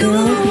favorite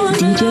girl,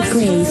 DJ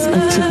Grace of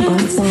Took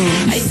Off Boss.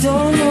 I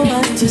don't know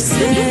what to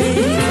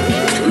say.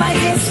 My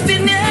head's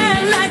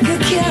spinning like a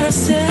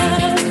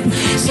carousel.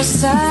 So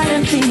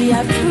silently I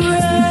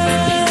pray.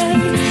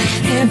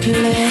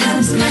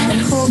 Helpless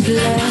and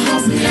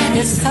hopeless.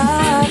 That's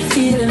how I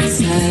feel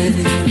inside.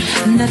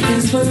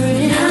 Nothing's for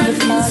real,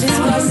 but all is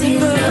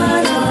possible.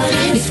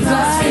 If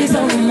God is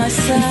on my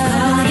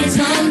side,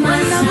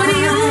 when I'm with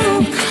you,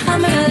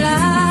 I'm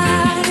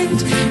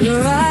alive.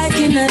 Your eye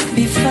cannot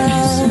be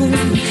found.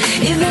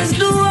 If there's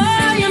the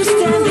way I'm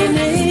standing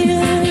in,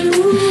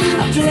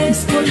 a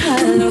place called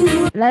Hollow.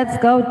 Let's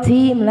go,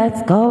 team.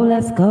 Let's go,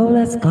 let's go,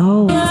 let's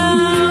go.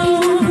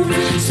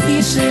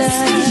 Speechless,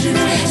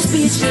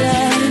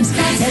 speechless.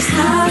 That's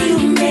how you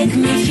make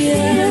me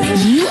feel.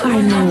 You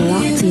are now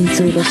locked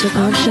into the Took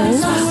Off Show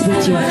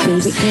with your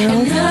favorite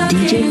girl,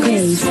 DJ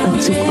Grace of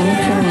Took Off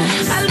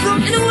Boss. I'll go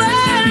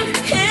anywhere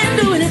and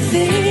do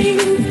anything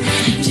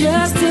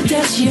just to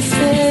touch your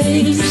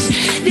face.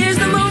 There's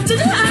the mountain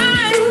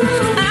high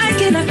I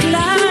cannot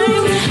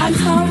climb. I'm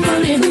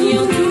humble in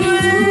your grace.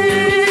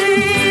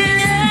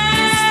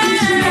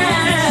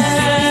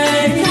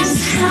 That's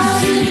how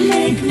you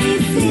make me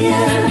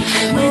feel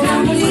when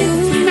I'm with you.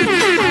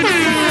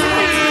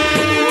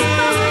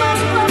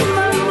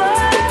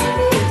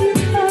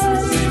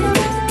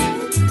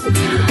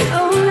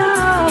 Oh no,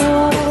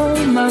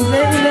 my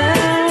baby.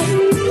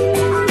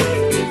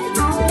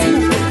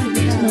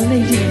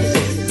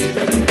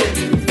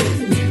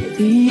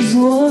 These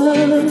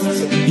words.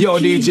 Yo,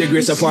 DJ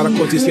Grace of Father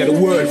Curtis here, the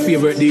world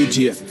favorite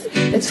DJ.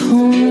 It's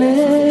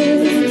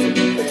only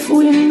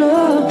we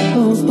know.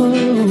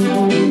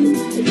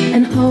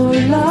 And how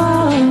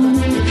long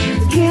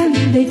can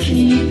they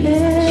keep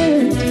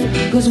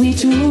it? 'Cause we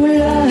two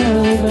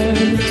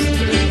lovers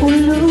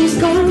will lose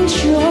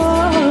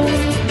control.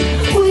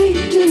 We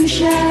do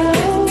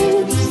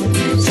shadows,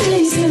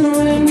 chasing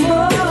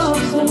rainbows.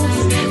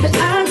 The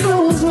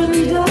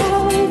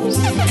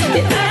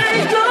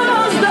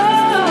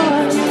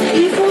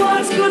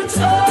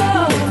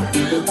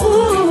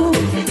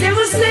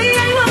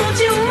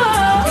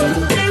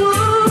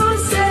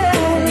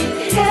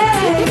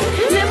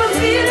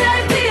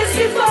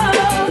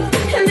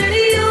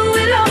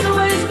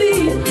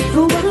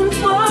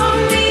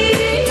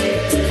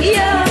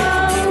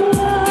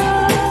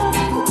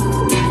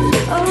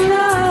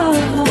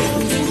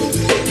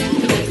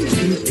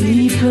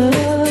people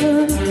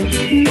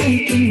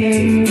making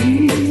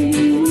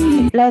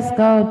memories. Let's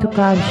go to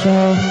Cobb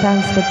Show.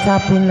 Thanks for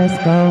tapping. Let's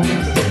go.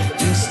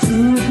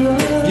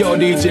 Yo,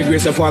 DJ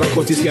Grace of Father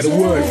Curtis, get the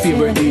world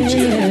favorite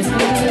DJ.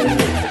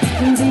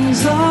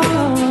 These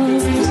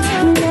arms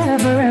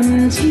never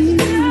empty,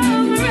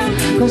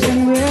 'cause when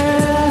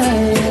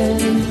we're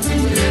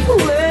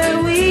where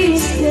we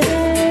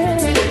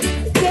stand,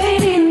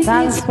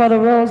 thanks for the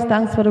rose,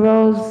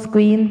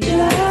 Queen.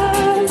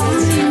 Just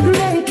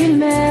making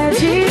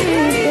magic,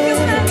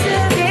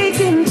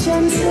 taking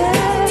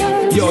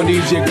chances. Yo,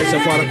 DJ Grace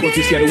of Father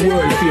Curtis, get the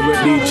world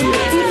favorite DJ.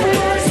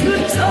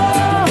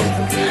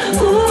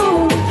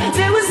 Ooh,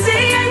 they will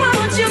say I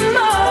want you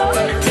more.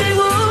 They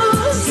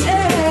will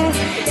say,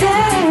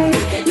 hey,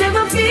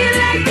 never feel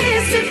like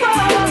this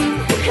before.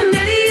 And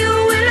that you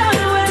will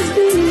always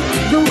be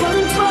the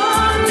one for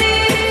me.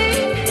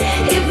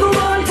 If the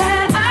world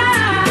had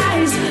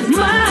eyes,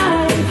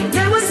 mine,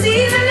 they will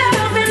see the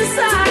love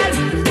inside.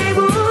 They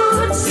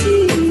would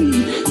see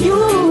you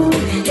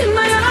in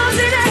my arms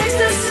in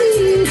ecstasy.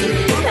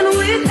 And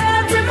with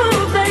every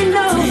move they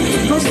know,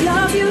 must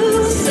love you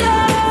so.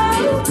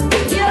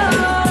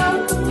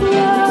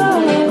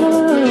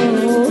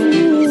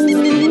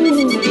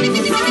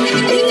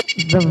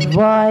 The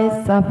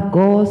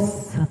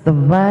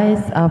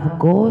voice of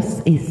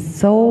Ghost is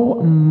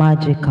so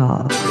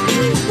magical.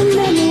 And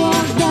then you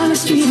walk down the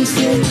street and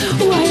say,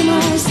 why am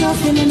I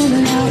suffering in the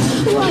night?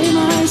 Why am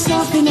I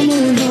suffering in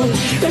the road?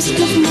 Rest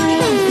of my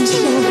life is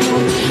so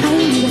hard. I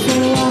need a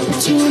full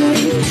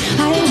opportunity.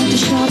 I want to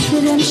shop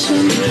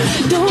redemption.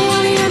 Don't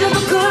want to end up a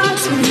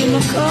cartoon in a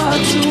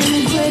cartoon,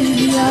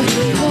 baby. I'll be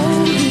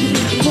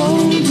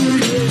holding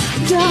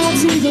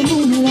dogs in the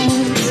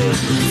moonlight.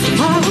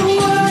 I will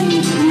worry,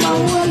 my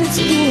world is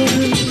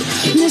good.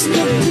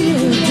 Mr.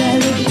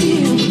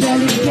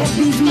 Belly, get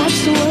these much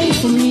away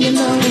from me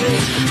alone.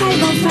 I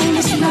don't find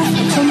this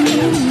life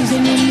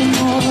amusing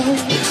anymore.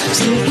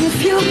 So if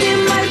you be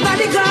my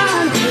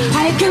bodyguard, I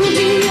can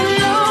be a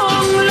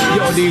long lost.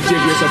 Yo, DJ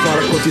Grace of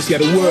Father Curtis, get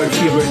the world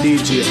favorite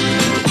DJ.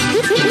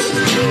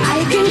 I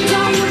can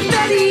call you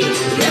Betty,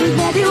 and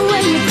Betty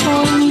when you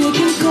call me, you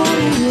can call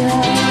me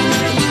love.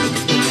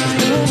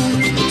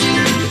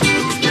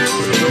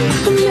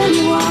 And then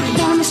you walk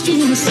down the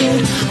street and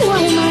say, why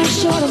am I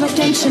short of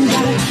attention?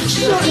 Got a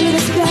short little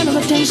span of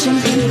attention.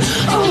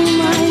 Oh,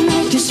 my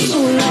night is so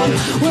long.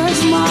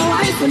 Where's my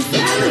wife and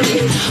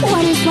family?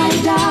 What if I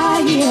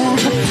die here?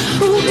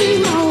 Who'll be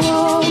my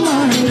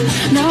woman?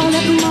 Now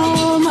that my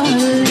woman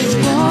is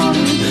gone,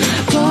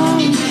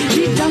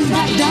 we done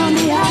back down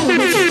the aisle.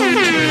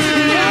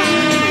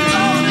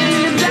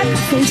 That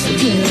face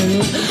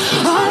girl,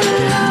 all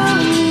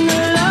along,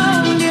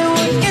 there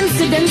were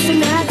incidents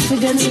and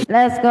accidents.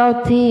 Let's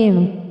go, team.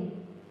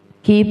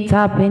 Keep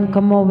tapping,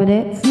 come over it.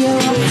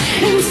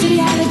 Into the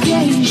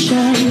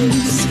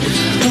allegations.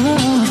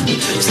 Oh,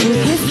 so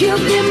if you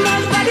be my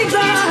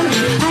bodyguard,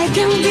 I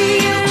can be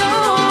a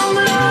long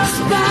lost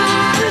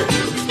pal.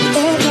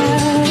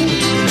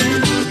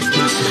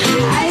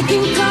 I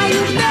can call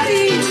you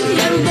Betty,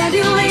 and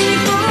Betty when you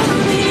call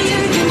me,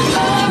 you can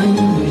call me. I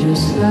know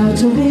just how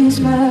to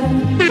whisper.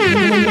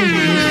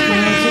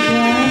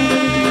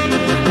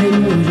 I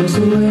know just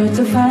where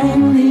to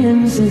find the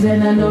answers,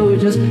 and I know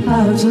just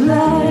how to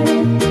lie. I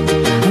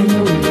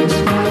know just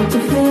how to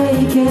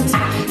fake it,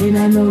 and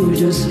I know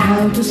just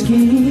how to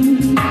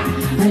scheme.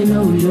 I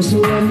know just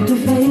when to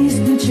face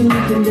the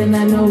truth, and then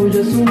I know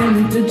just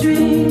when to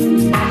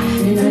dream.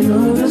 And I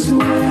know just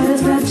where to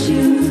touch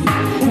you,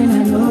 and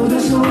I know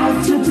just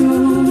what to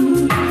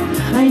prove.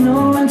 I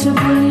know when to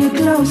pull you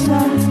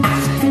closer,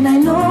 and I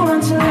know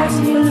when to let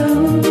you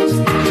loose.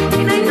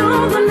 And I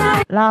know the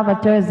night Lava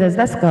Thursdays,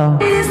 let's go.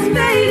 is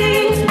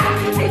fading,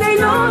 and I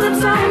know the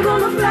time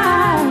gonna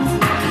fly.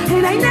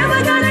 And I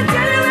never gonna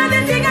tell you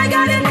everything I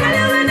gotta tell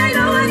you, and I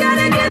know I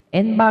gotta get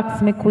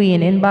Inbox me,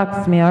 Queen,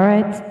 inbox me,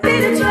 alright? me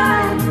to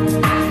try.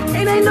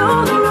 And I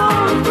know the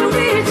road to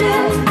reach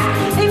it,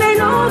 and I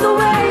know the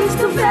ways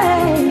to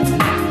fail.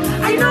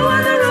 I know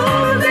all the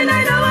rules, and I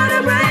know how to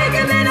break,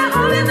 and then I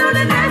only know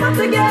the name of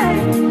the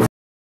game.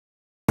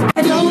 I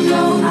don't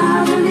know how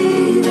to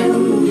leave you,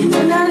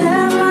 and I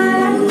live my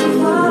life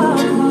alone.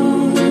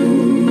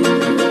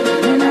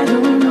 And I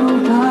don't know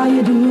how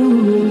you do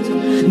it,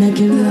 make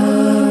you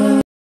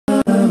love,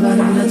 but I'm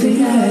not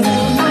together.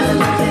 I'm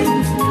not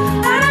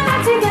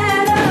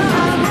together.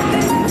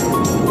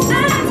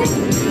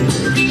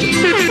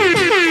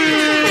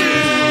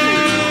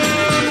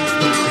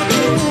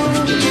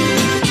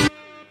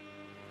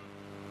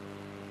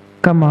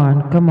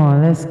 Come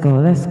on, let's go.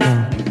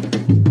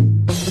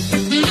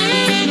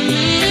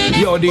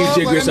 Yo,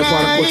 DJ Grace of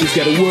Father Curtis,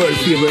 get the world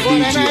favorite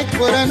DJ.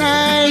 What a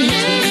night,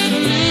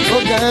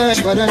 oh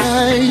gosh, what a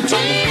night.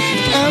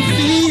 I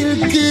feel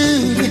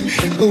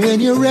good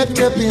when you're wrapped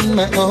up in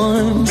my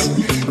arms,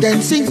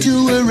 dancing to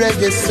a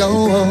reggae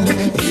song.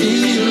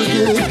 Feel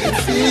good,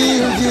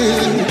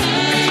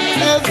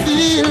 I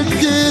feel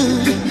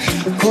good,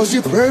 cause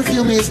your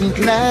perfume isn't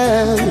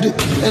loud,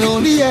 and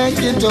only I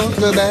can talk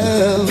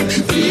about.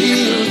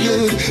 Feel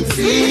good,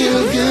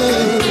 feel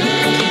good.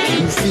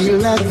 You feel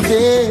like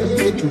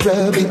velvet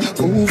rubbing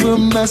over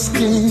my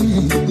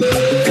skin, and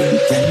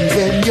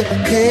when your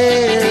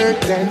hair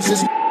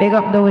dances, big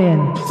up the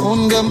wind,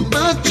 on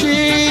my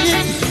chin.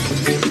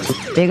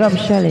 Big up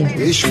Shelly.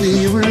 Wish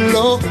we were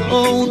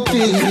alone,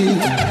 baby,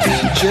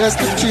 just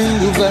the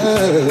two of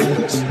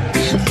us.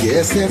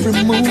 Yes, every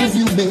move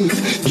you make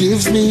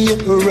gives me a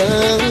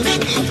rush.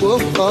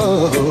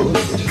 Whoa,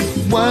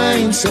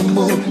 wine some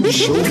more,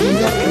 show me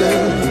that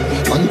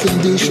love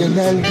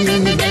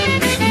unconditionally.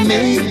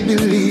 Make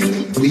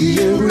believe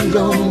we're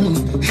alone,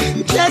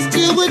 just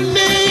you and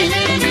me.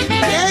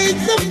 Take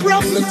the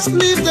problems,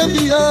 leave them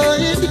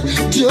behind.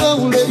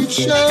 Don't let it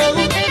show.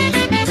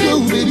 Go,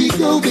 baby,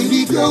 go,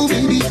 baby, go,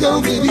 baby,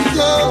 go, baby,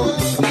 go.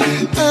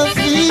 I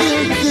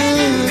feel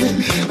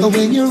good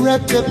when you're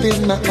wrapped up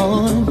in my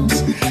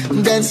arms,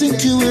 dancing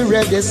to a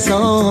reggae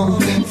song.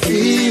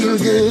 Feel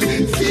good,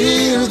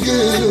 feel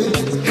good.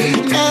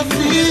 I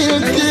feel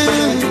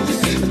good.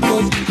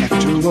 But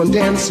after one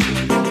dance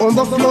on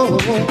the floor,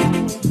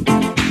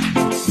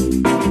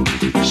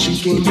 she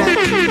came back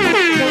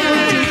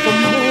for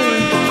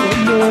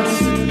more.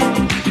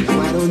 Now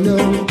I don't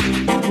know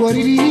what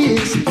it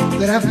is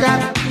that I've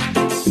got.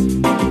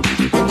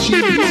 She's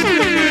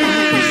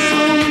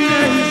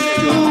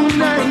so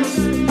nice,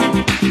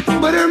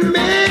 but her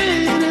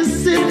man is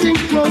sitting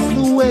across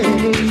the way,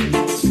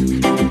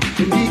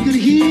 and he could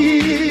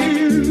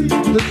hear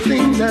the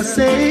things I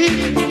say.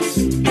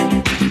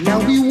 Now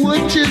he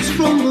watches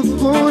from the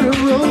corner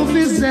of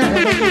his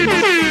eye.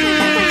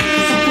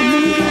 So a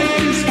move like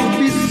this would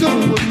be so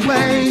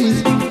unwise.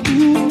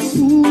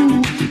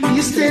 Ooh,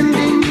 you're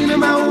standing in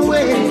my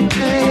way,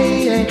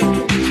 hey,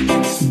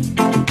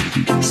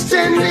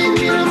 standing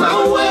in my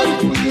way.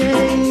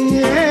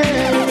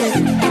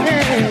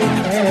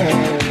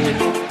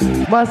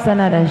 Boss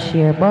another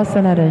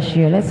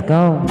share, let's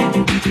go.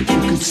 You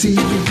could see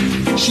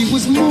she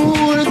was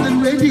more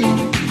than ready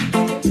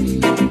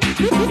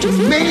to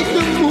make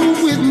the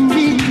move with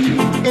me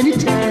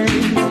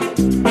anytime.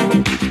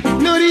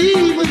 Not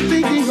even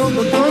thinking of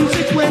the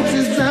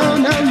consequences, oh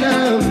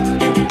no.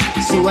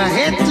 So I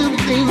had to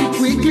think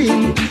quickly,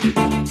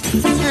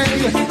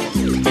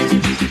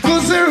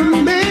 cause her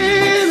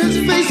man, his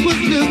face was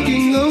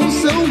looking oh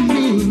so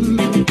mean.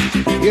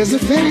 As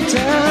if any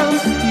time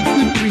he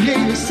could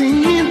create a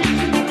scene,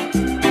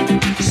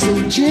 so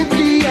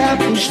gently I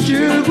pushed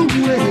her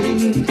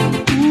away.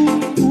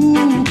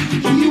 Ooh,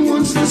 he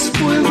wants to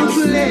spoil my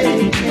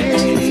play.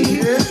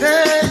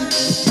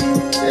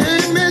 Hey,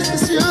 Mr.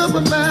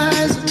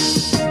 Supervisor,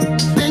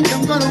 think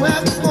I'm gonna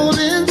have to call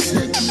in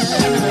sick now.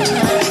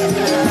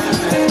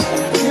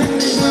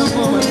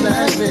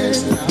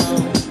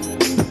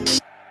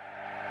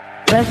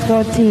 Let's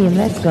go team,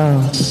 let's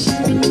go.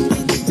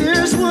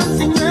 There's one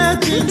thing I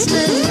can't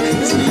stand,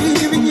 it's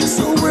leaving you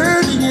so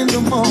early in the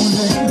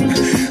morning.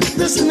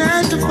 This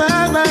 9 to 5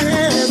 I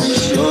have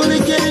is surely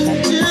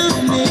getting to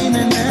me.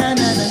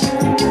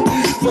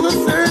 For the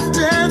third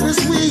time this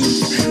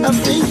week, I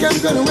think I'm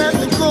gonna have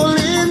to call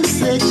in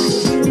sick.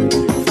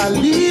 If I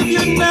leave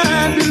you now,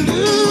 I'll be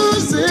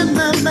losing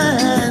my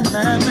mind. I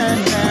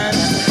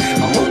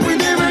hope we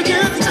never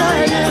get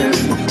tired,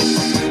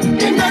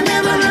 and I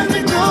never have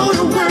to go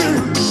to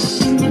work.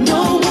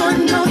 No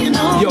one know, you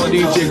know. Yo,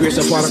 DJ Grace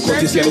of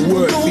Paracourt is your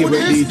world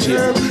favorite DJ.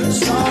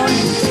 Sorry,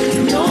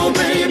 no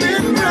baby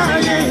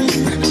crying,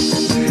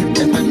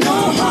 and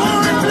no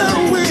horn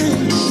blowing,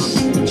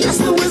 just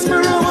the whisper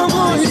of our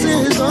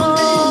voices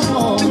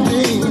all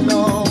day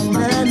long.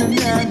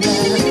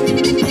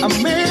 A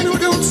man who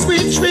don't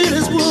sweet treat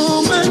his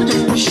woman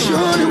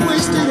surely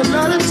wasting a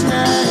lot of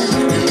time.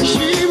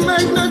 She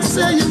might not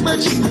say it,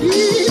 but she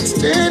needs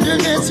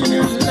tenderness in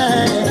her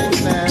life.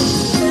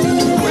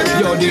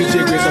 Yo,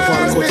 DJ Grace of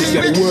Paracourt is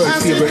your world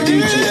favorite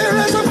DJ.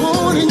 As a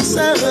morning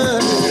sun, I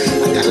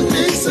gotta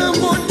take some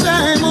more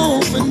time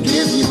off and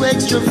give you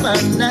extra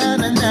fun. Nah, I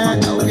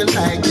hope you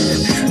like it.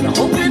 I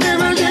hope you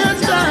never get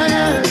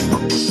tired,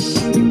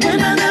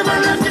 and I never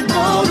have to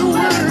go to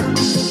work.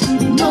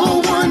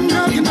 No one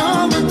knocking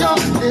on the door,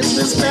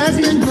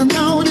 disrespecting the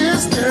no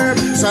disturb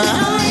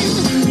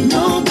sign.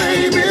 No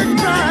baby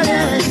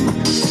crying,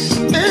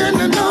 and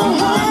no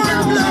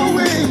horn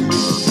blowing,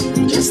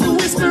 just the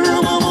whisper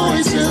of my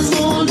voices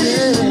all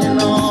day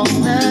long.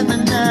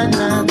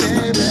 Nah,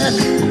 baby.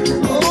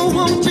 Oh,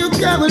 won't you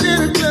come a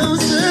little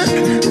closer?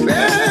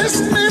 Pass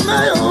me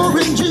my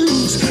orange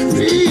juice.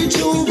 Reach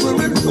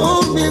over and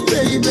hold me,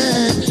 baby.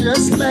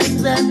 Just like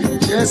that,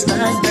 just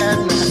like that.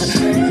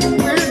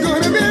 We're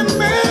gonna be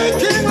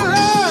making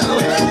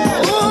love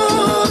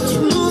all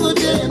through the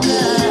day and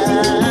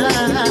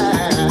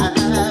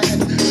night.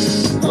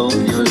 Hope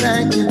you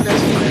like it.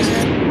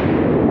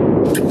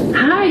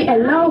 Hi,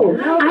 hello.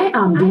 I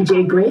am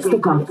DJ Grace, the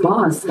Cough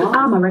Boss.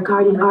 I'm a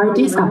recording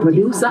artist, a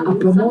producer, a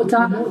promoter,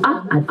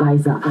 an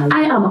advisor.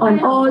 I am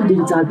on all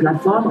digital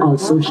platforms, all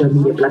social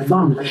media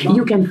platforms.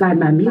 You can find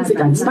my music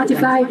on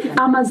Spotify,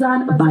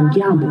 Amazon,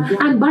 Bandcamp.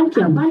 And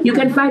Bandcamp, you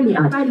can find me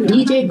at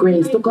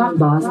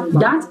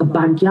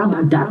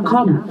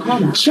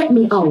djgracetookofboss.bandcamp.com. Check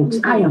me out.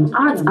 I am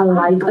hot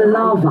like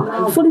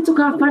lava. Fully took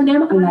off on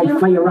them like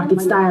fire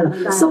rocket style.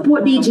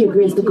 Support DJ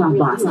Grace the Cough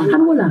Boss. And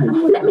hold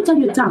on, let me tell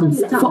you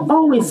thanks for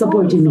always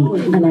supporting me.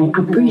 And I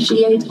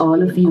appreciate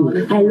all of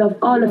you. I love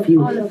all of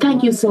you.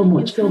 Thank you so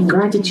much.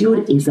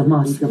 Gratitude is a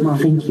must.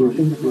 Thank you.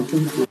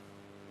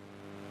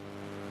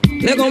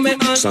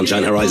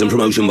 Sunshine Horizon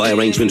Promotion by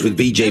arrangement with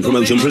BJ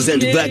Promotion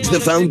present Back to the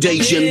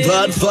Foundation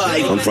Part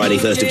 5 on Friday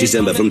 1st of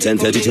December from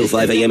 10:30 till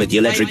 5 a.m. at the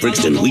Electric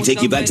Brixton. We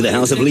take you back to the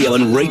House of Leo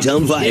and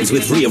Raytown vibes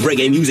with three of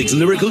reggae music's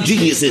lyrical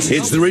geniuses.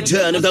 It's the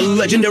return of the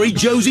legendary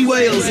Josie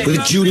Wales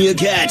with Junior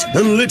Cat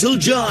and Little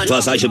John,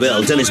 plus Aisha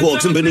Bell, Dennis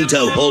Walks and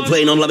Benito, all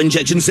playing on Love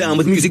Injection Sound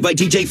with music by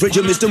TJ Fridge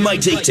and Mr.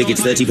 Mighty. Tickets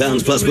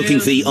 £30 plus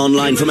booking fee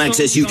online from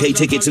Access UK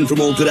Tickets and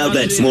from all good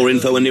outlets. More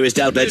info and nearest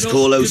outlets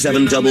call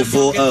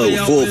 07440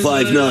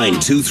 459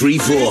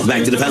 234.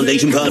 Back to the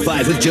Foundation Part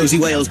 5 with Josie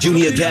Wales,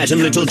 Junior Cat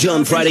and Little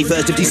John, Friday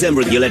 1st of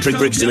December at the Electric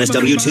Brixton,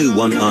 SW2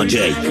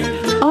 1RJ.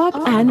 Up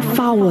and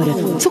forward,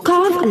 took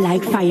off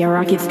like fire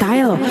rocket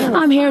style.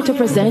 I'm here to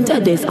present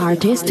this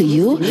artist to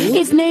you.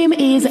 His name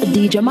is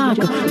DJ Mac,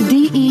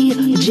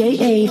 DEJAMCK.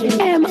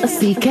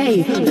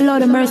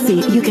 Lord of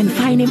mercy, you can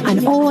find him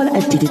on all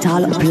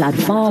digital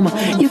platform.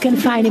 You can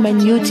find him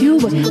on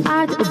YouTube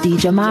at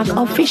DJ Mac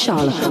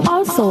Official.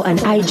 Also on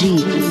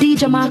IG,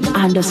 DJ Mac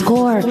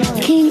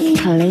 _King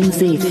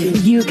Cleansy.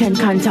 You can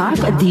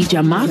contact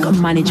DJ Mac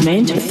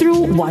Management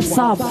through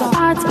WhatsApp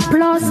at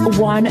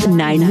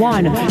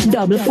 +191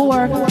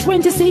 44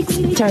 26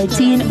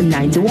 13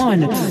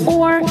 91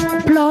 or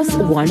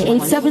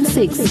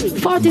 +1876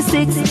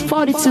 46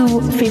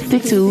 42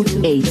 52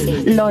 8.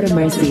 Lord of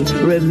mercy,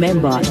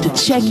 remember to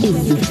check his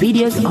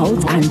videos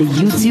out on the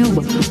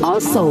YouTube.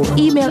 Also,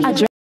 email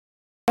address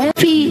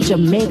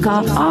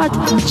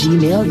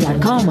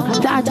pjamaica@gmail.com.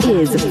 That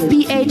is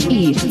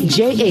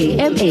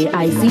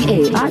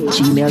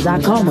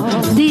PHEJAMAICA@gmail.com.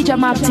 DJ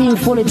Mac team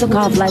fully took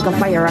off like a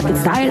fire rocket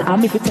style.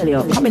 I'm if you tell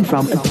you, coming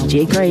from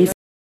DJ Grace.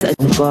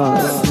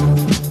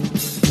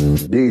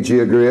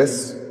 DJ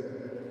Grace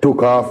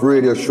took off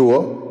radio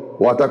show.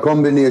 What a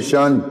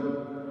combination.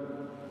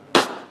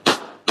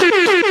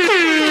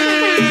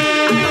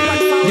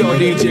 Yo,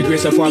 DJ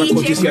Grace, I follow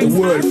Coach, the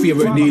world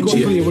favorite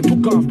DJ. We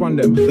took off on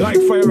them like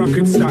fire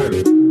rocket style.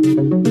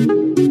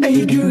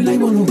 Hey girl, I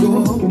wanna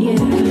go. Yeah.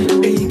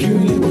 Hey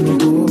girl, I wanna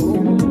go.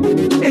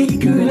 Hey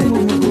girl, I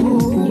wanna go.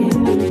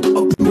 Yeah.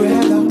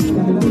 Umbrella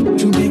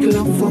to make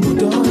love for my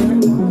daughter.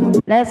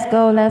 Let's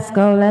go, let's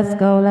go, let's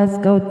go, let's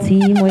go,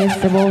 team.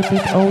 Waste about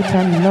it out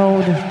and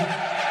loud.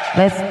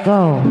 Let's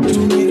go. To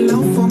make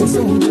love for my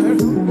soldier.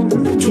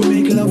 To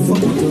make love for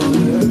my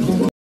daughter.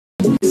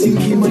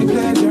 Sinking my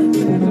pleasure.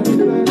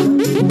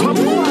 Come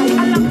boy,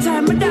 a long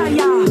time I die,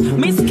 yeah.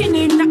 Me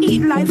skinny, I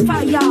eat like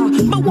fire.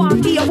 But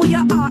want to where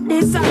your heart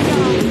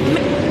desire.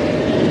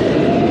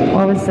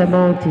 What it's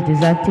about it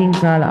is a thing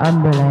called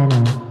umbrella, you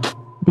know.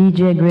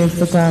 DJ Grace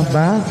took off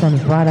bass and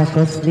Father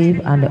could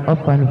sleep and the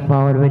up and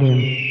forward with him.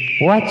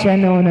 Watch you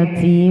know, no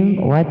team.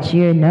 Watch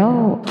you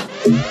know.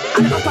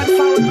 And up and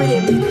forward with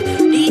him.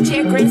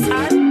 DJ Grace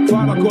and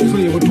Father could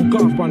sleep, we took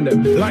off on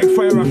them like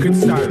fire rocket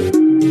style.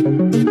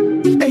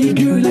 Hey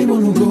girl, I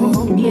wanna go.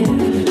 Yeah.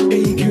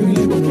 Hey girl,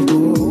 I wanna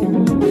go.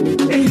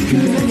 Hey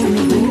girl, I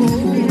wanna go.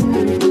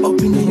 Up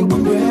in your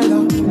umbrella.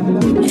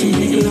 To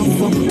make love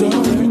for my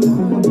daughter.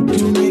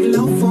 To make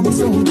love for my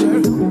soldier.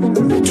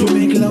 To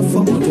make love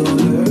for my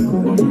daughter.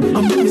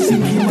 I'm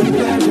missing in my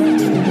pleasure.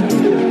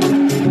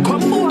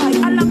 come boy,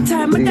 a long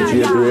time I die,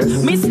 yeah.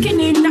 Me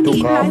skinny, I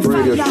eat like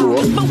fire.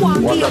 But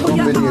want to where your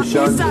heart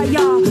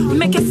desire.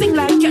 Make you sing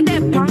like you're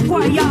dead pan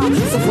choir.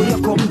 So for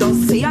you come down,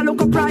 say I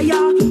look a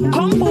prior.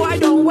 Come boy,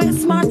 don't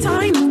waste my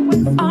time.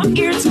 I'm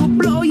here to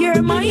blow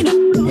your mind.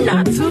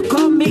 Not to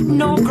commit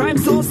no crime,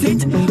 so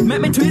sit.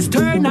 Make me twist,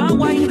 turn and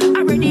wine.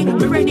 I'm ready,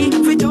 be ready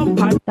for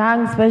jump on.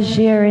 Thanks for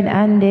sharing,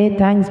 Andy.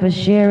 Thanks for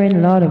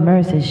sharing. Lord of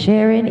mercy,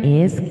 sharing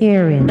is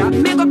caring.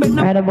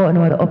 Right about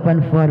now, the up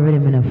and forward with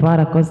him in a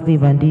Father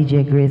Custeve and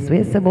DJ Grace.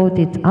 What's about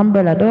it?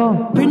 Umbrella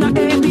door. Bring a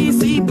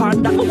ABC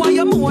panda. Why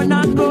you more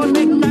not go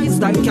make nice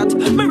like cat?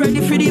 Me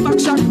ready for the back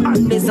shot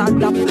and this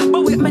and that.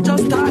 But wait, me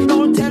just start,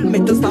 don't tell me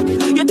to stop.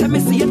 You tell me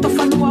see you tough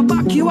and you a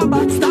back, you a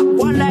back stop.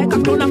 One like a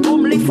clown and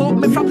come lift up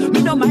me from.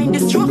 Me don't mind the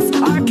strokes,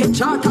 or catch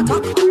heart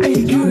attack.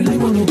 Hey girl, I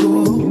wanna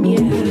go.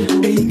 Yeah.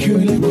 Hey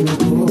girl, I wanna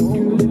go.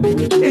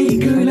 Hey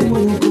girl, I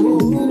wanna go.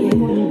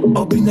 Yeah.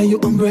 Up in your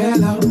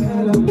umbrella.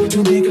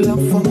 To make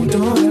love for my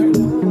daughter.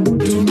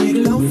 To make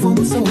love for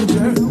my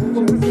soldier.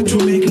 To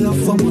make love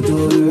for my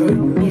daughter.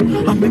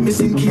 I'm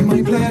missing in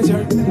my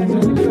pleasure.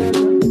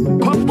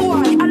 Come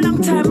boy, a long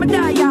time I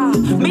die, yeah.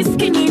 Me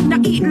skinny, I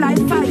eat like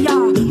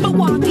fire. But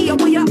want to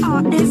where your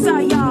heart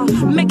desire.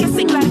 Make you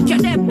sing like you're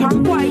dead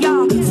pan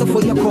choir. So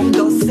for you come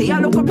down, say I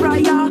look a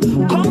prior.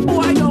 Come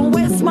boy, don't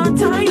waste my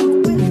time.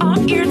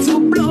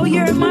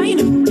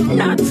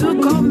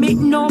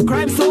 no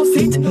crime, so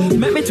sit.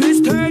 Make me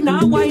twist, turn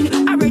and wine.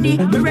 I ready,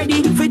 me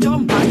ready for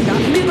jump and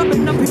that. Lick up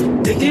in the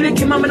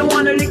licky, mama, I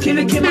wanna licky,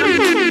 man. Licky,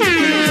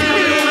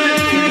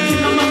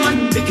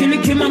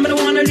 mama, I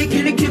wanna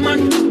licky, man.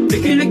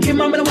 Licky,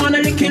 mama, I wanna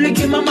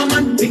licky, mama,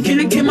 man.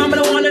 Licky, mama, I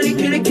wanna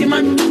licky,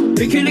 man.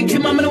 Licky,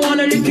 mama, I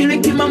wanna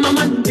licky, mama,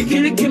 man.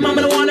 Licky,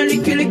 mama, I wanna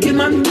licky,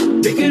 man.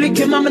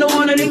 Licky, mama, I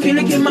wanna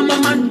licky, mama,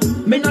 man.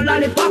 Me no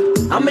lollipop,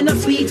 I'm in a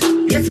sweet.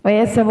 Yes. What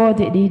you say about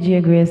it,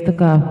 DJ Grace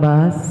took off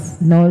bass.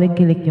 No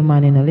licky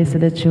man, you know, listen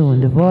to the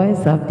tune. The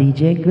voice of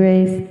DJ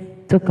Grace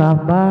took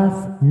off bass.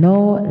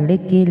 No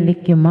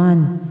licky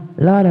man.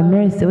 Lord of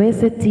mercy,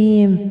 where's the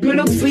team? You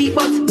look sweet,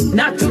 but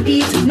not to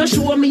eat. No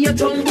show me your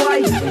tongue,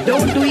 boy.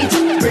 Don't do it.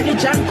 Ready,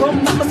 John,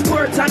 come back,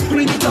 squirt and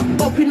clean it up.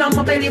 Open on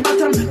my belly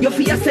bottom, your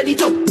feet set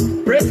it up.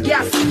 Press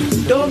gas,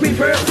 don't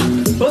reverse.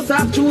 Bust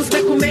up juice,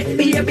 make you make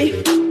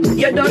baby.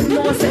 You don't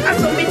know, say I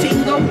saw me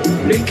thing go.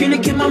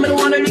 Licky, mama, I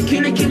wanna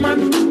licky,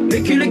 man.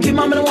 Licky,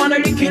 mama, I wanna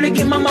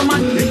licky, mama,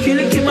 man.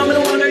 Licky, mama, I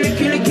wanna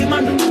licky,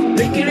 man.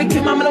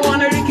 Licky, mama, I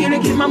wanna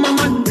licky, mama,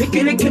 man.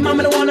 Licky,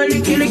 mama, I wanna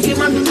licky,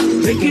 man.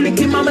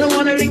 Licky, mama, I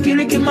wanna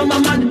licky, mama,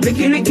 man.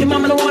 Licky,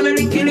 mama, I wanna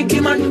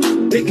licky, man.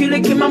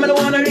 Licky, mama, I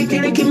wanna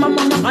licky,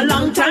 mama, man. A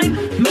long time,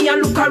 me a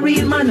look a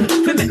real man.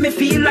 Fi make me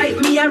feel like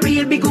me a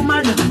real big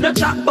woman. No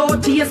chat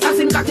about tears, as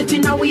him got it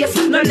in a waist.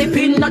 No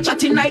lipping, no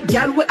chatting like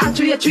gal we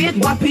a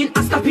trade. Whopping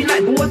and stopping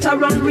like water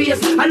run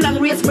race. A long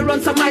race, me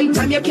run some my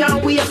time, you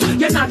can't waste.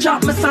 You not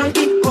drop my song,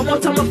 it come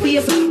out of my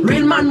face.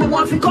 Real man, me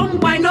want fi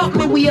combine up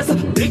my waist.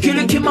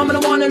 Licky, mama, I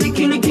wanna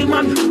licky,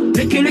 man.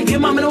 Licky,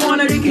 mama, I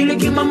wanna licky,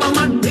 mama,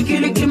 man.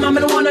 Licky,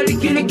 mama, I wanna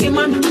licky,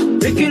 man.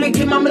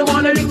 Licky, mama, I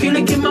wanna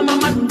licky, mama,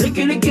 man.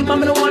 Licky,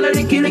 mama, I wanna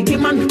licky,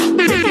 man.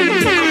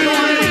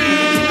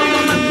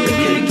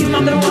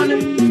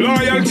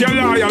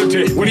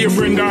 Loyalty, when your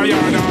friend are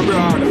yard or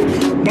brother.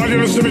 But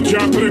you see me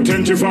try to put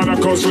attention for the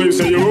cuss leave,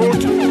 say you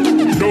out.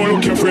 Don't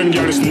look your friend,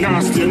 girl, it's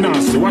nasty.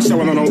 What's that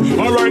one I know?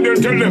 Alright then,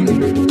 tell them.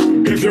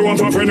 If you want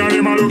a friend and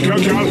him, I look your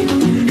girl.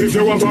 If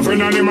you want a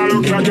friend and him, I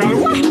look your girl.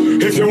 What?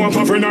 If you want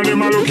a friend and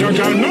him, I look your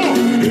girl. No.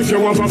 If you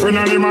want a friend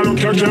and him, I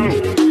look your girl.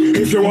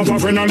 If you want a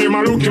friend and him,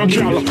 I look your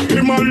girl.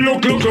 Him a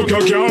look your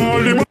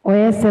girl. What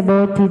you say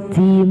about it,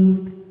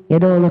 team? You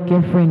don't look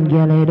your friend,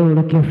 girl. You don't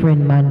look your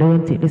friend, man.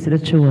 Don't take this to the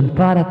tune.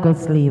 Father could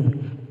sleep.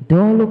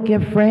 Don't look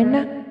your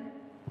friend,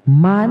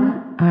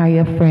 man, or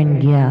your friend,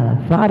 girl.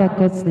 Father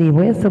could sleep.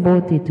 What you say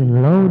about it?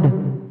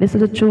 Loud. Listen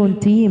to the tune,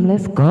 team.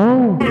 Let's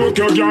go. Look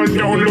your girl,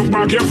 don't look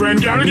back your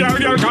friend, girl,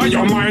 cause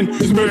your mind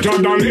is better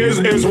than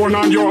his one,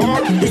 and your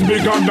heart is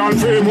bigger than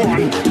fame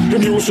one.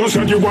 If you so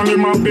said you want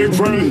him a big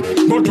friend,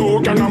 but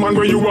who can a man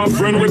where you a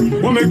friend with?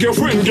 What make your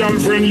friend,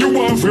 girlfriend, you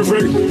want for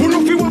friend? Who know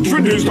if you watch for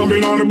this,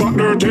 coming on about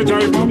dirty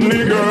type of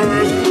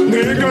niggas.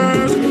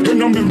 You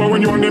know remember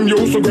when you and them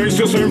used to grace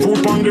the same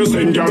food on the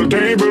same girl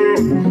table.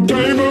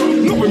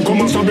 No one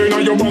come and sabina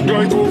your back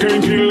like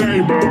cocaine kill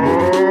labor.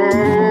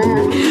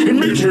 In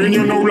between,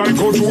 you know, like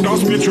how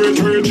Judas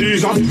betrayed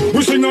Jesus.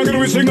 We sing again,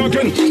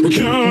 we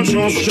can't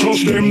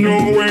trust them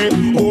no way.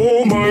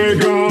 Oh my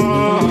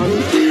God.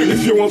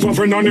 If you want a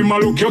friend and him, I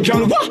look your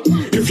girl. What?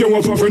 If you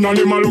want a friend and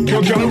him, I look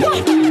your girl.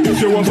 What?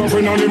 If you want a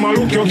friend and him, I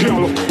look your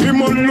girl.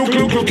 Him a look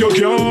your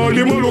girl.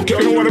 Him a look your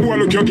girl. You know what the boy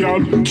look your girl?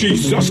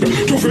 Jesus.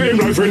 To fame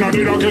life in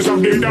the darkest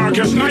of the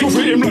darkest night. To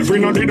fame life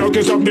in the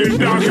darkest of the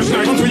darkest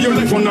night. Until your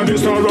life under the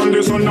star and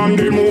the sun and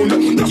the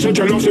moon. That's a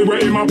jealousy where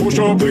him a push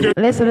up again.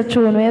 Listen to the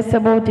tune. We say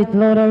about it,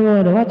 Lord of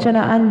Road. Watching it,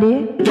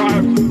 Andy.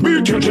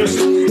 Beat your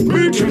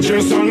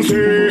chest and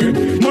say,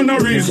 man a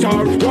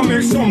restart. What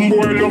make some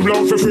boy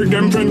love to freak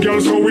them friend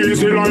girls so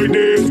easy like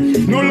this?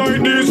 No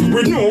like this,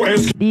 with no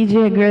escape.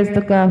 DJ Grace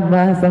took off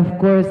bass, of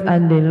course,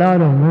 and the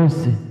Lord of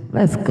Mercy.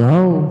 Let's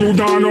go. You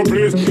down no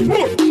place.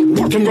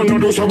 What him gonna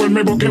do so when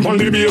me book him on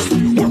the base?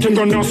 What him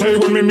gonna say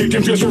when me meet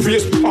him face to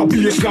face? I'll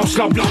be a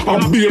slap,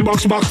 I'll be a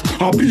box,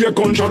 I'll be a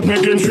gunshot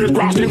making straight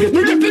crossing. Me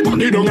left the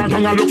body down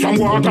and I look some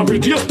water for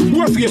taste.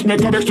 Where face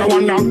make up extra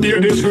one and be a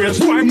disgrace.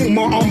 Why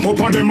mama and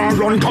papa them a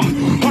run come?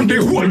 And the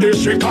whole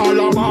district all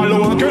of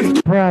all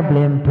again.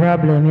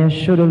 Problem, you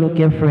should look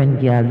your friend,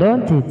 girl,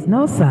 don't it?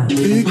 No, sir.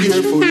 Be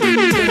careful.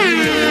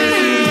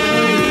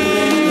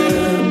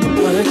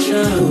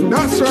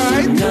 That's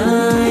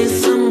right.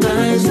 Some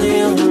guys,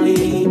 they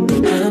only about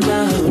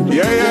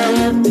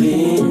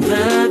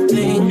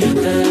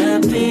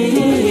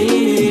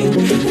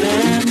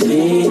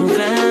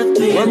that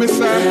thing. What me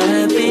say?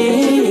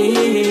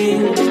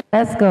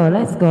 Let's go.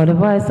 The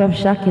voice of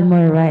Shaquille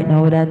Murray right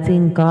now with that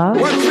thing called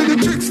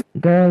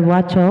Girl,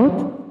 Watch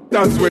Out.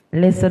 That's when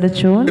listen to the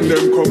tune.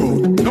 Them come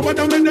out.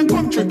 Nobody make them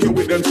come trick you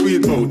with them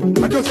sweet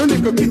mouth. I just a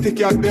little kitty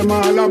cat them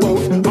all about.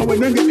 And when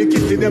them get the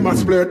kitty, them a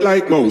splurt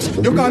like mouse.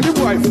 You call the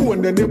boy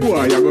phone, then the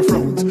boy a go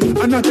front.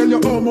 And I tell you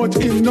how much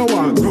him no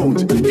one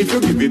count. If you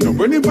give it up,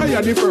 when he buy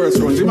the first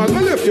round, he might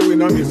left you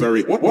in a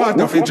misery. What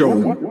if he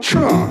drown?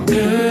 Sure.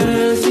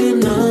 Girls, you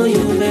know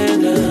you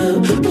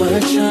better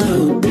watch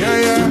out.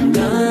 Yeah.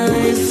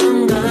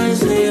 Some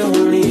guys, they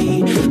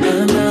only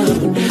about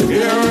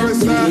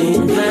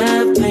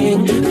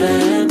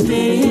that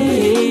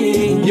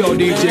thing. Yo,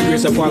 the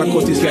of Father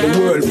Curtis, you're the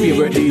world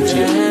favorite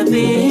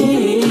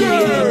DJ.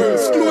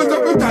 Girls, close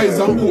up your eyes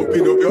and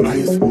open up your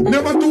eyes.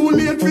 Never too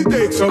late to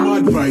take some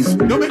advice.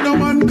 Don't make no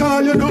man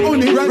call you no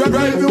honey.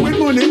 Drive you with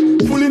money,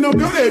 pulling up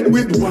your head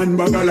with one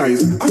bag of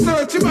lies. I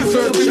search him,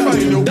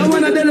 find you. That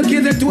one I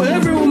dedicated to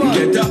every woman.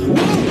 Get that,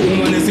 whoa.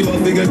 Woman, you see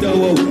what we get that,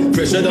 whoa.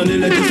 Fresher than the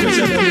lettuce,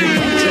 fresher than the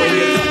show.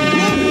 Get that,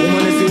 whoa.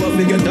 Woman, you see what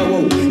we get that,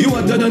 whoa. You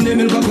hotter than the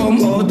milk,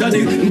 come out of the.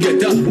 Get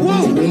that,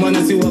 whoa. Woman,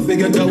 you see what we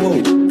get that,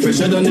 whoa.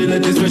 Fresher than the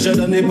lettuce, fresher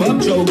than the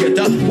pop show. Get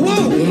that,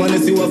 whoa. Woman, you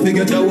see what we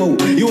get that, whoa.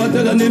 You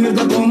hotter than the milk,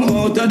 come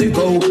out of the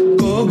cow.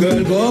 Go girl,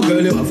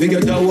 you have to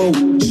get that, whoa.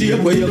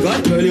 Shape where you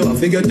got, girl, you have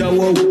to get that,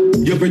 whoa.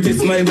 Your pretty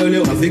smile, girl,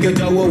 you have to get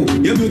that, whoa.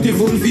 Your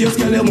beautiful face,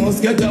 girl, you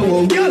must get that,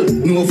 whoa. Girl,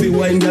 no fi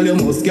wine, girl, you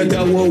must get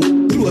that, whoa.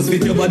 Close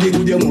fit your body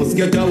good, you must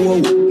get that, whoa.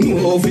 No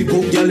how fi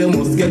cook, girl, you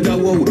must get that,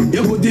 whoa.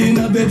 You put it in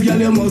a bed, girl,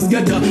 you must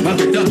get that,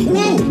 get that,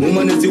 whoa.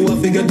 Woman, you see what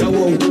fi get that,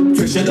 whoa.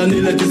 Fresher than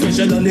the lettuce,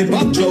 fresher than the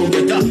pop chow,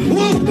 get that,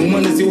 whoa.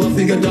 Woman, you see what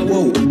fi get that,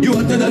 whoa. You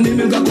hotter than the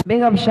milk.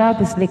 Big up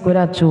Shorty Slick with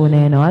that tune,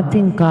 you know. I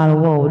think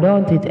called wow,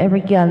 don't it? Every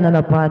girl in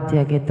the party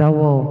I get a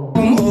wow.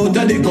 Come out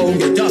of the cow,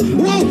 get that,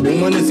 whoa.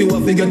 Woman, you see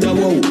what fi get that,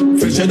 whoa.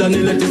 Fresher than the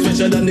lettuce,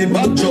 fresher than the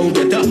pop chow,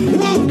 get that,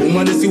 whoa.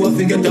 Woman, you see what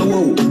fi get that,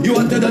 whoa. You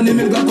hotter than the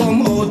milk,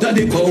 come out of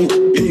the cow.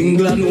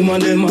 England woman,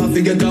 them have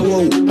to get a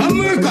wow.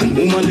 American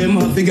woman, them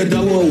have to get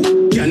a wow.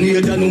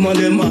 Canadian woman,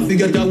 them have to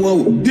get a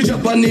wow. The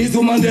Japanese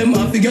woman, them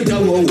have to get a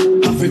wow.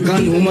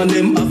 African woman,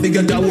 them have to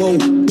get a wow.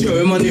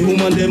 Germany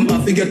woman, them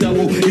have to get a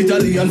wow.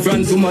 Italian,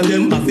 France woman,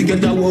 them have to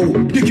get a wow.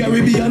 The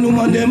Caribbean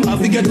woman, them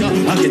have to get a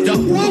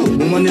wow.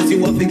 Woman, you see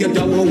what to get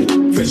a wow.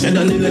 Fresher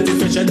than the lettuce,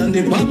 fresher than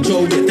the pop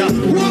chow, get a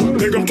wow.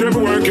 Big up to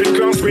every working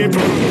class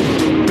people.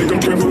 Big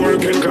up to every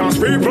working class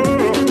people.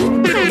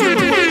 Big up to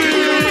every working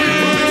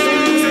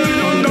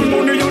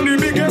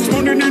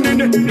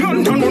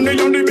London money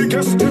on the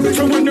biggest.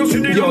 So when you see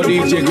the yo,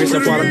 DJ Grace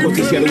of Father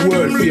Curtis, you're the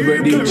world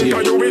favorite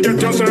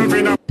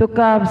DJ. Took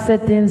off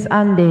settings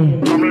Andy.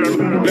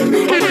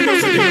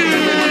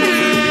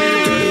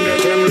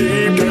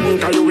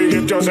 Can you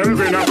get yourself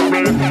in a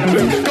problem?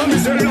 Come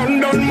say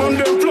London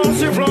Monday,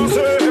 flossy.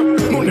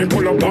 Money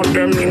pull up on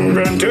them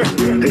invented.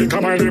 They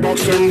come out the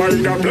box and buy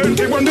got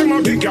plenty. When them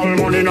a big girl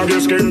money now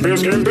get skimpy.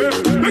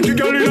 Make the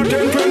girl in a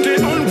 10, 20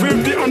 and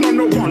 50 and on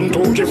the 1,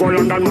 2, 3 for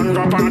London man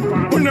go bad.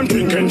 When them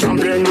drinking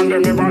champagne and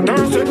them never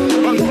thirsty.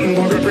 And one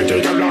bugger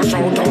pretty girl a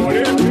shout all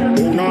it.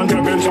 Who not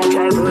driving so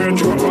drive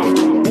Range Rover?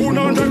 Who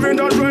not driving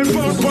that drive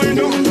fast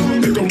finder?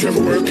 They come to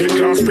every working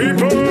class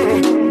people.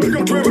 They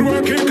come to every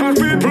working class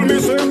people, me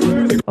say.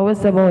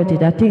 What's about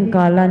it? I think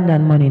called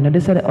London money. You know,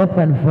 this is the up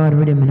and forward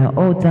rhythm, you know,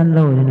 out and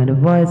loud, you know, the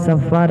voice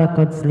of Father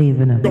Cut Sleeve,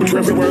 you know.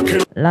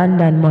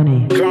 London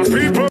money.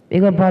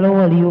 Big up all the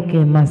whole UK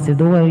massive,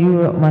 the whole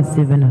Europe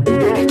massive, you know.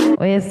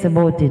 Oh yes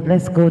about it,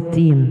 let's go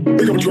team.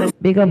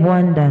 Big up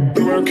London.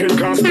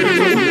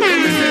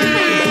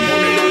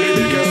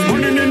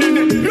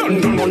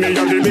 London money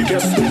are the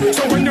biggest.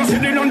 So when you see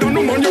the London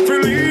woman, you feel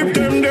leave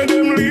them.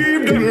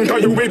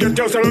 Cause you will get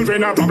yourself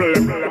in a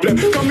problem.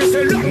 Come me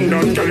say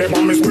London, girl,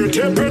 them is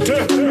pretty.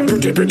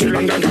 Pretty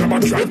London, girl,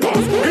 but try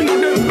pass. You know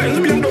them Benz,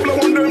 BMW,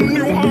 on them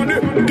new Hardy.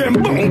 Them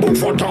bamboo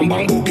for Tom,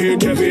 bamboo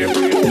KTV.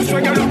 Who's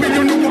like a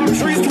million new one,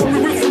 3 story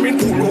with swimming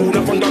pool, road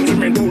up and down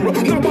swimming pool.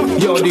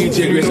 Yo,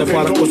 DJ Grace of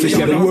Father Curtis,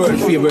 you're the world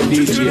favorite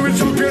DJ.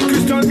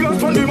 Crystal glass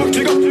from the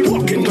Machiga.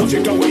 Walking cause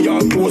it away your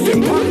clothes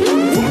and pack.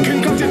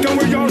 Walking cause it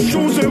away your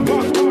shoes and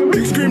pack.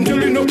 Big scream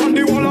telling up on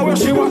the wall where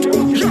she what.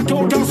 Shut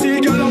out and see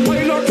girl a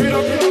pilot with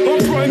up.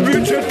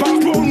 Jet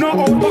past road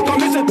now, but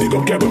come and say big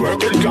up to every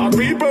working class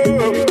people.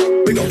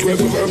 Big up to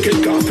every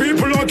working class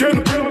people again.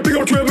 Big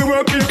up to every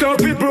working class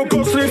people,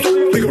 cause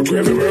big up to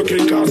every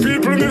working class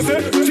people, me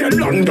say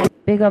London.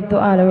 Big up to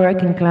all the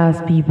working class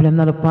people. I'm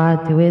not a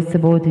party. Waste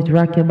about it.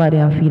 Rock your body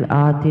and feel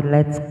arty.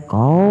 Let's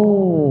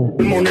go.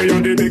 Money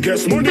on the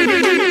biggest money.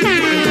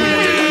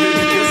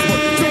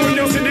 So when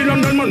you see the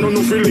London man,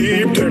 no feel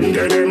leave them,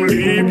 get them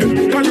leave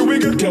them. Can you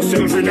get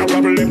yourself in a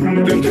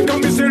problem?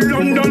 Come and say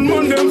London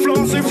man, them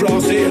flossy.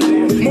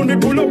 Money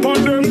pull up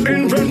on them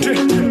inventory.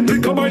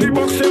 Pick up by the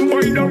box and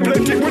buy that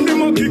plenty. When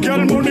them a kick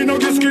girl money, no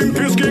get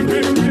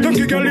skimpy. Them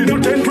kick girl in a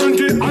 10,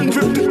 20 and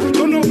 50.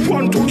 None of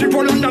 1, 2, 3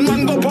 for London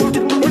man go party.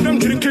 When them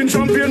drinking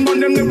champagne, man,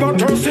 them never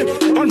thirsty.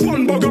 And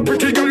one bag of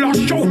pretty girl a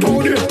shout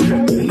all it.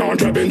 Who not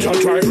driving to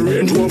drive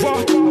Range Rover?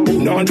 Who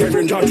not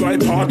driving to drive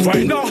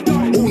Pathfinder?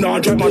 Who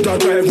not driving to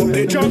drive up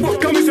the job?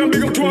 Come and say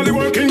big up to all the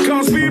working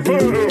class people.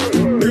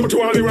 Big up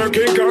to all the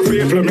working class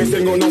people. Me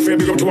sing on no fear.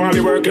 Big up to all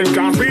the working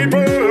class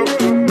people.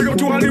 Big up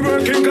to all the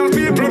working class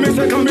people. Me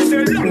say come and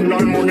say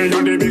London money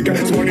and the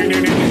biggest money.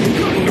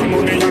 London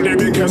money and the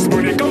biggest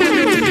money. Come on.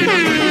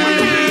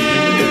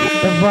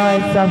 The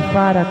voice of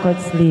Father Cut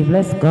Sleeve.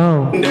 Let's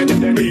go.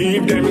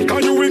 Leave them.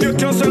 Can you get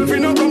yourself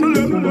in a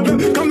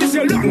problem? Come and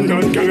say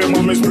London, girl, your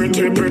mom is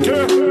pretty. Pretty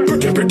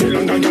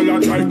London, girl, I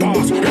drive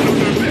past. You know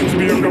the Benz,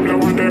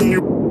 BMW, and them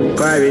new.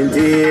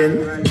 Quarantine.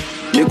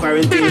 The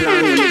quarantine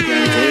long, we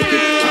can't take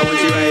it. I want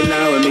you right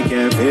now, and we can't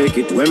can't fake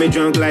it. When me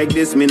drunk like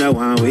this, me no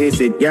want waste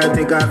it. Girl,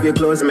 take off your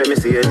clothes, make me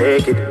see you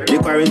naked. The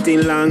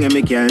quarantine long and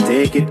me can't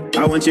take it.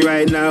 I want you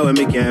right now and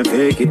me can't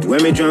fake it.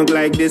 When me drunk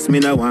like this, me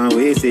no want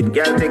waste it.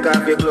 Girl, take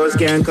off your clothes,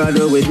 can't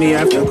cuddle with me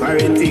after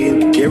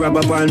quarantine. You rub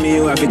up on me,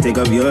 you have to take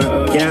off your.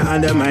 Can't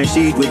under my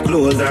sheet with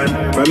clothes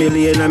on. From you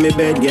laying on me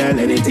bed, girl,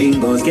 anything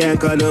goes. Can't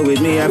cuddle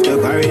with me after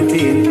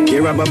quarantine.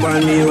 You rub up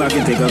on me, you have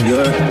to take off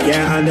your.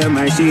 Can't under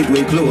my sheet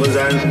with clothes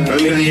on. From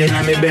you laying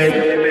on me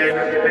bed.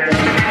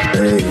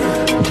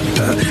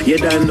 You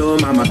don't know,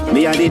 mama,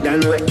 me a the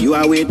done way. You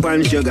a wait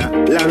pan sugar,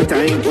 long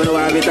time, when you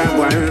have it at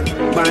one.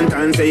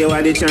 Bantan say you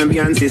are the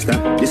champion sister.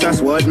 This a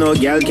sword no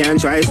girl can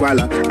try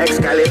swallow.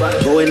 Excalibur,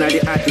 going at the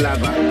hot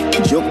lava.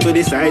 Joke to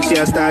the side, she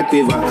a start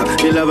quiver.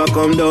 The lover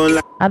come down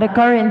like at the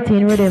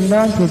quarantine rhythm,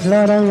 don't it?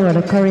 Lord, oh,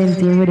 the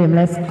quarantine rhythm,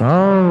 let's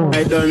go.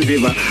 I done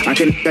river, I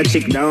can take a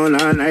chick down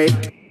all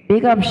night.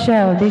 Big up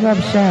Shell, big up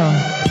Shell.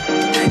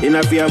 In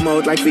a fear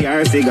mouth like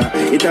fear cigar.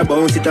 It a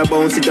bounce, it a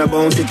bounce, it a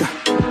bounce, it a.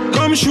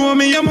 Come show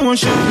me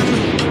emotion.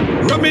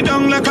 Rub me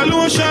down like a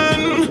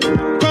lotion.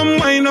 Come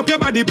wind up your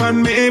body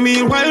pan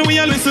me while we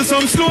a listen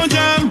some slow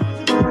jam.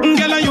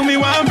 Girl, you me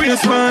want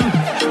brace man.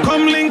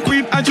 Come link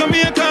with a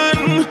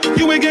Jamaican.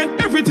 You will get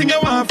everything you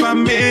want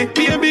from me.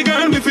 Baby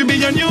girl, if you be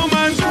your new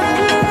man.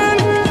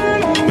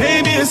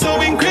 Baby, it's so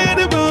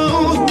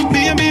incredible.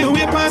 Baby,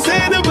 we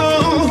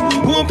passable.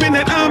 Hoping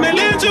that I'm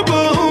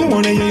eligible.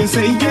 Wanna hear you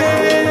say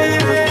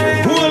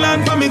yeah. Hold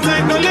on for me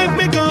tight, don't let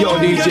me go. Yo,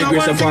 DJ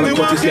Grace of all the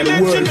countries, you're the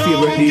world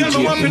favorite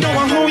DJ. You know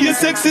how you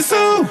sexy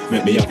so.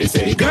 Make me have to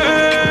say,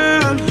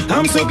 girl,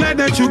 I'm so glad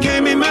that you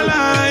came in my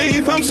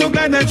life. I'm so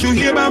glad that you're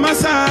here by my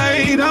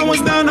side. I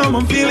was down, now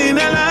I'm feeling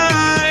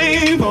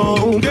alive.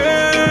 Oh,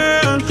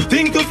 girl,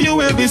 think of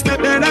you every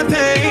step that I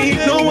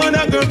take. No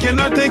other girl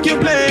cannot take your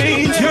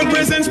place. Your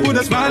presence put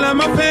a smile on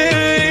my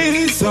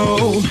face.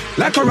 So,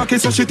 like a rocket,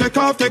 so she take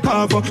off.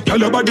 Girl,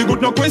 your body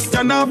good, no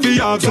question off the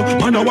ask.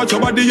 Man, I watch your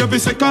body every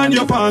second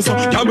you pass.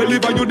 Can't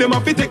believe you them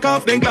have to take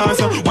off them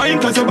glass. Wine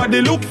cause your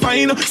body look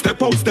fine.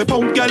 Step out,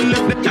 girl.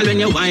 Girl, when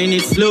you wine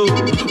it slow.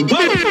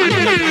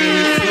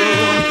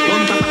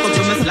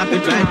 Slap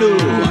it right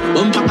now.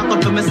 Bumper cock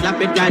up to me,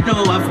 slap it right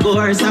now, of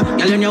course. Girl,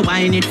 when you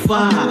wine it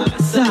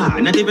fast,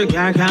 not even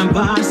car can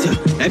pass.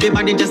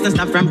 Everybody just a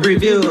stop from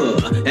preview.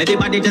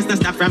 Everybody just a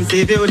stop from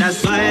see view.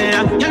 That's why,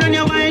 girl, when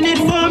you wine it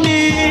for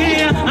me,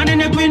 and then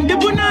you queen the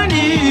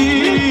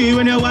punani.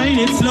 When you wine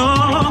it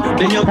slow,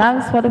 then you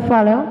thanks for the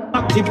follow.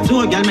 Tip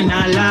toe, girl, me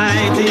not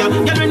lie to you.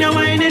 Girl, when you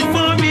wine it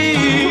for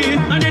me,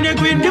 and then you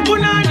queen the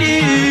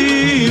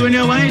punani. When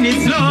you wine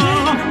it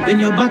slow, then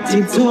you back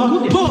tip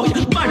toe. Boy,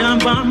 badam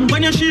bam.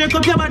 When you shake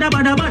up your badam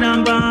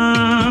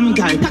bam,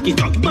 girl, tack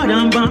it up,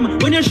 badam bam.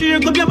 When you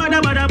shake up your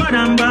badam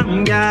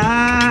bam,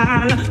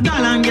 girl,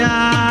 galang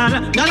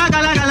girl,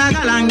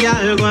 galang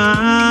girl,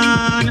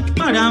 one,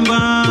 badam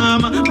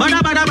bam,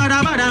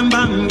 badam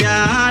bam,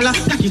 girl,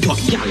 tack it up,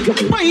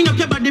 girl. Wind up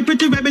your body,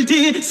 pretty rebel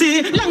tea.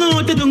 See, long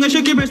out the tongue,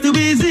 shake your breast too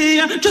easy.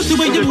 Just the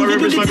way you move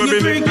it, it's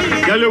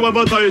freaky. Girl, you have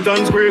a tight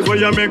and squeeze where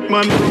you make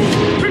man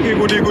groove. Bring it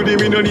goody,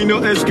 me don't need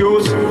no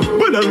excuse.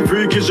 But I'm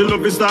freaky, she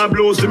love it star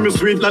blow. See me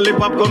sweet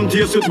lollipop, come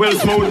taste it well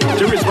smooth.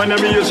 She respond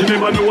to me, she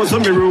never know what's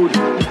on me rude.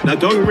 That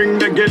tongue ring,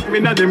 they get me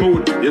in the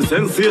mood. Your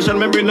sensation,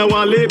 make me now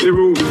want to leave the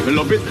room. Me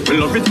love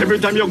it every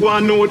time you go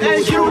and know it.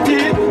 Hey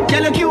cutie,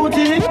 yellow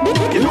cutie.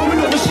 You know me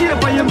love the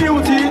shape of your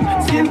beauty.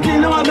 Skin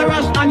clean, no other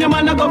rush, and your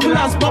man a go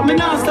flash. But me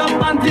not stop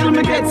until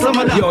me get some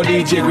of that. Yo,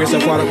 DJ Grace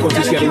of all the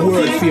countries, you're the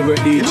world favorite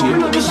DJ. You know me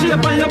love the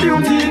shape of your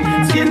beauty.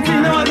 Skin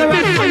clean, no other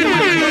rush, and your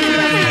man a go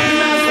flash.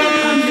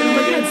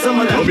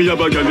 Now me have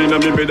a girl in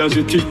me bed and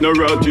she teeth no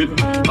rotted.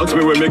 Ask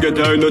me when me get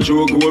her, no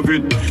joke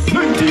COVID.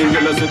 19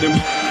 girl I said them.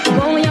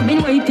 Boy, I've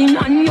been waiting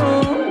on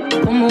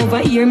you. Come over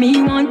here,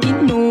 me want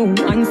it, no.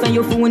 Answer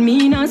your phone,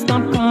 me not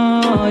stop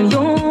call.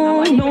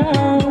 Yo,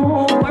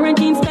 no.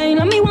 Quarantine style,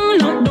 and me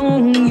want lock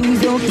down.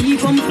 Use your key,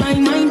 come fly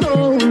my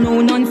door.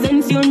 No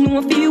nonsense, you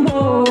know feel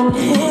war.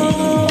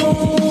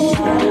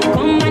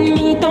 Come and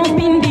meet up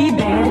in the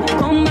bed.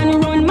 Come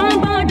and run my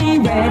body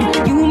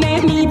red. You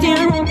make me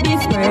tear up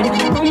this spread.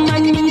 Come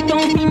and meet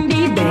up in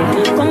the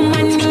bed. Come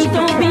and meet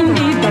up in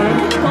the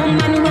bed. Come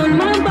and run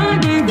my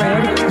body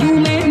red. You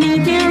make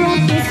me tear up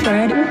this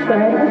spread.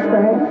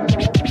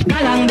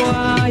 Galang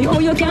boy, oh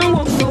you can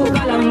walk so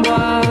galang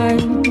boy.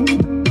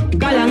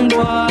 Galang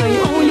boy,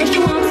 oh you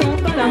show up so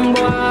galang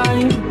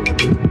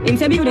boy. Him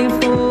say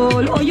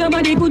beautiful, oh your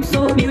body good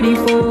so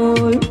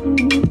beautiful.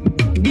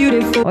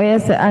 Beautiful. Oh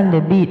yes, and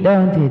the beat,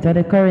 don't it? Or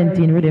the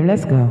quarantine rhythm,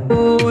 let's go.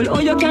 Oh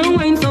you can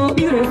wine so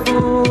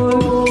beautiful.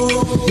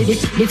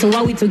 This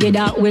how we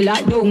together, we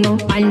lock down now.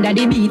 Under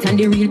the beat and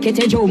the real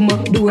kettle drum.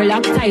 Do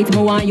lock tight,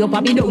 me want your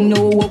papi don't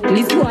know.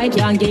 This boy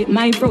can't get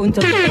my front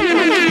up.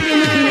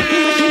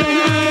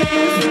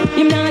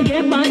 Him not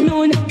get back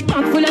none.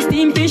 Pack full of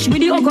steam fish with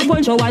the okra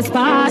punch was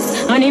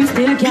pass. And him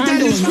still can't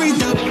do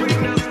straight up.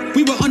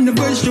 We were on the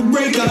verge to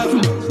break up.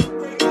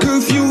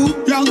 Curfew,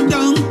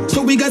 lockdown,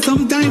 so we got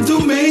some time to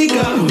make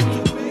up.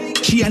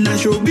 She a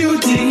natural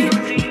beauty,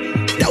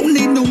 don't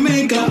need no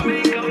makeup.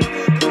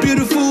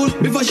 Beautiful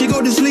before she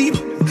go to sleep.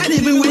 And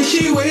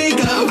she wake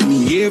up, I'm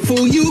here for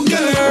you,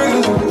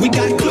 girl. We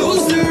got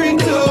closer and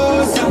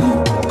closer,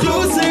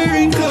 closer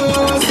and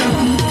closer.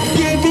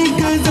 Yeah,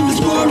 because of this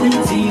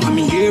quarantine, I'm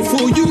here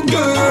for you,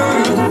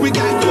 girl. We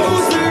got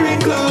closer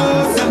and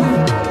closer,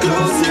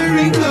 closer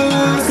and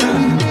closer.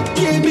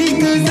 Yeah,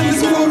 because of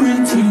this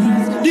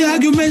quarantine. The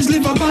arguments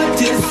live about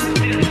this,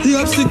 the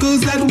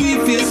obstacles that we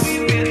face.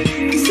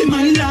 See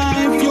my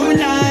life, your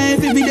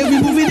life, every day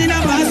we moving in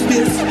a fast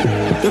pace.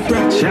 The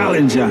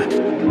Challenger,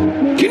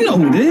 you know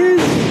who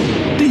this?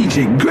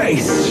 DJ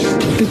Grace,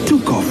 the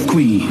took-off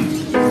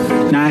queen. Know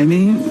what I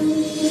mean?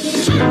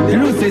 You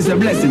know it's a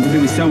blessing to be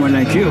with someone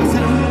like you.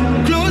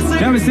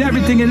 Now we say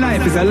everything in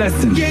life is a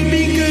lesson,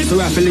 so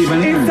I have to leave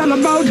and learn. It's all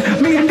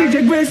about me and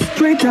DJ Grace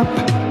straight up.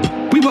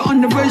 We were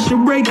on the verge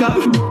to break up.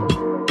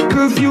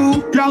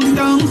 Curfew,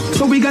 lockdown,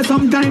 so we got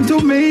some time to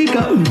make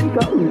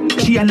up.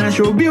 She a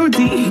natural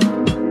beauty.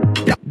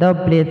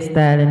 Dubplate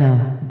style, you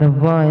know. The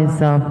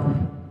voice of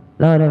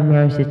Lord of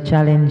Mercy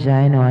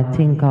Challenger, you know, a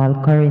thing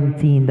called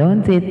Quarantine,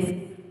 don't it?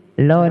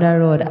 Lord of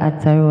Road,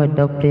 Atta Road,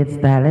 dubplate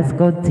style. Let's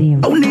go,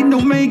 team. Don't need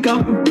no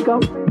makeup.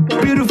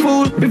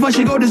 Beautiful before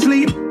she go to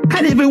sleep.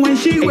 And even when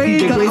she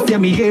wake up, tell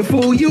me here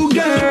for you,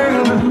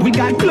 girl. We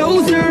got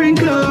closer and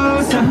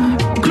closer,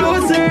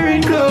 closer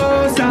and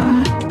closer.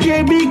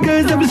 Yeah,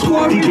 because of the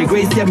squad. DJ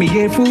Grace, tell me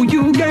here for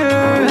you,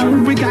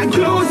 girl. We got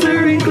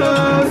closer and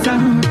closer,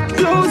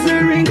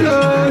 closer and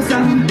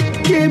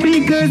closer. Yeah,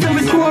 because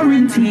of the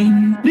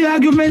quarantine. The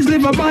arguments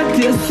live about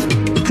this,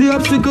 the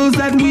obstacles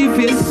that we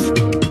face.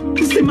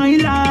 See my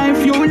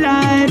life, your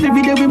life,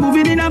 every day we're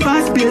moving in a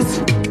fast pace.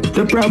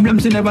 The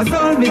problems, you never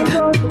solve it.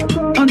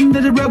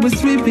 Under the rug we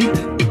sweep it.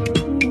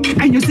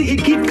 And you see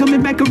it keep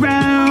coming back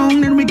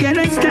around, and we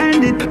cannot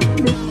stand it.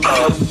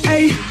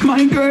 Hey,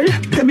 my girl,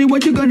 tell me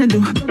what you gonna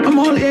do. I'm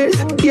all ears,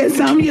 yes,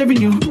 I'm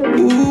hearing you.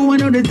 Ooh, I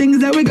know the things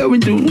that we're going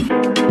through.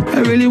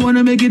 I really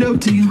wanna make it up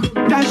to you.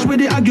 Dash with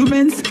the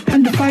arguments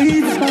and the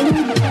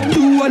fights.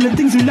 Do all the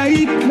things you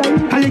like.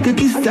 I like a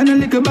kiss and I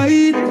like a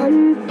bite.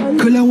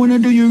 Girl, I wanna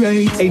do you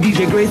right. Hey,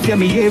 DJ Grace, tell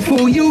me here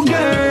for you,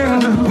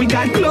 girl. We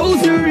got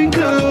closer and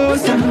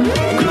closer,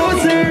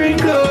 closer and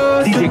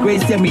closer. DJ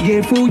Grace, tell me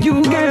here for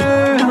you,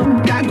 girl.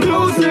 Got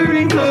closer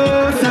and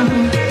closer,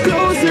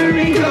 closer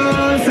and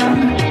closer.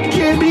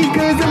 Yeah,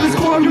 because of this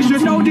call, you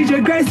should know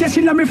DJ Grace, yeah,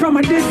 she love me from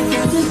a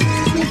distance.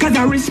 Cause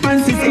her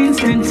response is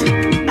instant.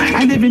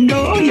 And even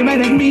though you're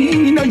mad at me,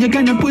 you know you're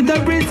gonna put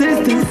up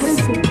resistance.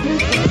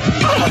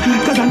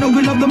 Cause I know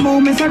we love the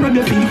moments I rub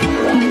your feet.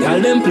 Tell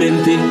them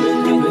plenty.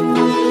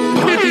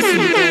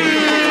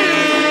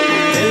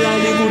 Tell all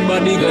the good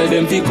body girl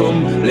them fi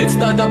come. Let's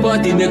start a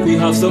party, make we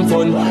have some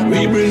fun.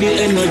 We bring the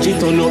energy,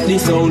 turn up the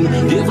sound.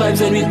 The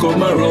vibes when we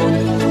come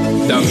around.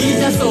 The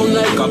media sound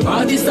like a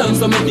party song,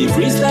 so make me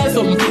freestyle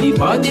something for the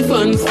party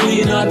fans.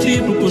 Clean out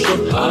people, push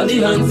up all the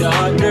hands. Your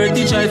heart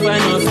dirty, try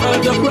find out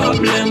solve the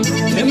problem.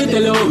 Let me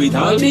tell you how it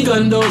all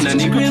begun down and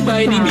the grill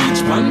by the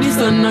beach. Pan the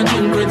sun and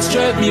drink red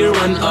stripe beer.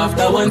 One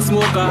after one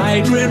smoke a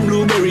high grade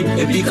blueberry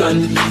epic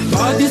and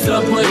party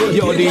stop my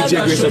yo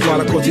DJ Grace of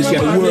Father Curtis,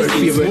 you're the world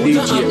favorite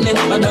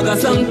DJ. A dog a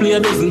song play, a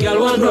dozen girl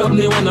want grab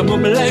me. Wanna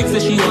bubble like say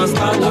she want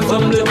start a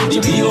family.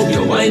 The B.O.B.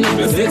 your wine up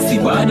your sexy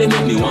body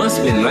make me want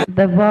spin like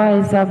the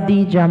voice of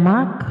DJ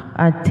Mac,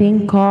 a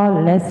thing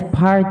called Let's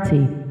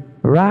Party.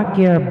 Rock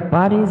your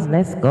bodies,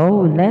 let's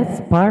go,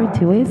 let's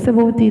party. What's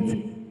about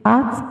it?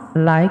 Hot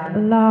like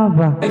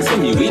lava. Like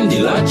some you win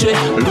the lottery.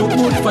 Look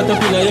good fat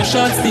up in your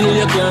shot. Still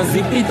you can't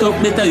zip it up.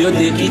 Better you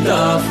take it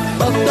off.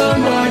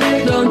 Uptown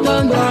body,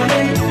 downtown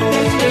body.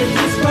 Let's get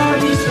this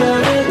party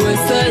started.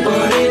 West side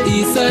body,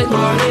 east side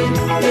body.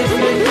 Let's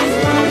get this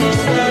party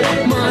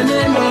started.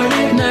 Morning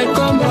body, night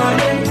come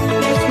body.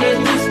 Let's get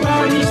this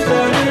party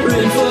started.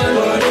 Rainfall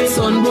body,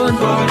 sunburn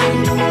body.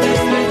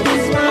 Let's get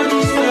this party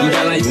started. You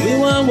like me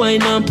one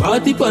wine and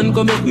party pan.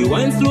 Come make me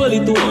wine slowly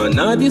to one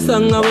naughty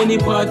song. And when the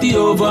party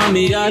over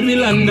me yard we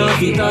land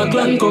off it a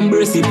clan. Come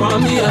brace it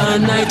on me all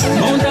night.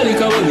 Mount a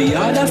liquor when we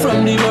order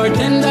from the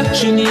bartender.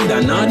 She need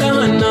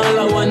another hand. All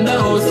I wonder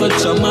how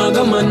such a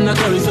maga man a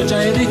carry such a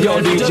headache. Yo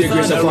DJ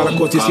Grace of Father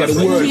Curtis, you're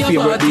the world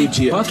favorite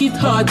DJ. Pocket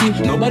hearty,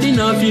 nobody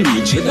now feel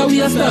reach. Later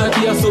we a start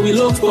here so we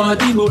love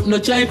party. But no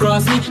try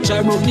cross me,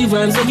 try broke the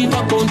van so give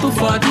a count to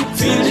 40.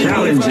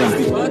 Challenger,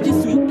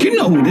 you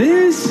know who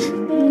this?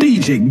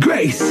 DJ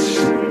Grace,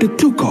 the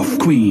took-off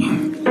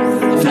queen.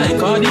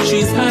 Like all the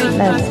trees high.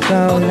 Let's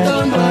go, let's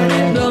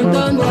go,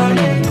 downtown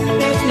party.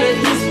 Let's get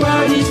this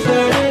party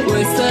started.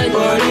 West side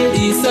party,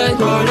 east side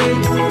party.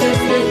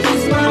 Let's get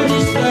this party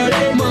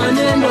started.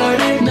 Morning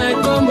party, night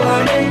come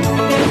party.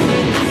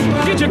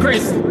 DJ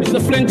Grace, it's the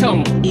Flint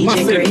Tongue.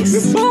 Massive.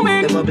 We're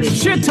booming.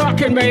 Shit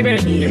talking,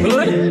 baby. You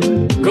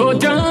good? Go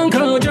down,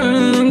 go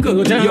down,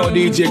 go down. Yo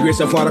DJ Grace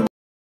of Father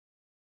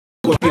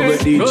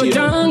DJ. Go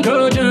down,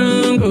 go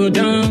down, go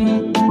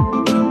down.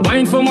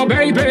 Wine for my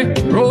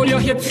baby. Roll your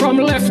hips from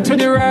left to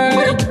the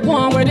right. Go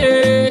on with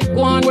it,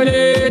 go on with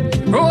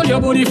it. Roll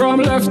your booty from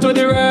left to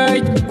the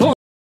right. Go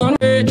on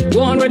with it,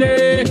 go on with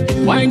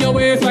it. Wind your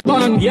waist like a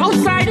bun. The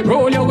outside,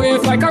 roll your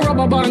waist like a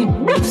rubber band.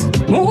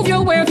 Move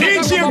your waist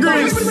like a rubber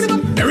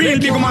band. real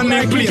big man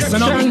named place, you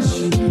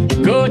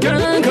know. Go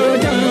down,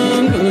 go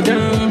down, go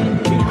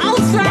down.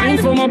 Wine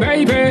for my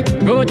baby.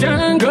 Go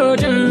down, go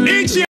down.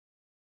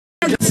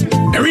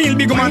 A real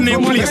big man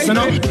named place, you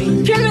know.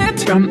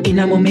 From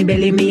inna mommy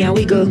belly me a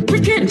wiggle.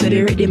 Into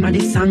the rhythm of the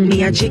song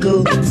me a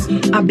jiggle.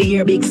 I be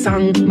your big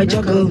song me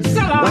juggle.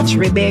 Watch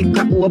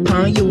Rebecca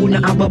open you na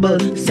a bubble.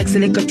 Sexy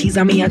little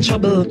teaser me a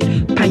trouble.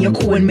 Pan your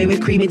cone me we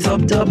cream it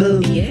up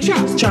double.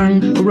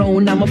 Strong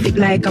round I'm a fit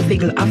like a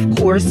figgle. Of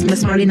course me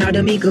smiling at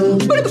the middle.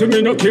 To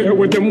me no care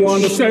what them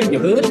wanna say.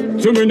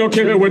 To me no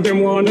care what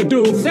them wanna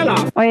do. Sell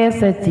off. Oh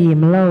yes, a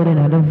team loud, you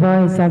know. The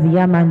voice of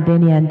Yaman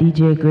Denny and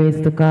DJ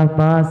Grace took off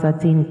boss. A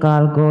thing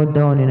called Go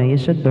Down, you know. You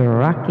should be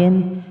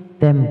rocking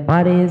them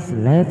bodies.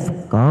 Let's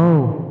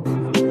go.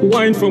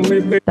 Wine for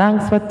me, baby.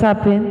 Thanks for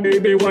tapping.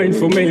 Baby, wine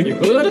for me.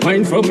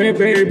 Wine for me,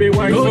 baby.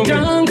 Wine for me. Go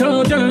down,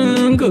 go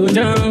down, go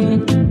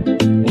down.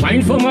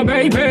 Wine for my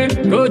baby.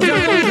 Go down,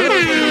 go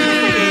down.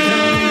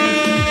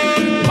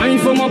 Wine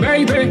for my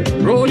baby.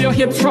 Roll your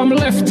hips from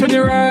left to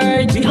the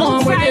right. Go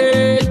on with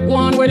it, go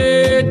on with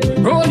it.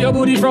 Roll your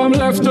booty from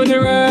left to the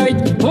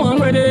right. Go on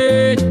with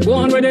it, go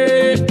on with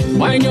it.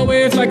 Wind your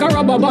waist like a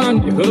rubber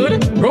band. You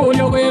heard? Roll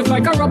your waist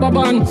like a rubber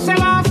band.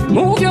 Sell off.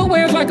 Move your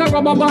waist like a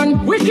rubber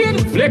band.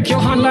 Wicked. Flick your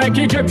hand like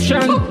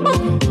Egyptian.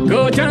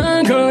 Go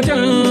down, go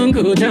down,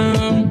 go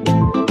down.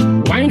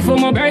 Wine for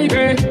my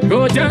baby.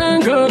 Go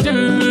down, go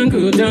down,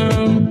 go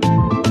down.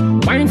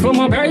 Wine for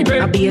my baby.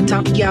 I be a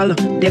top gal,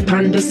 dep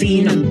on the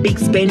scene. Big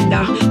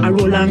spender, I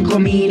roll and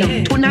come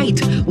in.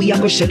 Tonight, we a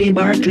go shut the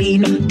bar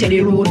clean. Tell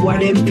the road why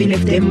them feel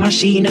left them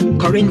machine.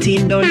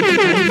 Quarantine done.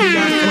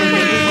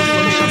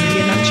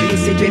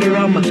 Sit with the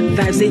rum,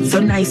 vibes it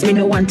so nice, me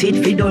no want it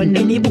fi done.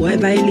 Any boy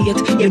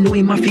violate, you know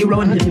him a fi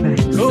run.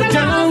 Go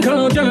down,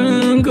 go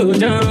down, go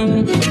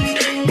down.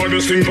 But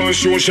this thing on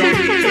social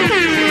media.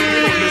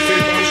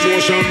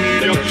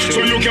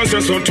 So you can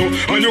say so too,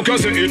 and you can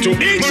say it too.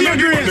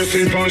 Man, this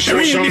thing on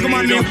social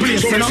media.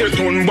 So me say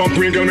turn back,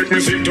 we gonna make me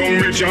sit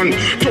down, me John.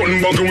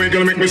 Turn back, we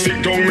gonna make me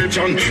sit down, me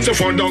John. Say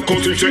for that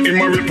cause if say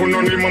him a rip on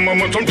him,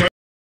 mama sometimes.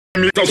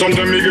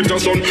 Sometimes me get a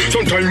son,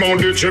 sometimes on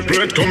the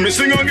triplet come me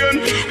sing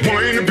again.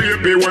 Wine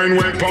baby,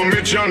 wine pon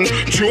me John.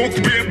 Joke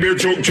baby,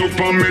 joke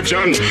pon me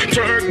John.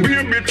 Turk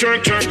baby,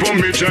 turk pon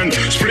me John.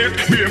 Split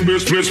baby,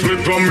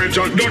 split pon me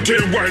John.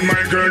 Dirty wine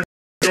my girl.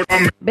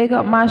 Big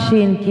up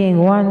Machine King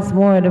once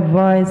more. The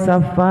voice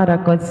of Father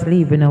Could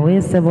Sleep. In a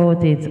waste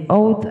about it,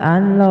 out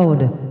and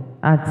loud.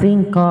 A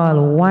thing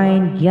called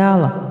Wine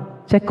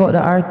Gal. Check out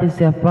the artist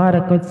here,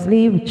 Father Could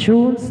Sleep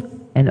tunes.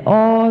 And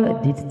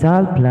all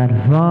digital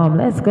platform.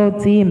 Let's go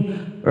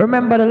team.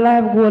 Remember the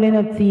live goal in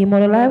a team. Or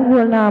the live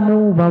goal now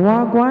move. I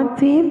want one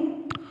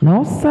team?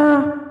 No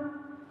sir.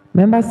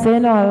 Remember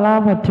saying I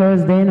love a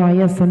Thursday. No,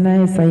 yes so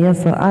nice.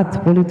 Yes so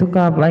hot. Pull it took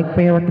up like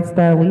Fire Rocket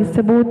Style. We used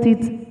about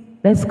it.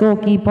 Let's go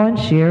keep on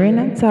sharing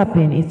and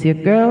tapping. It's your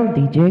girl,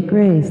 DJ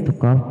Grace,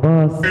 took off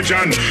boss.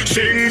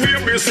 Sing,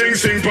 baby,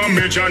 sing for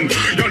me, John.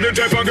 You're the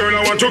type of girl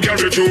I want to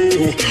carry to.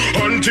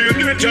 Until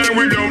the time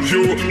we love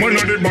you. Man,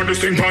 I did body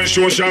sing on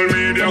social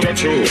media.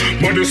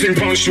 Body sing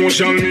on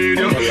social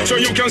media. So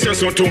you can say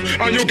so too,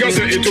 and you can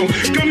say it too.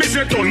 Can me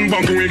say turn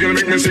back, we gonna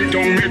make me sing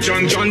down me,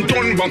 John. John,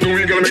 turn back,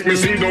 we gonna make me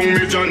sing down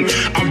me, John.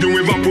 Have the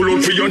river pull out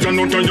for your John,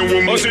 out on your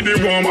woman. See the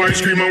warm ice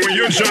cream and when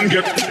you John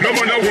get. No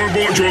matter what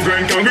about your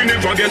grind, can we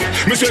never get.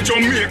 Me say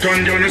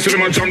Jamaican girl, me see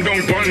them a jump down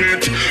on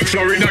it.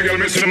 Florida girl,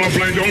 me see them a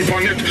fly down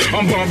on it.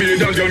 And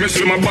Barbados girl, me see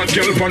them a bad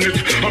girl on it.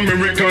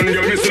 American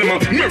girl, me see them a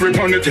marry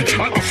on it.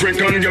 And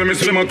African girl, me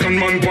see them a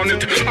conman on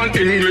it. And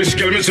English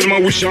girl, me see them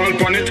a wish all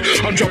on it.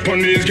 And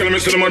Japanese girl, me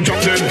see them a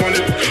drop dead on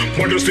it.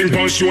 But this thing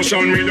on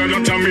social media,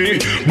 that a me.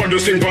 But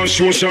this thing on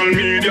social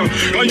media,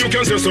 and you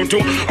can say so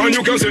too, and you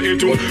can say it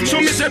too. So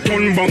me say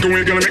turn back,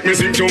 we gonna make me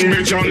sit down,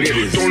 me John.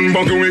 Turn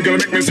back, we gonna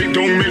make me sit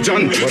down, me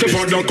John. Say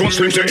for that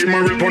custom, say him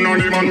a rip on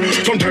the man.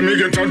 Sometimes me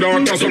get a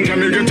daughter, sometimes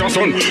me get a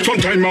son.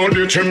 Sometimes all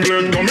the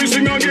triplet come me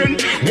sing again.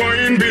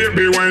 Wine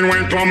baby,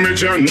 wine pon me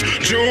John.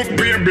 Joke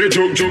baby,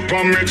 joke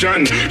pon me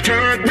John.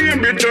 Turk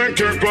baby,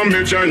 turk pon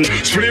me John.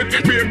 Split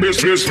baby,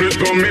 split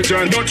pon me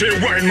John. Dirty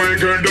wine my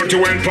girl,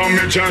 dirty wine pon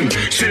me John.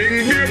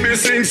 Sing baby,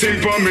 sing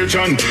pon me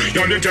John.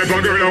 You're the type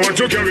of girl I want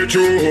to carry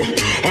through.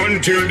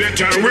 Until the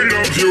time we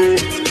love you.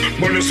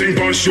 But you sing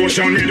on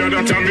social media,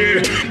 that a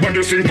me. But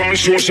you sing on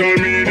social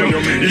media.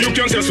 You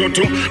can say so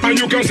too, and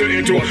you can say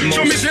it too.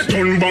 So me say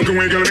turn back,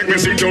 we gonna make me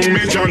sit down, me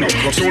John.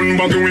 Turn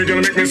back, we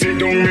gonna make me sit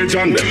down, me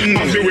John.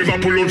 As the river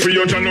pull out for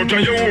your John, out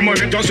and your woman,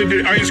 let us see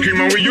the ice cream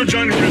and with you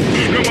John.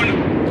 No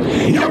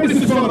man. Yeah, this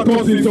is for the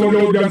cousins so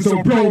loud and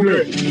so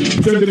proudly.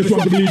 Send this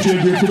one to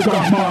DJ Grace to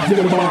Top Marks,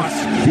 little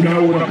boss. You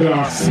know what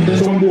class.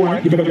 Some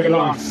boy, you better get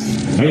lost.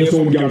 And your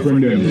own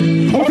girlfriend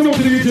them. How to know to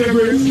DJ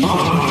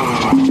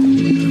Grace?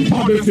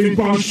 This thing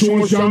on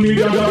social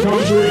media that can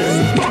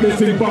grace. This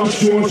thing on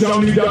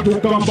social media to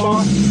come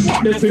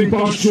back. This thing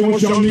on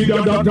social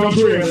media that can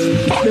grace.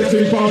 This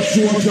thing on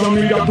social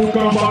media to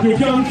come back. You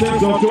can say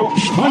so too,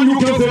 and you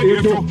can say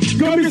it too.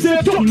 Can me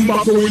say turn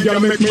back so we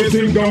can make me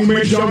sing down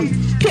me John.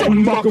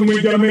 Come back and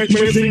we can make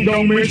me sing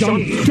down me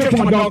chant. Step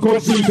on the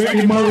cut, see say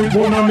him a rip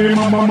on me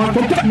mama man.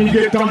 Sometimes me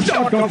get a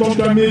shot and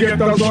sometimes me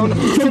get a son.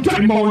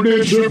 Sometimes all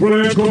the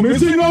triple come me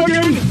sing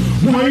again.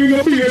 Wine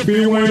a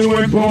baby,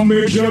 wine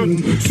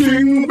permission.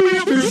 Sing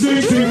baby,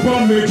 sing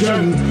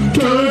permission.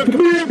 Turk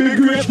baby,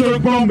 great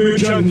turk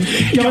permission.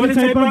 You're the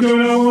type of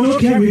girl I wanna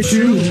carry with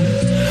you.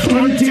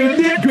 Until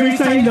the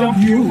grace I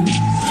love you.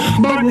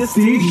 But the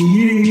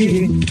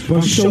city,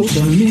 on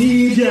social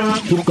media,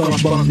 took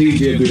off on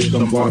DJ Grace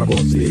on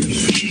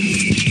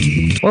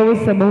What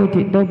was about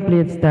it? Don't play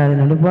it style, you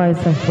know, the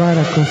voice of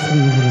Father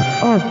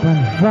Cosleeve, up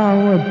and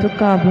forward,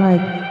 took off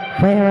like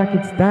Fire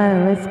Rocket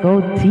style. Let's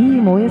go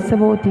team. What is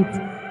about it?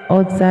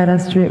 Outside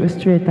and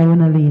straight, I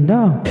wanna lean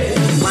down.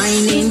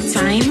 Whining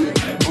time,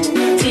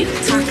 tick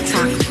tock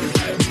tock,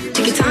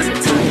 tick tock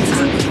tock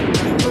tock.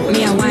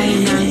 Me a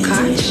wine and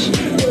catch,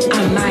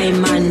 and my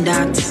man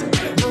that.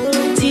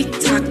 Tick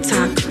tock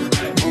tock,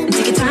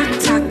 tick tock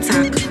tock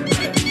tock.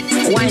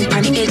 Wine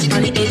pan the edge,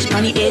 pan the edge,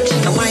 pan the edge.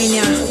 The wine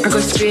ya, I go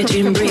straight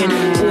in brain.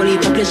 Holy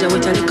for pleasure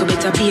with a little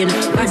bit of pain.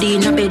 Body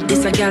in a bed,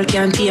 this a girl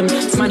can't tame.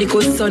 Smarty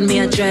good son, me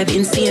a drive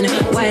insane.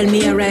 While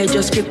me a ride,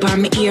 just grip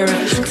on me ear.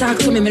 Talk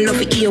to me love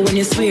to hear when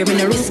you swear. Me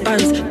no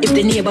response, if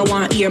the neighbor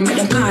want hear, me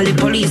them call the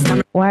police.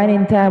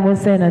 Whining time, we'll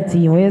send a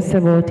team. Where's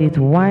about it?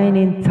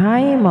 Whining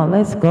time,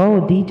 let's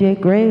go. DJ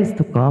Grace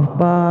took off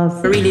bars.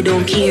 I really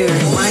don't care.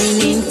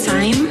 Whining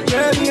time,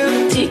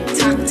 tick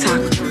tock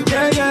tock,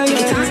 tick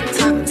tock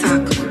tock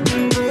tock.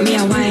 Me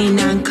a wine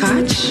and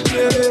catch,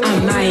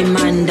 and my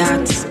man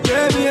that.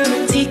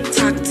 Tick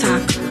tock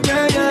tock,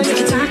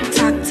 tick tock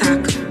tock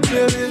tock.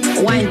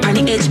 Wine pan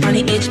the edge, pan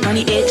the edge, pan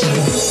the edge.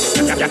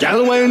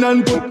 Girl wine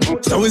and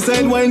put, so we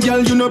said wine,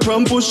 girl you no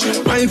prom push.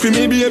 Wine for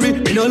me baby,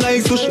 me no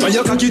like sush. Why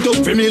you cock it up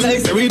for me like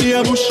say we dey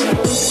a bush.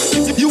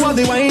 You are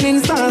the whining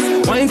stars,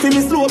 wine for me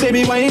slow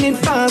baby, whining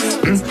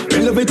fast.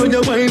 Me love it when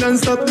you wine and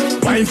stop.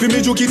 Wine for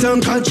me juke it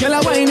and catch, girl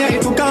a wine yeah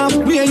it took off.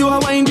 Where you a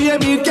wine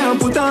baby, it can't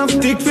put off.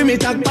 Tick for me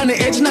tag pan the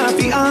edge, not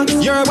the axe.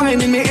 You're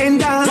whining me end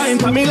dance. Wine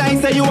for me like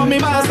say you want me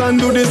boss and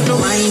do this too.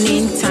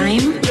 Whining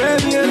time,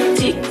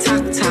 tick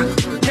tock tock,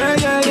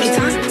 tick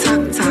tock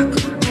tock tock.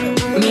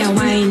 Me a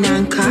wine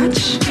and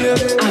catch,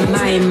 and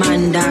my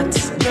man that.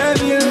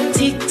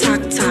 Tick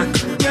tock tock,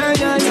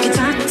 tick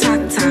tock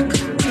tock tock.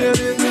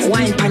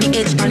 Wine pan the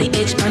edge, pan the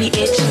edge, pan the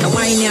edge. The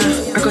wine ya,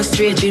 I go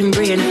straight in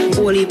brain.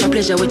 Holy for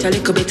pleasure with a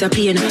little bit of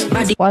pain.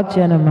 Body watch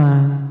you,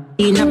 man.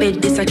 In a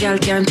bed, this a girl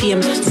can't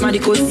tame. Smarty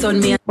good son,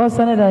 me. What's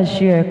another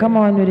share? Come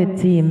on with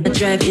the team. I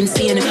drive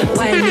insane.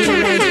 While me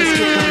a ride, just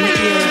grip on my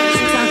ear.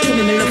 Talk to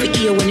me love to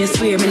hear when you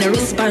swear. Me no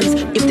response,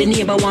 if the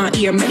neighbor want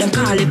hear. Me them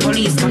call the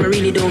police, cause me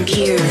really don't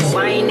care.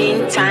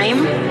 Whining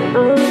time,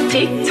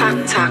 tick tock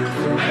tock,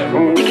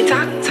 tick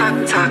tock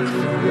tock tock.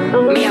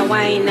 Me a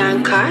wine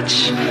and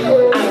catch,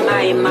 and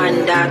my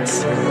man that.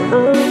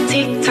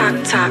 Tick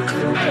tock tock,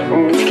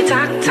 tick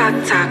tock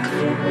tock tock.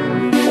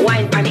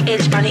 Wine pan the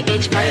edge, pan the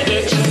edge, pan the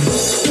edge.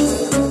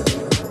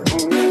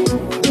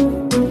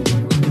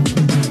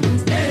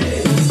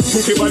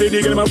 Put your body,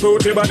 dig my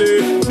fruit, your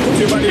body. Put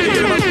your body,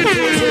 dig my fruit,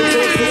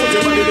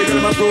 your body,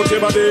 dig my fruit,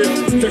 your body.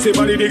 Sexy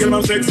body, dig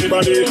my sexy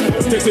body.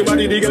 Sexy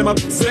body, dig my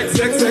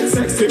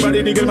sexy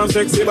body, dig my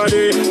sexy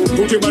body.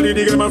 Put your body,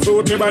 dig my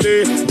fruit, your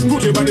body.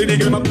 Put your body,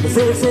 dig my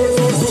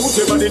fruit,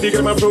 your body,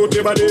 dig my fruit,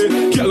 your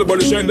body. Girl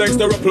body shine like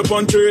star apple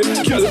country.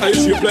 Girl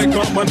eyes shape like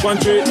common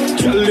country.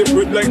 Girl lip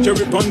with like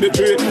cherry on the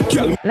tree.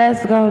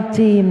 Let's go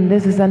team.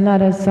 This is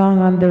another song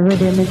on the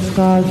rhythm. It's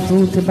called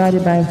Fruity Body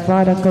by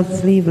Father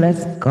Cosleeve.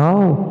 Let's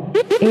go.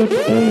 It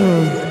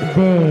is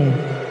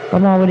the,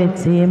 come on with it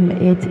team,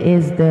 it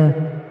is the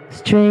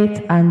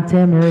straight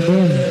anthem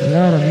rhythm.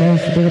 Lord of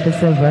mercy, big up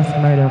yourself, Russ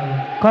Murdoch.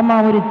 Come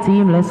on with it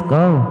team, let's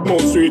go. More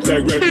sweet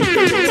like red. Girl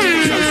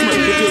smile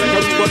pretty like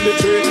a fruit on the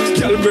tree.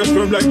 Girl breast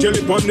firm like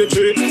jelly on the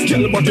tree.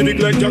 Girl body big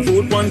like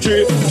jackfruit on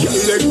tree. Girl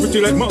leg pretty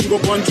like mango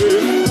on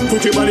tree.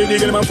 Put your body,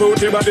 dig my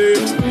fruit, your body.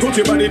 Put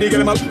your body, dig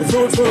my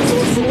fruit,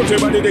 your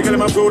body, dig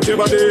my fruit, your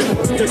body.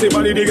 Sexy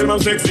body, dig my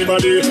sexy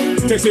body.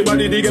 Sexy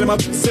body, dig my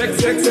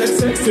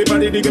sexy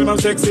body, dig my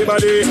sexy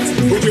body.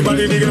 Put your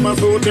body, dig my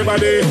fruit, your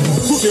body.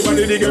 Put your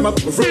body, dig my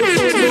fruit, your body,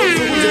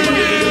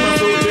 dig my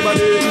fruit, your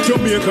body.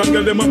 Jamaican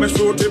girl, them a mess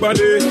fruit, your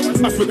body.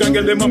 African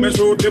girl, them a mess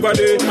fruit, your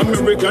body.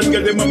 American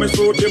girl, them a mess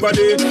fruit, your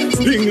body.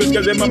 English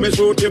girl, them a mess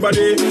fruit, your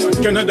body.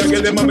 Canada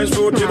girl, them a mess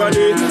fruit, your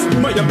body.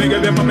 Miami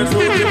girl, them a mess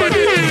fruit, your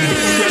body.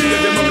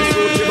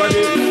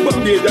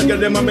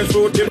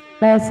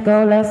 Let's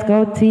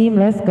go team,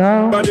 let's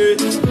go.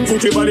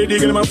 Put your body,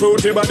 dig my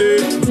fruit, your body.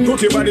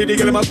 Put your body,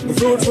 dig my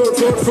fruit,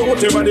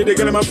 your body,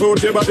 dig my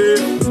fruit, your body.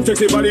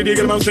 Sexy body,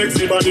 dig my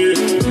sexy body.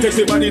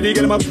 Sexy body,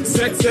 dig my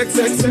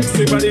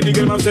sexy body,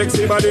 dig my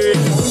sexy body.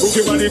 Put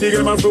your body,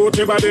 dig my fruit,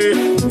 your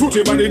body. Put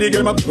your body,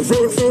 dig my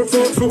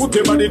fruit,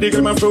 your body,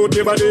 dig my fruit,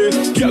 your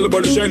body. Girl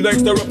body shine like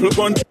star apple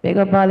punch. Big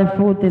up all the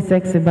fruity,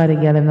 sexy body,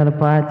 girl, another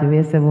party.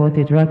 We say about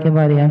it, rock your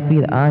body and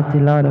feel arty,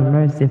 Lord of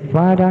mercy.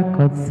 Father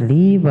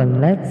Cosleeve,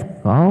 let's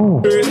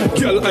go.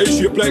 Girl eye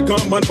shape like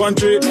almond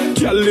pantry.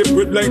 Girl lip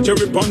red like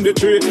cherry on the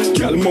tree.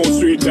 Girl mouth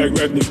sweet like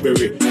red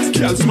berry.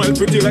 Girl smile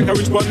pretty like a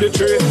rich on the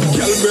tree.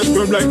 Girl breast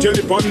firm like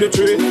jelly on the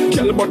tree.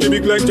 Girl body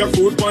big like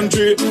jackfruit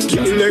pantry.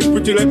 Girl legs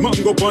pretty like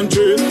mango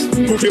pantry.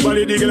 Fruity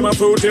body, the girl my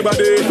fruity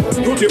body.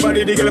 Fruity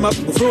body, the girl my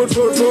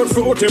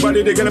fruity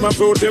body, the girl my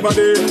fruity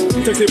body.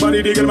 Sexy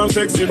body, the girl my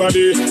sexy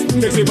body.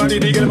 Sexy body,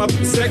 the girl my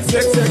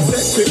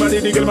sexy body,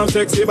 the girl my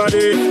sexy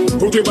body.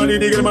 Fruity body,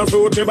 the girl my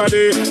fruity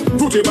body.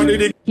 Fruity body,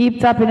 the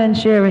Keep tapping and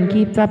sharing,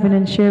 keep tapping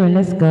and sharing.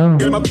 Let's go.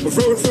 girl my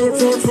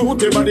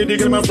fruity body, the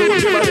girl my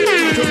fruity body.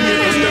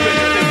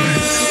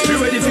 Be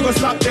ready to go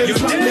slap them.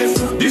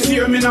 This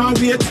year me now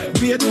wait.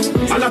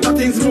 A lot of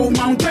things move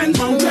mountains.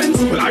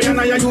 Well, I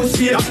use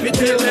fear, me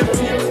tell them.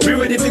 Be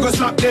ready to go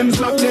slap them.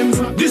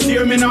 This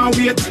year me now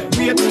wait.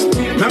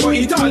 Now go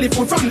eat all the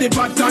food from the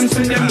pot and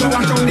send them go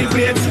wash out the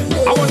plate.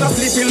 I was a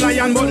sleeping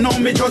lion, but now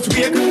me just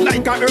wake.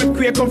 Like a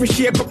earthquake, come to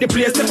shake up the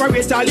place.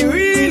 Separate all the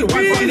real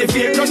one from the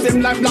fake. Crush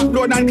them like black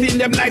blood and clean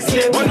them like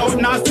slate. Burn out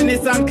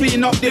nastiness and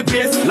clean up the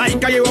place.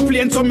 Like a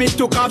aeroplane, so me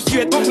took off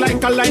straight. Up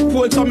like a light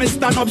pole, so me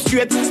stand up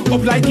straight.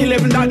 Up like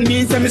 11, that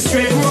means I'm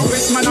straight.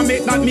 Progress, man, I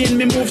make that mean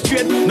me move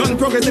straight.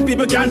 Non-progressive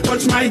people can't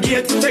touch my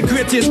gate. The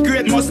great is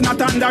great, must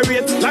not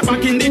underrate. Like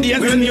back in the days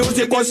when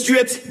music was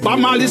straight.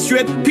 Bam all is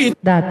straight, Pete.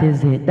 That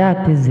is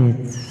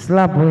it.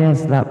 Slap boy and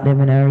slap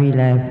them in a real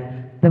life.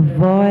 The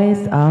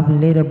voice of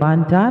Little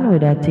Bantan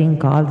with a thing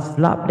called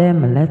Slap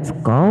Them. Let's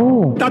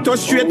go. That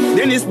was straight,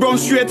 Dennis Brown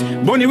straight,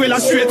 Bonnie Willer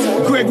straight,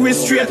 Craig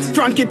Wiss straight,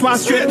 Frankie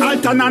Pass straight,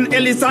 Alton and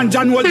Ellis and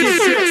John Wall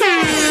straight.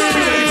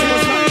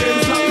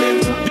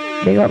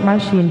 Big up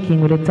Machine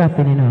King with the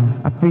tapping, you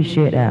know.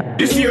 Appreciate that.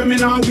 This year me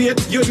now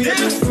wait, you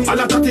tell. A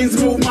lot of things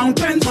move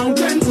mountains.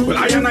 Well,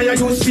 I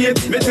use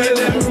faith, me tell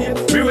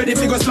them. Be ready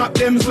to go slap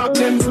them.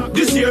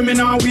 This year me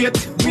now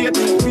wait.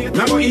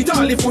 Now go eat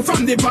all the food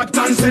from the pot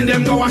and send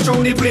them go wash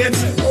out the plate.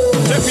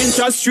 Step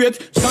in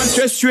straight,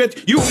 Sanchez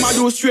straight, you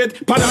do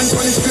straight, Padan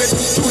Tony straight,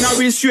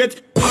 Tuna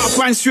straight, Half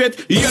Wine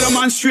straight, Yellow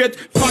Man straight,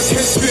 Fat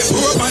Head straight,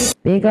 Urban.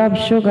 Big up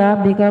Sugar,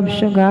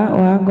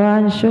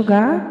 Wagwan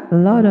Sugar,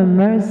 Lord of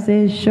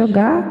Mercy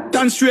Sugar.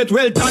 Done straight,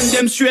 well done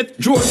them straight,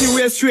 Josie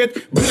Way straight,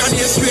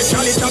 Brigadier straight,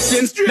 Charlie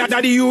Chaplin straight,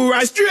 Daddy you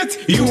right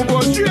straight, you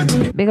go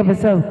straight. Big up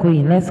yourself,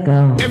 Queen, let's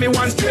go.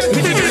 Everyone straight,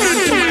 me take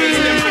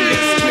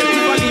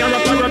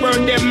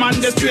them on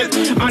the straight,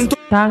 and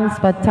thanks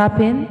for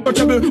tapping.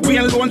 We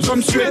alone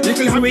from straight.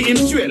 Little Harry in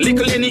straight,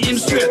 little Lenny in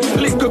straight,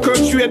 little Kirk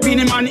straight,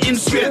 Beanie Man in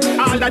straight.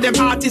 All of them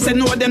artists and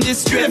know them this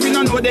straight. We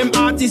don't know them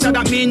artists,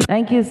 that mean.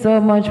 Thank you so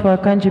much for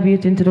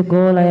contributing to the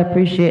goal. I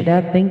appreciate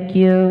that. Thank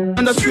you.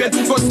 On the straight,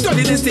 but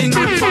study this thing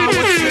and forward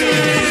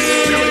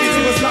straight.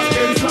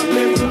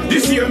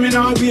 This year me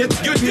now wait,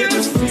 you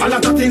tell. A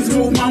lot of things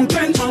move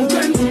mountains.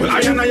 Well, I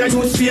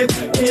use faith.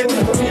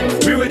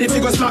 Be ready to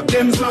go slap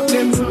them.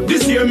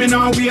 This year me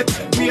now wait.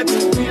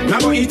 Now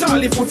go eat all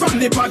the food from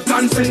the pot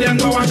and send them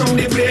go wash out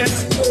the plate.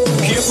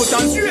 Careful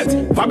and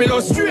straight,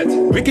 Fabulous straight,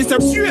 Ricky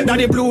Step straight,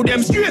 Daddy Blue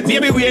them straight,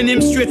 Baby Wayne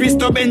him straight,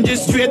 Mr. Benji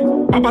straight,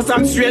 Papa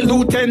Sam straight,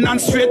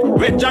 Lieutenant straight,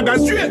 Red Dragon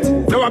straight,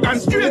 Flower Gun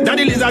straight,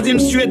 Daddy Lizard him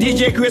straight,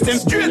 DJ Chris him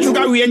straight,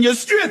 Sugar Wayne you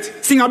straight,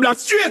 Singer Black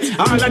straight,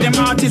 all of them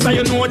artists and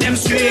you know them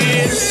straight.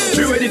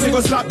 Be ready to go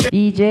slap them.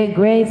 DJ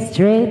Grace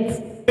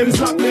straight.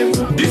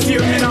 This year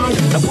me now.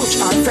 The butch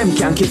FM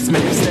can't kiss me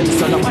lips them,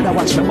 so no matter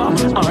watch me bomb,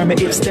 army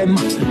hips them.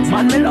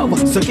 Man me love,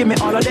 so give me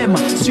all of them.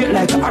 Straight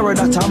like a arrow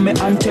that on me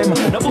anthem.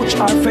 The butch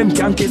FM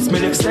can't kiss me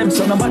lips them,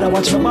 so no matter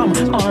watch me bomb,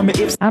 army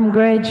hips. I'm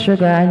great,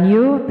 Sugar, and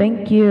you?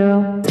 Thank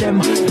you. Them,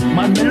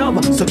 man me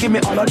love, so give me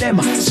all of them.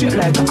 Straight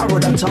like a arrow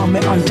that on me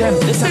anthem.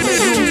 This is the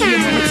rules, you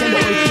know me tell you.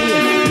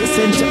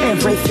 Listen to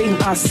everything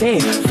I say.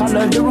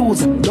 Follow the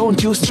rules,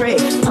 don't you stray.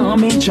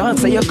 I'm in charge,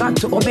 so you got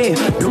to obey.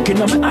 Looking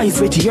at my eyes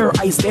with your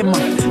eyes, them.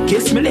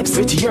 Kiss me lips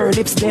with your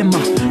lips, them.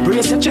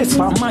 Brace your chest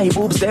for my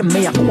boobs, them.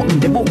 May I open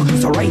the book,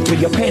 so write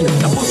with your pen.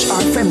 The butch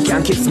FM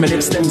can't kiss me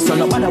lips, them. So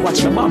no matter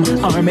watch me bomb,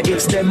 army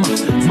hips, them.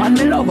 Man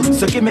me love,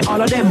 so give me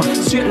all of them.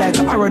 Straight like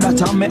a arrow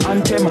that on me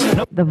anthem.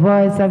 The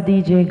voice of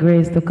DJ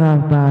Grace took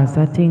off bass,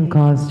 a thing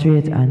called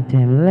Straight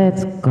Anthem.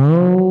 Let's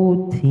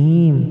go,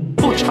 team.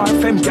 Butch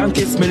FM can't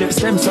kiss me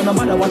lips, them. So no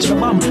matter watch me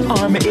bomb,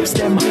 army hips,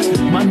 them.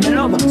 Man me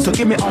love, so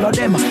give me all of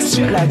them.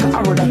 Straight like a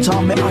arrow that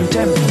on me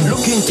anthem.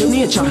 Look into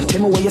nature,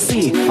 tell me what you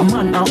see. A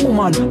man and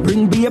woman,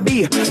 bring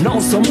baby. Now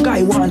some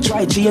guy want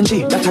try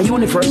G&G. That a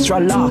universal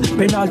law,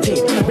 penalty.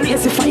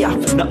 Blaze the fire,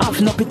 no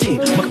have no pity.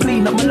 Me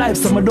clean up my life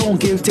so me don't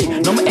guilty.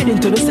 Now me heading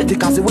to the city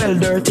cause it well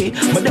dirty.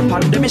 But them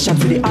on the mission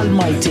for the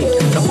almighty.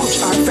 The butch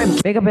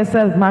FM. Big up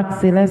yourself,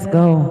 Maxi, let's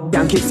go.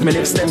 Can't kiss me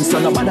lips them, so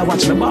no matter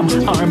watch me bomb,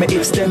 army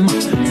hips them.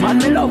 Man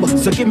me love,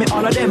 so give me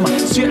all of them.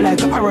 Straight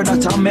like a arrow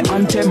that on me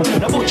anthem.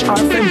 The butch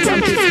FM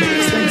can't kiss me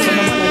lips them, so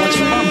no matter watch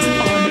me bomb,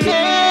 army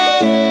hips.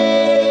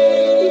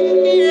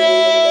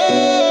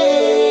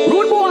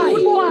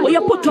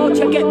 You put out,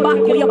 you get back,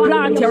 where you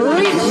plant, you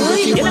reap.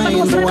 You never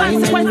go to the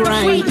consequence of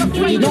sweet.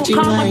 No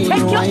karma,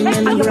 take your head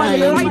and your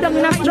body right down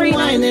in the street.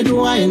 Wine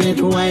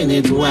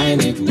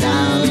it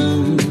down.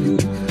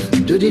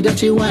 do the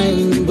dirty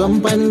wine,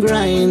 bump and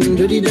grind,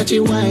 do the dirty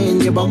wine,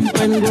 you bump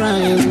and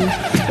grind.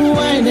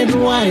 Wine it,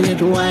 wine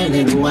it, wine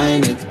it,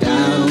 wine it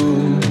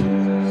down.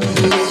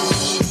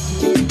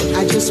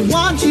 I just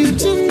want you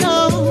to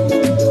know,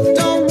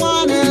 don't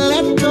wanna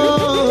let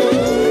go.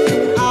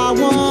 I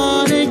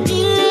wanna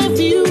give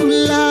you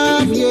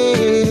love,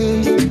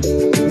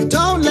 yeah.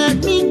 Don't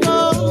let me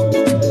go.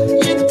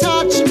 You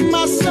touch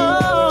my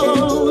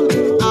soul.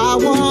 I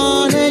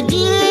wanna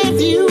give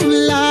you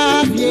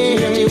love, yeah.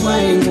 Dirty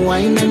wine,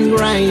 wine and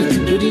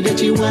grind. Do the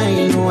dirty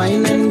wine,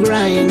 wine and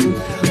grind.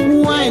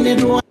 Wine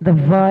it, wine. The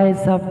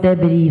voice of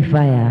Debbie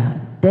Fire.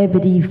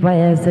 Debbie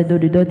Fire said, do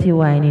the dirty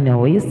wine, you know.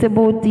 What you say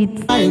about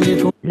it? Wine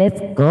it.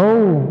 Let's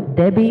go.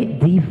 Debbie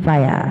D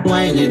Fire.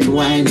 Wine it,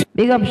 wine it.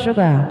 Big up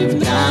Sugar.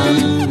 Down.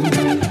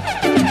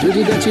 Do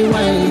the dirty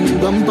wine,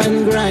 bump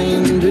and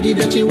grind. Do the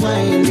dirty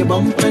wine, you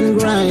bump and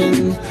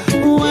grind.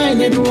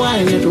 Wine it,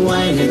 wine it,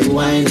 wine it,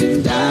 wine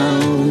it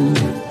down.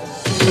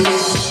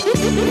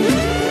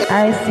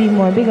 I see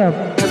more. Big up.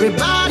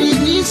 Everybody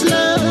needs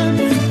love.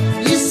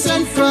 You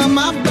sent from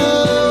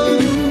above.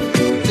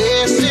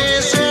 This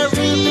is a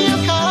real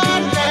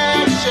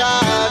connection.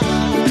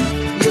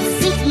 You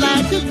fit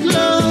like a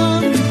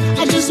glove.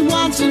 I just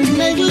want to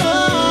make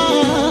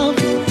love.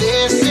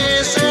 This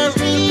is a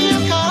real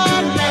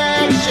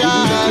connection.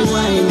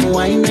 Wine,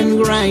 wine and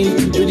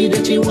grind. Do the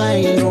dirty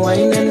wine,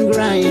 wine and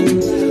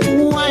grind.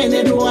 Wine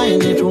it,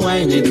 wine it,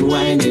 wine it,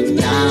 wine it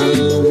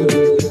down.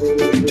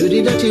 Do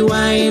the dirty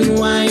wine,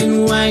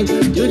 wine, wine.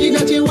 Do the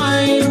dirty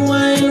wine,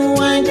 wine,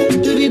 wine.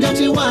 Do the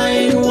dirty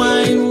wine,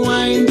 wine,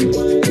 wine.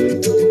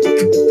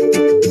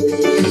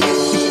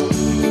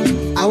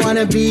 I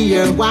wanna be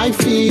your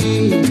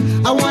wifey.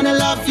 I wanna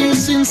love you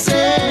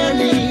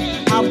sincerely.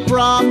 I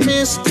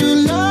promise to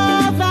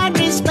love and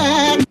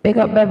respect. Pick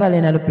up Beverly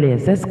in the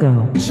place. Let's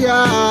go.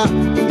 Yeah,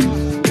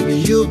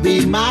 you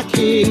be my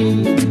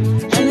king,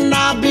 and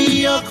I'll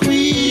be your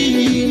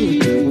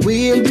queen.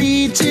 We'll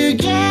be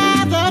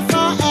together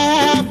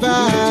forever.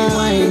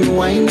 Wine,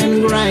 wine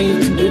and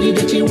grind. Do the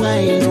dirty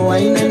wine,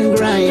 wine and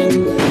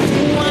grind.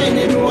 Wine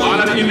and wine. All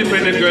of the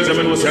independent girls, I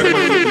mean, what's happening?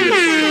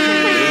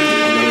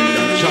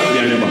 Shot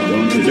behind your back,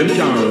 don't they? Them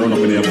can't run up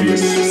in your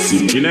face.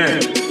 See, you know.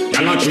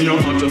 Y'all not chew your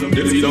heart.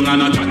 Them see down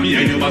and a chat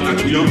behind your back. I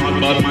chew your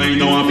heart, bad mind.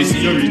 Now I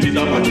see you reach it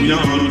up. I chew your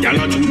heart. Y'all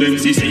not chew them,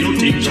 see you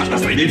take shot.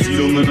 That's why them see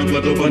down and a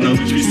flat up and a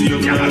wish we see you.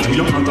 Y'all not chew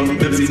your heart.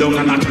 Them see down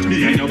and a chat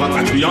behind your back.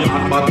 I chew your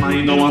heart, bad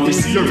mind. Now I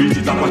see you reach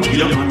it up. I chew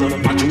your heart.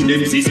 I chew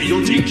them, see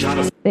you take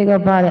shot. Big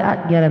up all the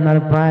hot girl and all the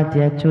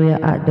party. I show you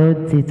hot,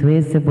 don't it,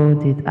 waste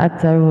about it.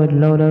 Actor road,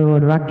 louder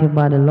road, rock your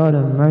body, Lord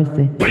of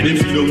mercy. Why them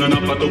see down and a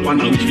flat up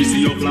and a wish we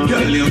see you plan.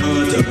 Girl, your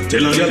heart.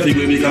 Tell her your thing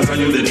with me cause I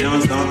know they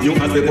can't stop. You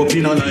have the pop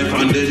in a life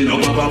and then you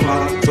don't have a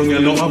part. So you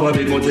know about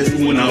it, but just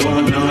one I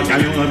want now.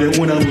 Can you have your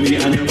own money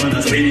and you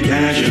wanna spend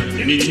cash?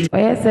 Anything. Oh,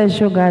 you said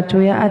Sugar, show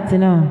you hot, you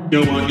know.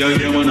 You want girl,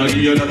 you wanna give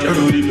you that you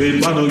don't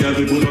depend. Man, no girl,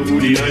 you put no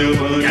food in your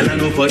bag. Girl, I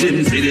know for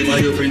them, say them are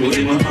your friend, but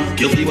them are hot.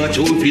 You feel what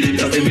you feel, it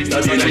doesn't miss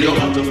that in your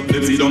heart.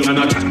 Them see down and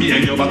a chat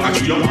behind your back, I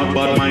chew your heart,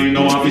 bad mind.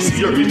 Now I see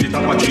you reach it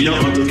up, I chew your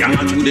heart. Can't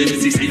I chew them,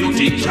 see you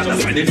take shot.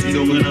 That's why them see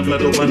down and a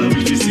flat up and a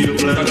wish to see you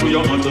flat. I chew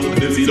your heart.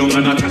 Them see down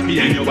and a chat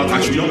behind your back,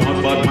 I chew your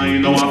heart, bad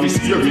mind. Now I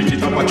see you reach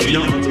it up, I chew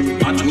your heart.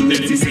 I chew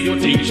them, see you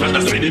take shot.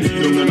 That's why them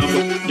see down and a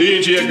flat.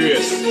 DJ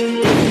Grace,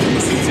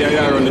 since you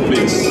are on the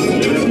place,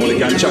 only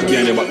can chat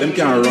behind your back, them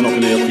can't run up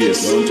in your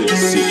face. Don't you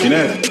sick in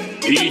it?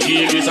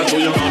 DJ Grace, I chew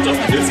your heart.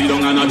 Them see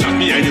down and a chat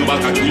behind your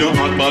back, I chew your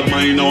heart, bad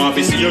mind. Now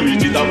I see you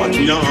reach it up, I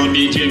chew your heart.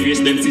 DJ Grace,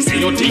 them see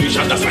you take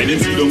shot. That's why them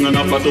see down and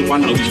a flat up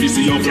and a wish we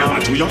see you flat. I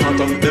chew your heart.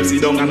 Them see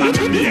down and a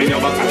chat behind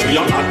your back, I chew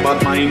your heart, bad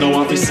mind.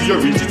 Now I see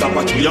you reach it up,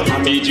 I chew your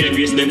heart. DJ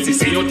Grace, them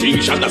see you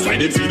take shot. That's why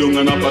them see down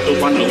and a flat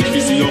up and a wish we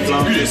see you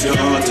flat. Grace your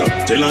heart.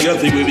 Tell her your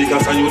thing with me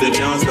cause I know they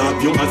can't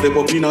stop. You have the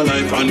pop in a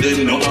life and then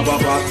you don't have a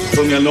part.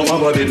 So you know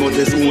about it, but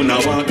just own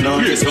a want now.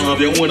 Grace, you have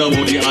your own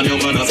money and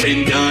you wanna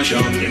spend cash.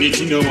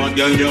 Anything you want,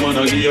 girl, you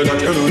wanna give you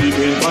that. You don't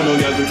depend on no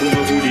girl to put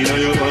no food in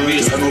your bag.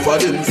 Grace, I know for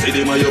them, say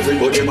them are your friend,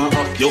 but them are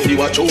hot. You feel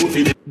what you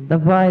feel. The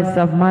voice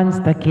of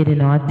Monster Kid, you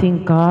know, I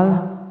think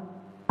all,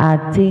 I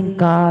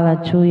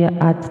chew your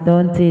hot,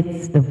 don't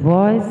it? The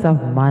voice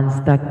of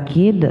Monster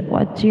Kid.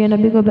 What you in a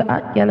big up the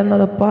hot girl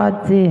another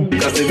party?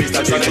 Because the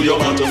mistake I chew your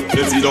heart.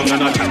 Them see down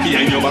and a chat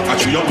behind your back, I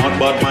chew your heart,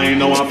 bad mind.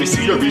 Now I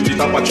see you reach it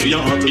up, I chew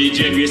your heart.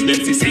 DJ Grace,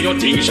 them see you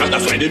take shot.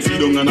 That's why them see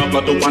down and a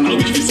flat up and a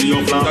wish we see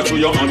you flat. I chew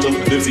your heart.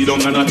 Them see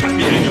down and a chat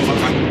behind your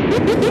back.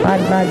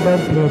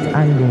 Bad place,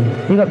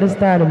 Andy. Pick up the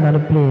stardom of the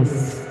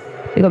place.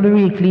 Pick up the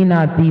real clean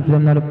out people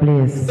in the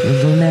place.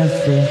 There's no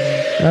mercy.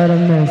 Lord of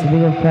mercy,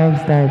 big up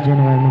 5-star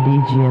general, my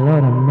DJ.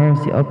 Lord of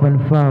mercy, up and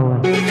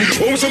forward.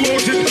 Oh, some more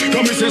shit.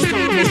 Come and say,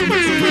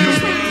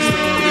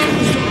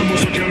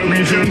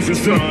 grievance for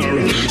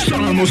star.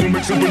 Star must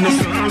mix up in the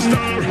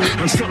star.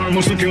 And star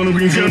must kill a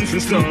grievance for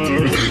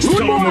star.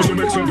 Star must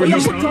mix up in the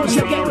star.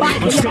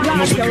 And star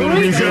must kill a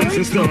grievance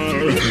for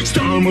star.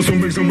 Star must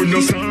mix up in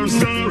the star.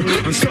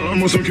 And star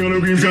must kill a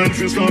grievance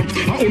for star.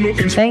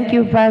 Thank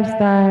you, 5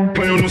 star.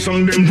 I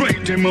understand them,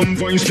 write them and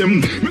voice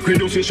them. Make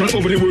radio station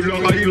over the world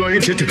and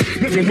highlight it.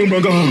 Make me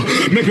bragga,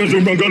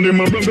 them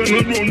a bragga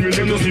not run with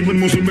them. Just even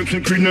muscle make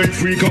some Queen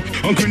Africa.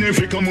 And Queen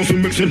Africa muscle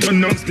make some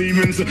Tanner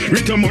Stevens.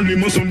 Rita Molly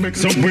muscle make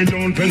some Queen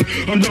Down Pen.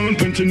 And Down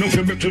Pen to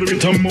nothing back to the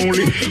Rita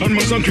Molly. And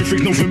my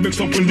sacrifice nothing back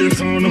up in the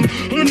sun.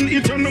 And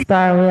eternal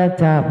Star we are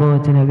talk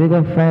about, you know, big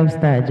up 5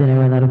 star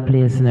general of the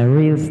place, you know,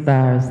 real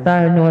star.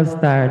 Star no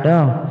star,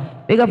 though.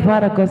 Big up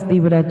Father Custody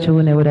with that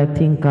tune with that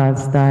thing called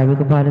Star. Big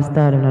up all the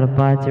star in the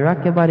party.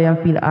 Rock your body and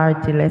feel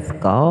arty. Let's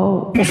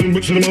go. muscle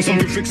mix to the muscle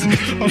fix.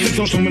 I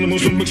see some of the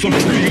muscle mix up in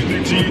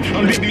reality.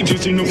 And the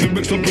DJs in nothing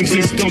mix up in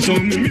system. So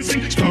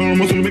missing star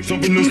muscle mix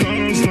up in the star.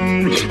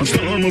 And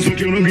star muscle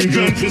kill a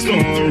grievance for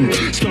star.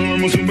 Star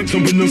muscle mix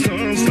up in the star.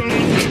 And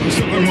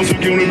star muscle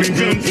kill a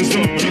grievance for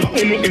star.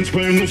 I no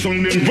inspire no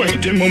song them.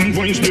 Write them and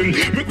voice them.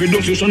 Make me do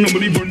session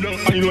nobody but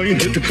I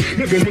like it.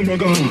 Make me do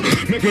bragga.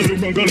 Make me do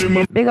bragga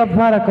them. Big up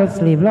Father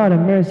Custody. Lord of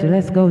mercy,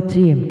 let's go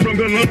team.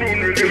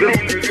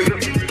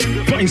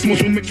 Spice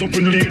must mix up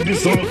in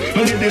ladies, and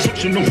ladies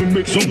action up and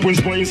mix up in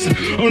spice.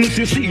 And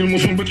Cecile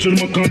must mix up in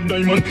Macan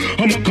Diamond,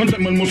 and Macan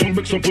Diamond must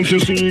mix up in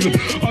Cecile.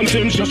 And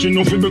Sensation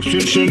of mix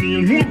with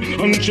Chenille Moore,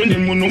 and Chenille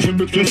Moore of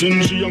mix with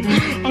Sensia.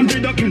 And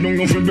Jada Kingdom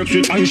of mix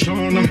with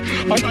Aishana,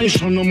 and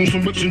Aishana must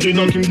mix with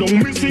Jada Kingdom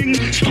missing.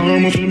 Star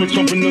must mix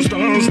up in the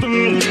star.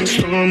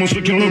 Star must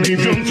kill a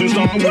grievance for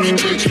star.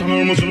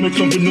 Star must mix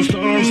up in the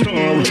star.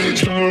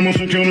 Star must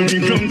kill a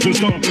grievance for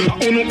star. I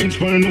wanna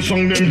inspire no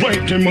song them,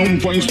 write them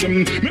and voice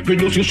them. Make me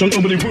do session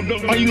over the world,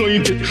 I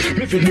like it.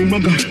 Make me do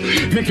bragga,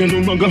 make me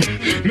do bragga,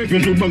 make me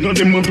do bragga.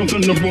 Them a bragga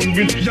no bun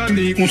with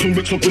Yannick. Must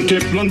mix up with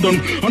Tape London,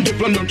 and Tape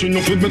London she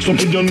no fi mix up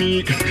with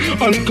Yannick.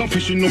 And Coffee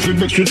she no fi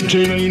mix with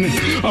J9,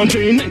 and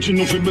J9 she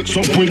no fi mix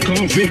up with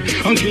Coffee.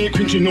 And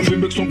K-Queen she no fi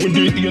mix up with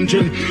the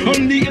Angel,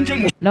 and the Angel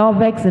must no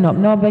vexing up,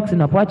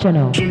 watch you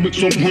now. She mix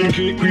up with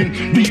K-Queen.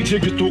 DJ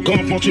get to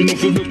come, she no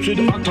fi mix with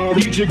Atara.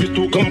 DJ get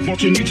to come,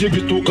 DJ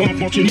get to come,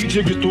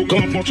 DJ get to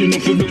come, she no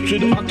fi mix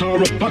with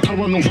Atara.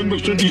 Atara no fi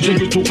mix with DJ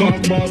get to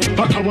come,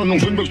 Atara no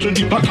fi mix with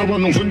the Atara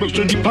no fi mix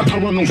with the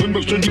Atara no fi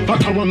mix with the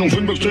Atara no fi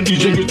mix with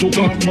DJ get to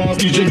come,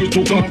 DJ get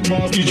to come,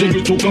 DJ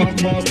get to come.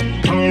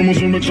 Atara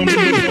must mix up.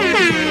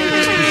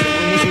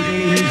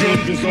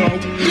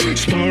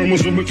 Star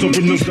must mix up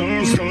in the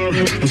star.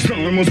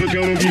 Star must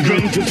kill a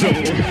grievance for star.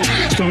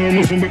 Star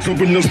must mix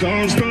up in the star.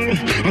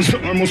 And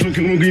star must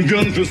kill a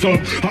grievance for star.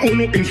 I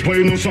wanna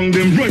inspire no song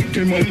them, write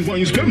them and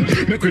voice them.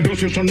 Make me do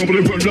session over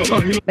the world.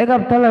 Big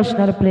up Talosh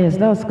to the place.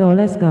 Let's go.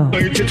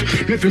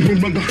 Make me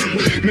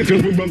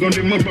do bragga,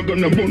 them a bragga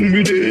na bun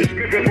with it.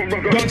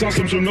 Dance a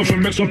some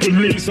nothing mix up with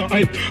Lisa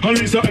Hype. And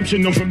Lisa Hype she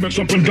nothing mix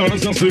up with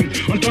dance and sing.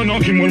 And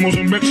Tanaki Moon must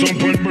mix up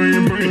with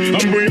Baby.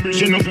 And Baby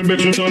she nothing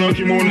mix with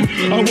Tanaki Moon.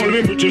 And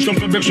Wally British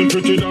nothing mix with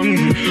Pretty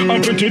Dan.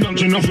 And Pretty Dan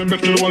she nothing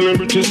mix with Wally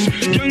British.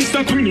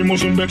 Gangsta Queenie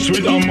must mix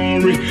with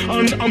Amari.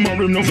 And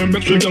Amari nothing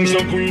mix with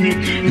Gangsta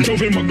Queenie.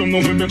 Dovey Magnum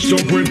nothing mix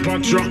up with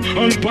Patra.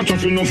 And Patra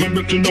fi nothing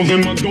mix with Dovey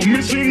Magnum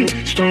missing.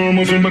 Star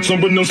must mix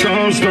up with the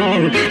star.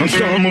 And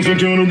Star must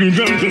kill a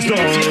grievance for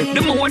star.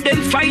 The more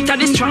them fight,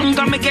 the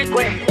stronger me get.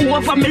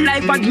 Over me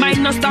life, but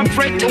mine no stop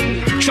fret.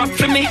 Trap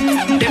for me,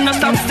 them no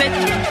stop set.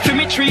 For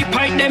me 3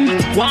 point them,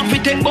 want fi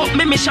take but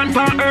me mission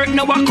for earth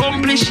no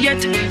accomplish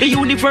yet. The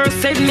universe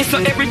said me so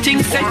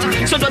everything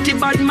set. So dirty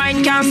bad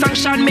mind can't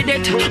sanction me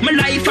death. My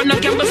life and I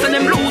can't send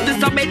them lose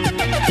this a bet.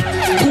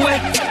 Go away,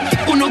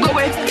 uno go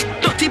away.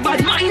 Dirty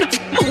bad mind,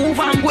 move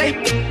and way.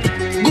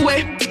 Go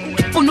away,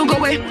 uno go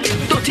away.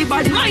 Dirty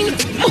bad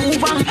mind,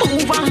 move and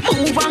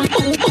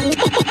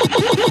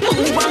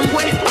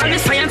way. All the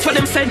science for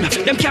them send,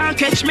 them can't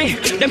catch me.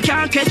 Them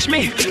can't catch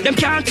me. Them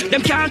can't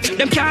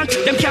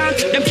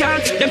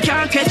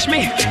catch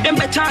me. Them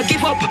better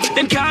give up.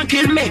 Them can't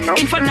kill me.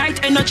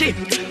 Infinite energy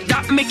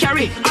that me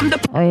carry. I'm the.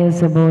 Oh,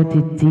 yes about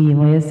it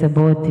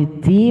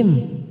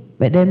team.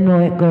 But them know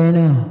it going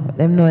on.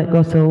 Them know it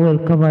go so well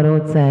covered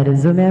outside.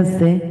 So me I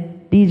say,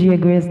 DJ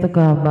Grace to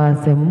call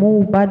boss say,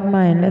 move bad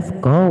mind, let's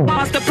go.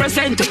 Pass the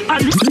present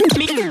and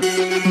me.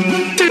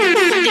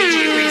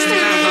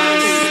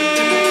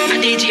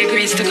 DJ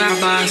Grace to call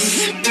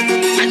boss.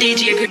 A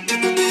DJ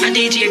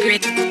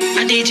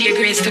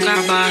Grace to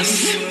call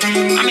boss.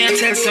 I may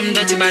tell some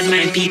dirty bad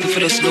mind people for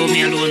the slow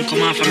me alone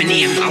come off of my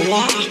name. A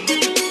war.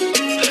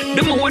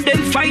 The more them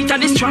fight,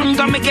 the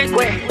stronger me get.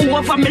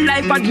 Over me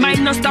life, but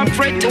mine no stop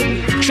fret.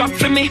 Trap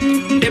for me,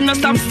 them no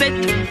stop set.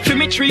 For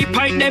me 3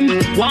 point them,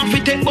 want fi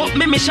take but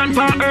me mission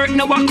for earth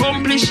no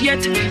accomplish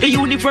yet. The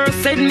universe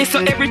said me so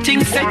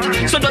everything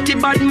set. So dirty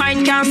bad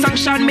mind can't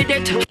sanction me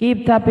death.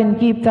 Keep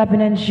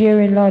tapping and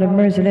sharing, Lord of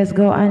mercy. Let's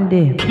go,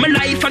 Andy. My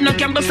life and I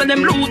can't send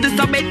them lose this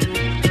a bet.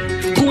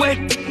 Go away,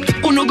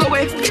 uno go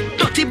away.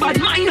 Dirty bad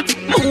mind,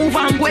 move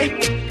and way.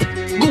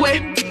 Go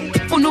away.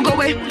 no go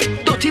away.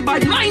 Dirty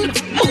bad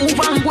mind, move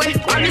and way.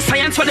 All the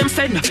science for them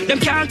send, them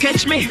can't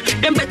catch me.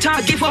 Them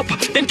better give up,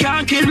 them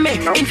can't kill me.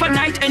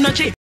 Infinite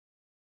energy.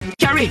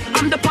 Carry,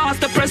 I'm the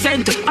past, the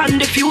present, and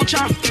the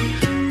future.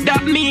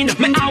 That mean,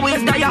 me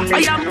always die.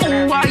 I am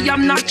who I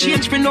am, not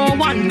changed for no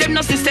one. Them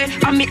no say,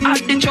 I'm me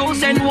as the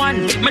chosen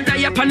one. Me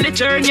die upon the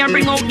journey, I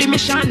bring out the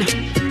mission.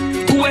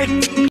 Go away.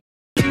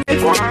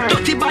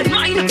 Dirty bad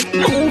mind,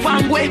 move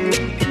and way.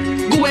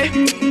 Go away,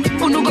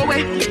 oh no go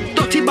away.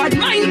 Dirty bad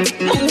mind,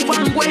 move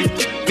and way.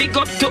 Big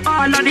up to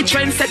all of the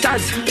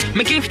trendsetters.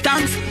 Me give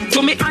thanks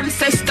to me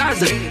ancestors.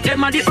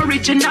 Them are the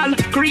original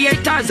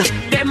creators.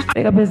 Them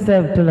Big up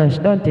yourself,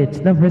 Tulash, don't it?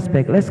 Enough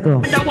respect, let's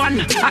go. The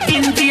one are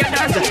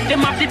invaders. Them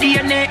have the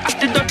DNA of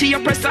the dirty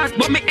oppressors.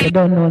 But me You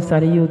don't know so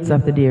the youths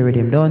of the day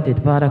rhythm, don't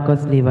it? Father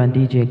Cutsleve and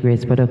DJ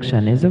Grace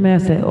Production. Is what I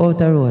say,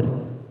 Outer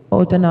Road.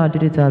 Out on our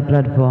digital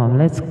platform.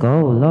 Let's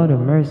go. Lord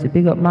of mercy.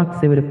 Big up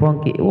Maxi with the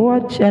punky.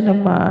 Watch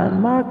and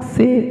man.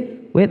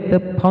 Maxi with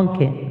the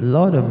punky.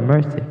 Lord of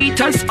mercy.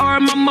 Eaters are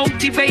my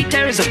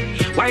motivators.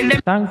 While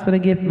them Thanks for the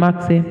gift,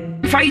 Maxi.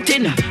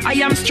 fighting, I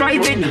am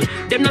striving.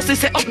 Them not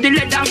say up the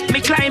ladder, me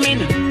climbing.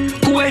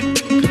 Go away,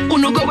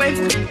 no go away.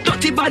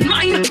 Dirty bad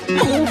mind,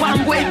 move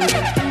and way.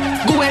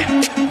 Go away,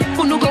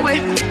 no go away.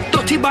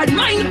 Dirty bad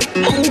mind,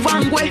 move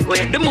and way.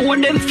 The more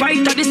them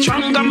fight, the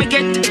stronger me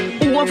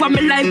get. Over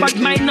me life, but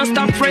mine no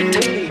stop fret.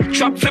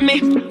 Trap for me,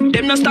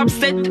 them no stop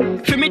set.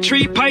 For me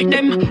 3 point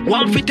them,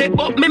 one fit take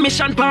up me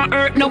mission for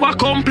earth, no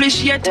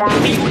accomplish yet.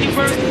 The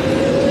universe.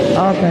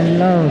 Up and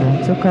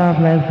loud. Took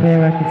off like play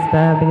rocket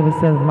style. Big up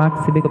yourself,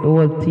 Maxi. Big up the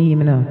whole team,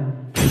 you know.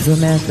 So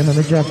man say, let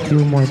me drop a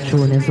few more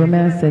tunes. So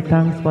man say,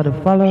 thanks for the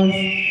follows.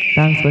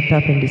 Thanks for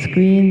tapping the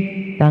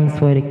screen. Thanks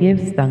for the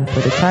gifts. Thanks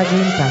for the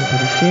tagging. Thanks for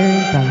the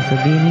sharing. Thanks for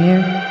being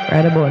here.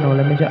 Right about now,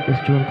 let me drop this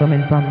tune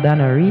coming from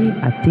Donna Ree,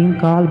 a thing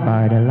called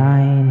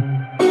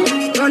Borderline.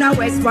 Run a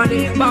West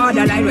Body,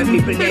 borderline where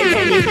people get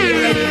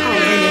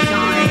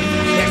anytime.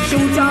 Them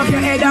shoot off your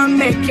head and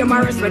make you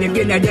marriage. But if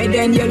you're not dead,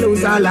 then you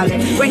lose all of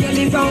it. When you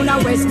live on a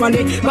West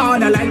Body,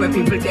 borderline where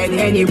people dead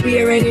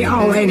anywhere,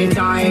 anyhow,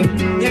 anytime.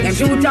 Them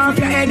shoot off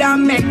your head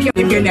and make you.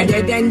 If you're not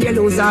dead, then you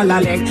lose all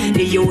of it.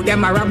 The youth,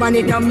 them are robbing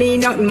it, don't mean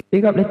nothing.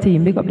 Big up the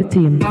team, big up the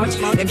team.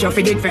 Them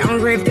traffic it for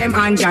hungry if them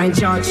and giant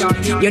church.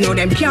 You know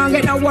them can't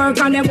get no work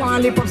and them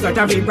want lip up sort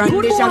of a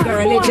brand. This a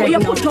girl, you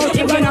put out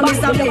your gun and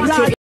Mr.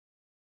 Blake.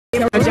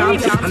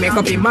 I make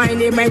up in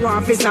mind, him make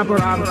one fist up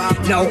rob.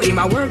 Now him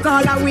a work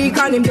all a week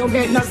and him don't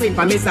get no sleep.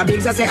 And Mr.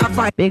 Biggs I say I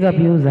fight. Big up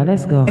user,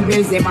 let's go.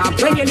 Bills him up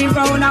when you live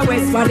round a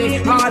West Body.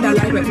 All the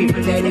life where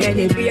people dead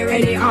anywhere,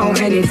 anyhow,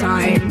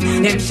 anytime.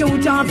 Them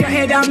shoot off your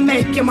head and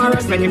make you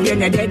marriage. When if you're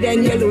not dead,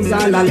 then you lose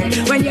all of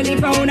it. When you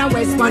live round a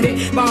West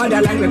Body. All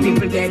the life where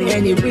people dead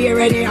anywhere,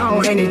 anyhow,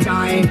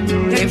 anytime.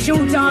 Them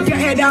shoot off your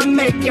head and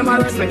make you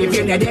marriage. When if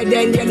you're not dead,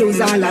 then you lose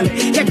all of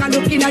it. Take a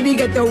look in at the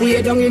ghetto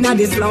way down in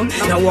the slum.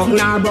 No walk,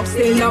 no box,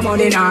 still no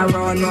money, no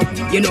run.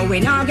 You know we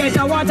now get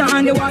the water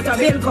and the water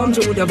bill come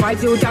through the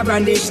fight you to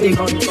brandish the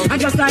gun. And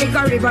just like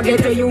a river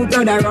get to you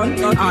to the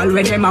run. All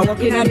when them are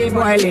walking at the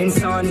boiling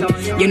sun.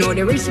 You know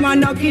the rich man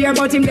not care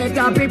but him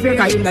better prepare.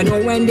 Cause him don't know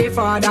when the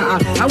father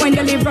are. And when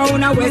they live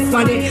round a West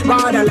Body,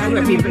 borderland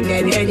where people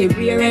dead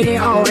anywhere,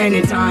 anyhow,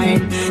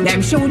 anytime.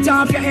 Them shoot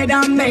off your head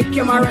and make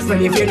you marriage.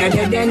 But if you're not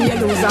dead then you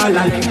lose all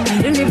of it.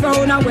 They live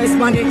round a West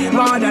Body,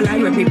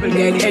 borderland where people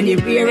dead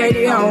anywhere,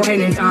 anyhow,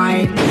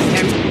 anytime.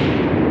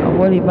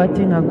 A whole heap of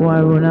thing a go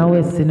on run a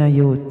West in a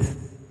youth.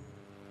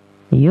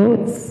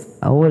 Youths,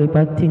 a whole heap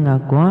of thing a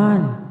go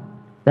on.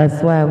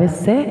 That's why we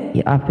say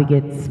you have to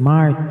get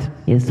smart.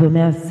 You see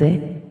me I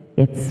say,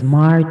 get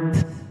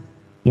smart.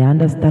 You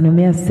understand what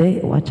me I say?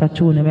 Watch a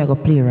tune I'm going to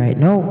play right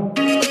now.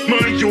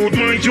 My youth,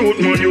 my youth,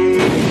 my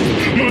youth.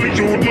 My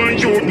youth, my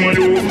youth, my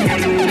youth.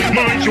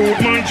 My youth,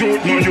 my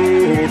youth, my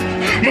youth.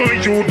 My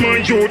youth, my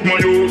youth, my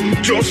youth.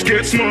 Just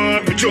get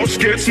smart, just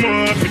get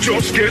smart.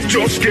 Just get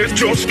smart,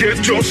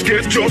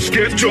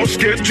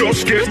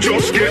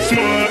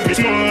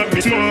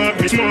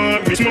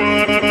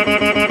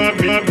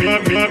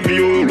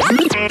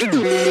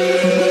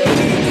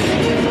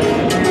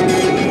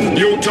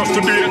 You tough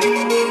to be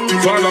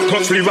Father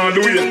Cutsleve all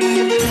the way.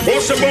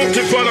 What's about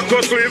it, Father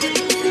Cutsleve?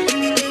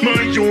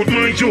 My youth,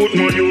 my youth,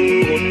 my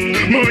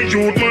youth. My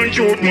youth, my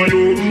youth, my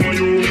youth.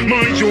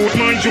 My youth,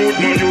 my youth,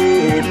 my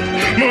youth.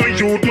 My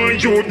youth, my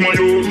youth, my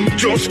youth.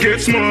 Just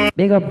get smart.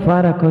 Big up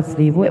Father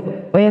Cutsleve.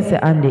 Where you say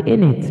Andy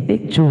in it?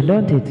 Big tune,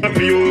 don't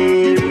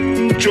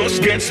it?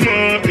 Just get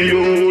smart,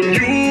 you.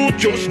 You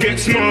just get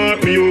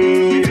smart,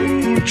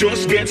 you.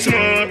 Just get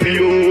smart,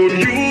 you.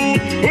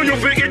 When you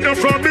think it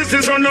from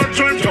business or not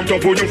trying jumped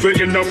up. When you think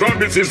it from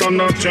business or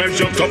not trying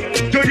jumped up.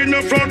 You're in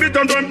the front bit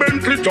and then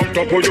Bentley jumped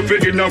up. When you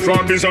think it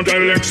from business and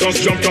then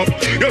Lexus jumped up.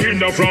 You're in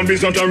the front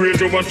bit and then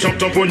Range Rover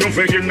jumped up. When you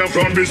think it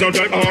from business and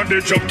then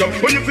Harley jumped up.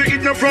 When you think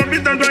it from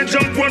bit and then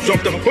Jump One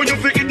jumped up. When you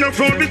think it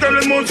from bit and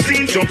then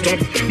Limousine jumped up.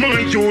 My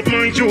youth,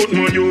 my youth,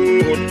 my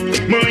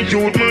youth. My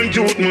youth, my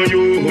youth, my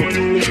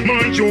youth.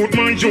 My youth,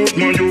 my youth,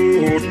 my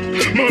youth.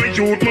 My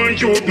youth, my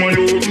youth, my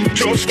youth.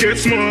 just get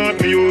smart,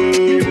 me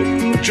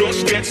oh.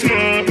 Just get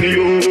smart, me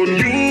oh.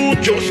 You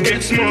just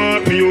get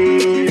smart, me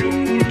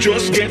oh.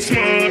 Just get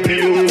smart,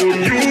 me oh.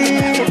 You.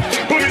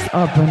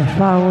 Up and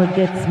forward,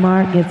 get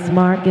smart, get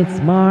smart, get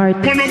smart.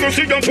 Man, I'm gonna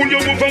sit down, pull you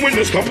over when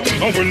you stop.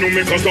 And when you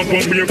make a stop,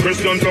 and be a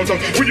Christian daughter.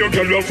 With your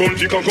girl, your phone,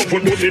 take a cup,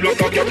 put pussy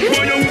like a cat.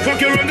 Why you fuck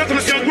your and never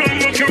see a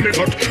grandma kill me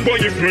cat? Boy,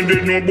 if men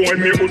did no boy,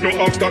 me would not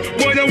ask that.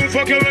 Why you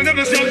fuck your and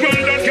never see a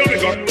granddad kill me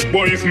cat?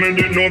 Boy, if men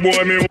did no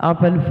boy, me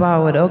up and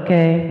forward,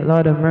 okay,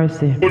 Lord of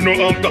mercy. Would not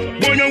ask that.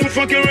 Boy, you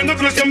fuck your and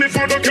never see me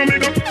father kill me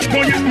cat.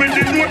 Boy, if men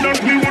did know that,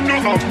 me would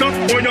not ask that.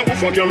 Boy, you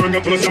fuck your and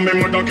never see me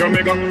mother kill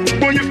me cat.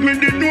 Boy, if men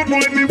did know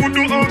boy, me would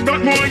not ask that.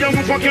 Boy,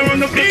 you fuck your and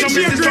never see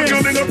me sister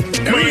kill me cat.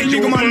 My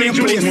youth, my youth,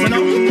 my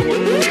youth.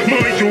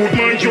 My youth,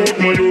 my youth,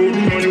 my youth.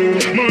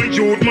 My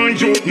youth, my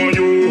youth, my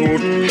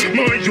youth.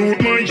 My youth,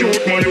 my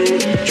youth, my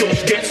youth.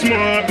 Just get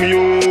smart, me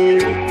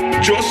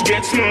oh. Just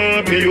get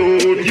smart, me oh.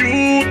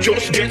 You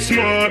just get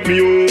smart,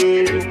 me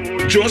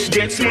oh. Just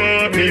get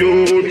smart, me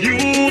oh. You.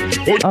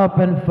 Up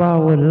and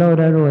forward,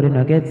 Loader Road, you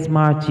know, get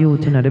smart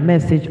youth, you know, the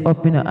message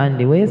up, you know, and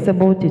the way it's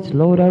about it,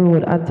 Loader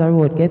Road, Atta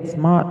Road, get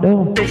smart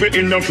though. You fit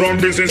in the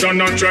front business and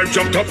not drive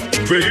chopped up.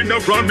 Fit in the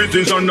front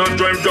business and not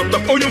drive chopped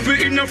up. Oh, you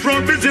fit in the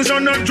front business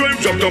and not drive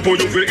chopped up. Oh,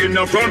 you fit in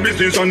the front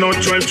business and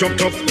not drive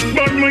chopped up.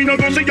 Bad mind I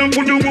go say and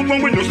put you up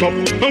and when you stop.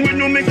 And when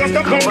you make a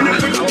stop,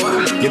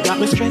 you got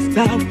me stressed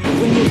out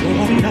when you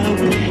walk out.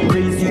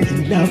 Crazy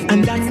in love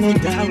and that's no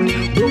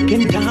doubt.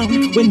 Broken down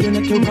when you're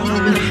not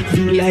around.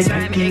 Feel like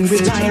a king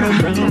with light around.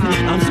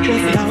 I'm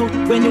stressed out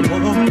when you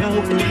walk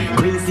out.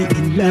 Crazy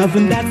in love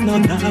and that's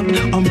no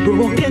doubt. I'm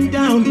broken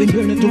down when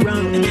you're not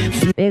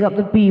around. Big up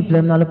the people,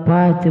 I'm not a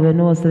party when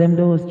most of them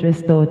those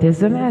stressed out.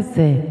 That's what I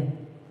say.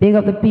 Big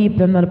up the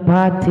people, I'm not a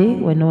party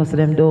when most of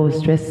them those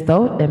stressed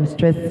out. Them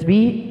stress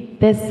free.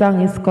 This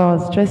song is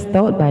called Stressed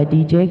Out by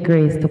DJ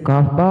Grace Took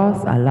Off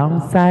Boss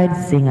alongside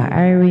singer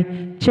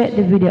Irie. Check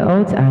the video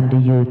out on the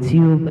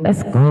YouTube.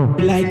 Let's go.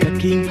 Like a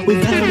king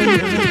without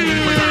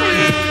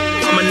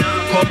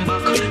come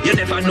back. You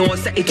never know,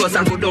 say it was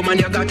a good woman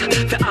you got.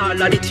 For all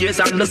of the tears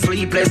and the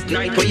sleepless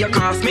night where you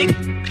cost me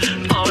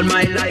all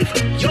my life.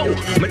 Yo,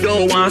 me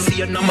don't want to see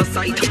you on my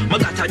sight. Me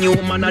got a new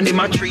man and him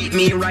a treat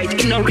me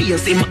right. In a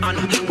race him on,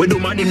 we do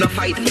man in a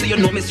fight. So you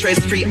know me stress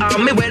free,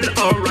 I'm me well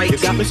alright. You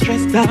got me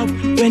stressed out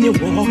when you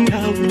walk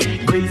out.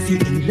 Crazy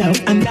in love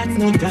and that's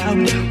no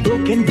doubt.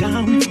 Broken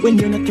down when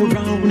you're not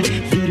around.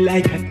 Feel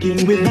like a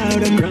king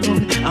without a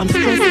crown. I'm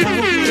stressed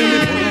out when you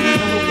walk out.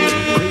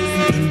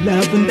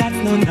 Love and that's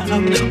no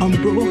doubt. I'm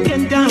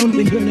broken down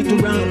when you're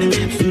not around.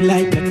 Feel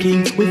like a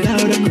king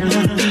without a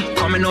crown.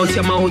 Coming out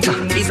your mouth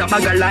is a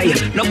bag of lie.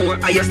 No more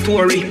of your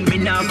story, me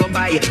nah go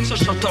by. So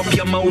shut up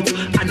your mouth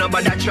and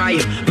nobody try.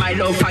 My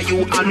love for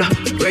you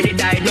already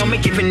died. Now me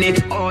giving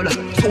it all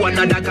to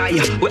another guy.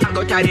 We I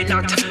got tied in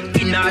knot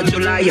in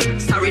July.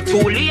 Sorry too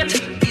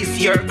late.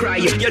 Your cry,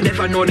 you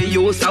never know the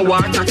use of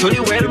water to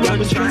the well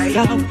run dry.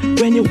 Out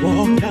when you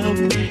walk out,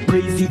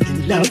 crazy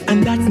in love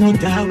and that's no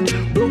doubt.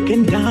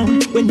 Broken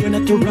down when you're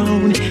not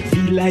around.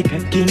 Feel like a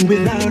king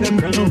without a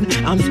crown.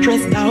 I'm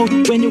stressed out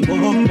when you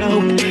walk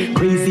out,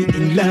 crazy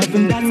in love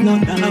and that's no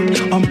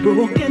doubt. I'm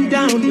broken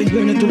down when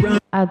you're not around.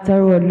 Atta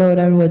Road,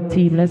 Loader Road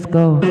team, let's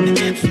go.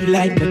 Feel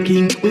like a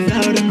king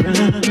without a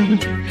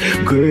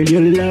crown. Girl,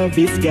 your love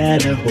is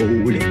got a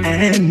hold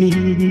on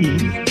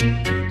me.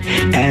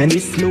 And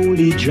it's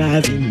slowly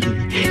driving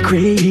me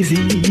crazy.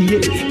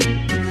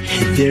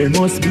 There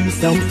must be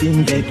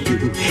something that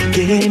you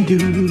can do.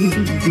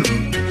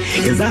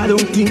 Cause I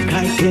don't think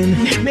I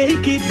can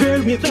make it,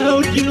 girl,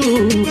 without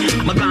you.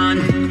 I'm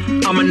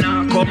gone, I'm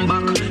not come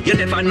back. You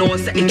never know,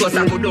 say it was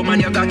a good woman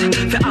you got.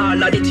 For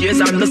all of the tears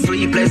and the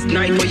sleepless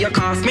night where you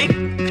cost me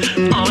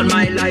all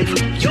my life.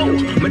 Yo,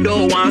 me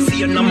don't want to see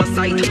you on my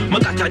sight. Me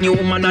got a new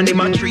man and him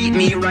a treat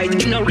me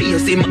right. In a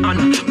race him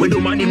on, we do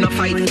man in a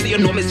fight. So you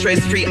know me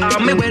stress free,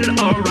 I'm me well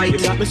alright. You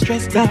got me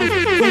stressed out.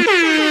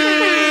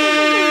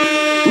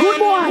 Rude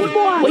boy,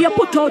 where you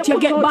put out, you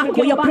get back.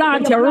 Where you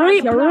plant, you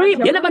reap.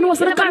 You never know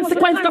so the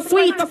consequence of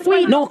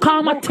sweet. No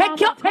karma take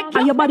you,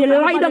 and your body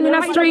lie down in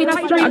the street. A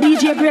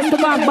DJ Grace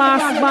Took Off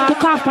Boss,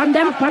 took off on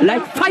them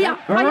like fire,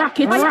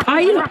 rocket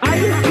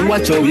style.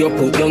 Watch how you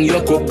put down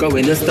your cooker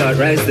when you start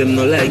rise. Them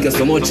no like you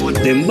so much.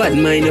 Them bad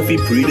mind if you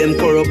pre them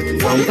corrupt.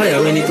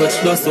 Vampire when you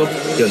touch dust up.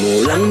 You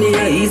know long me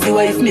a easy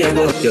wife me a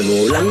go. You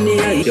know long me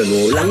a, you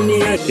know long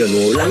me a, you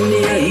know long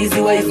me a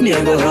easy wife me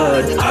a go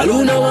hard. All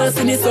who no want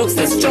see me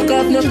success chuck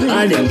off no.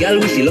 All them gal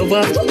wish she love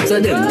her. So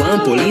them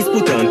want police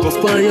put on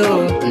cuff on you.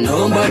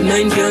 No bad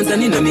mind can't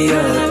stand in me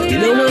yard. You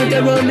don't want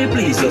around me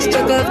please just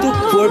chuck off too.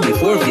 For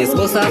before face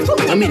bust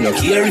off. I mean no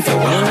care if you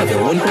want have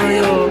your own for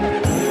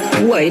you.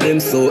 Why them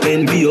so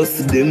envious?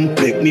 Them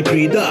make me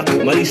pre-dark,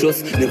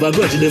 malicious. Never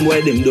grudge them why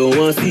them don't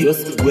want to see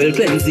us. Well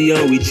cleansy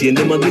and we chain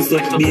them a so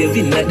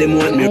behaving like them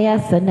want me.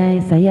 Yes, so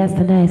nice.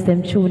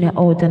 Them tune it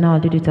out on all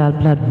digital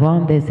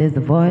platform. This is the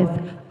voice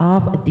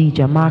of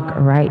DJ Mac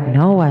right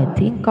now. I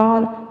think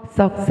called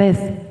success.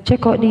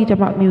 Check out DJ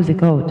Mac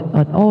Music out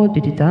on all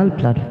digital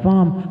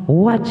platforms.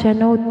 Watch your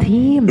now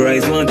team.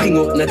 Rise one thing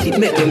up, not it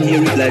make them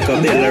hear it like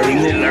a bell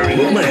ring.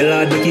 But my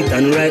lord, make it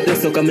and right,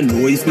 let's talk. I'm a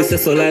noise, me say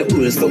so like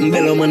rules. Something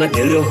bell, man, I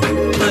tell you.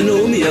 I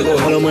know me, I go,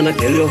 hello, man, I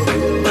tell you.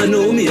 I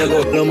know me, I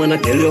go, hello, man, I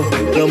tell you.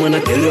 Hello, man, I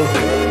tell you.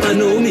 I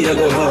know me, I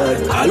go hard.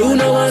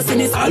 Aluna wants in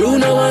this,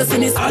 Aluna wants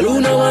in this,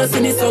 Aluna wants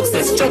in this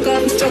success. Chuck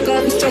up, chuck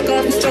up, chuck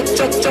up, chuck,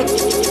 chuck, chuck.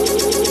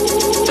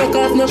 Chuck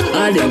off now,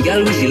 all them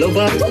gal wish she love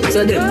her.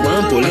 So them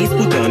want police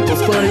put on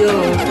cuff for you.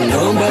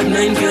 No bad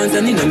 9 can't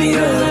stand in me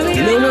yard.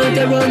 You don't want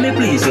to run me,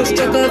 please just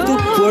chuck off too.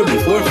 4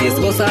 before face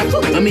bust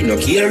her. I mean no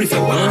care if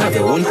you want have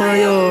your own for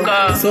you.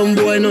 Some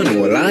boy no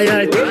know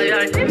loyalty.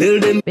 Tell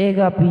them big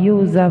up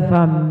user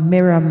from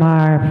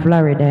Miramar,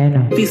 Florida, you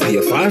know. Peace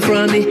you far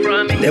from me.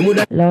 Them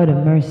would Lord of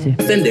mercy.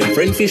 Send them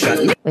friend fish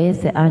at me. When you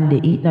say Andy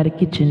eat in the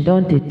kitchen,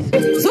 don't it?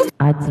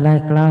 It's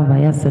like lava,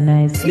 you're so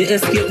nice. Me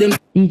escape them.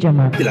 DJ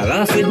Mac. Till I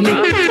laugh with me.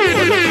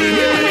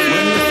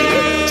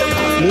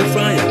 Move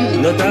from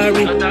you, not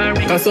hurry.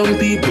 Cause some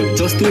people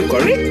just too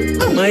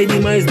correct. My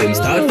demise them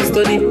start to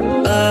study.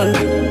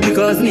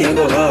 Because me I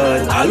go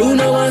hard.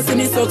 Aluna wants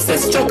any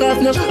success. Chuck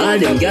off now. All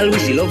them gal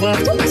wish she love her.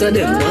 So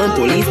them want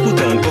police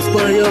put on cuff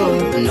for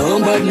you. No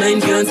bad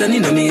 9 can't stand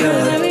in me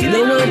yard. You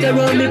don't want to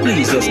run me,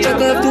 please just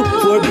chuck off too.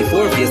 4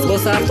 before face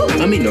bust her.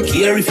 I mean no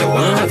care if you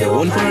want have your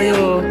own for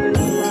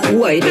you.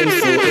 Why them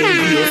so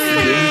envious?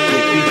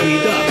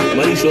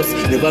 Malicious,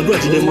 never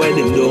grudge them why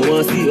them don't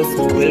want to see us.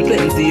 Well,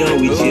 plenty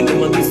and we chill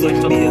them and be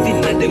such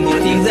behaving like them. The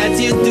things that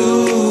you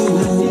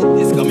do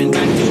is coming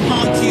back to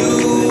haunt you.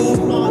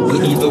 We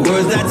eat the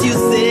words that you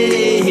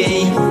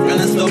say,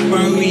 gonna stop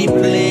and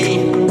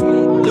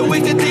replay. The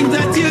wicked things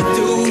that you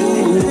do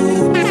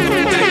is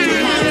coming back to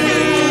haunt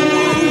you.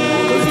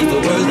 We eat the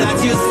words that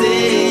you say,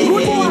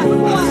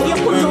 gonna stop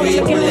and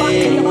replay.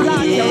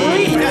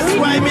 That's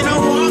why me no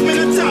walk, me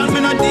no talk, me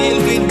no deal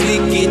with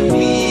wicked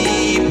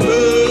people.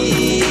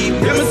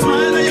 Them a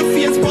smile on your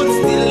face, but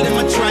still them a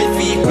try to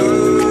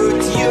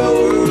hurt you.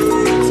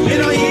 Me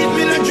no eat,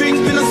 me no drink,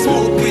 me no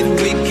smoke with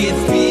wicked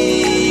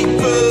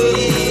people.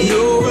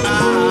 No,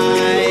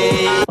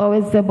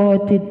 Always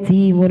about the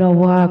team, when I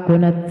walk,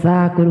 when I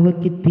talk with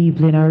wicked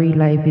people in our real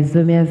life, is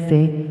so me I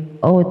say,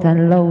 out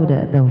and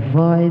louder, the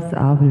voice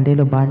of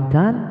Little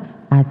Bantan,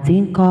 a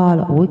thing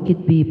called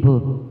wicked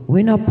people.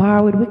 We not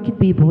par with wicked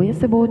people.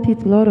 What's about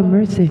it, Lord of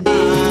mercy?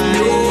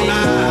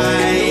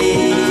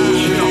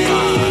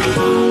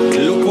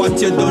 Look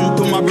what you done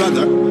to my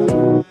brother,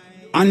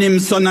 and him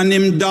son and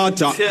him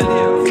daughter.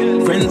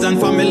 Friends and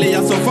family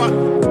are suffer.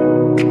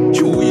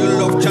 True, you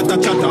love chatter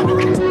chatter.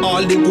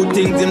 All the good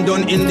things him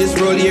done in this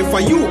world here for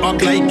you.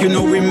 Act like you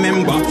know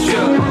remember.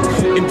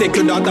 Him take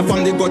your daughter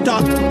from the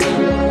gutter.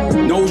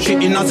 Now she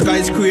in a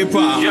skyscraper.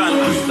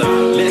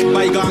 Let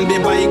bygone be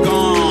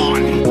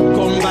bygone.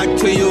 Come back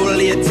to you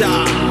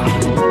later.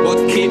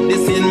 But keep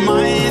this in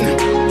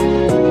mind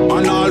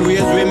and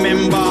always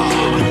remember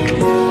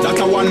that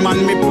a one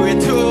man me pray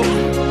to,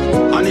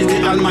 and is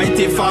the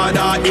Almighty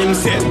Father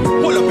himself.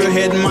 Hold up your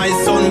head, my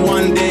son,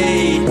 one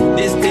day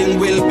this thing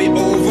will be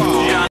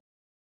over.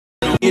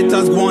 It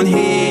has gone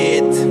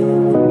hate.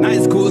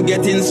 Night school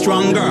getting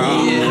stronger.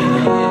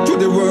 To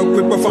the work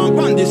we perform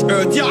on this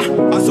earth, yeah.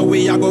 That's the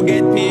way I go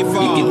get paid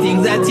for. The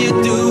things that you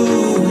do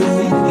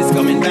is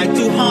coming back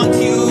to haunt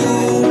you.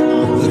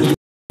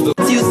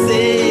 What you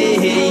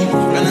say,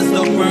 gonna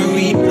stop and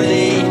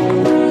replay.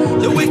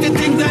 The wicked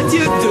things that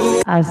you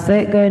do. I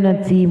said going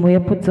on team, where you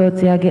put out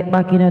here, get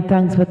back in.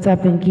 Thanks for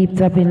tapping, keep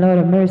tapping, Lord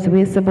of mercy.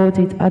 What's about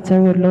it? At a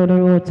road, Lord of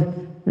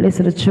road.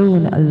 Listen to the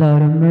tune,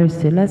 Lord of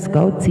mercy. Let's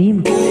go,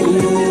 team. The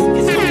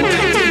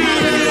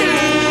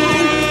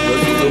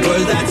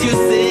words that you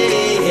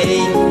say,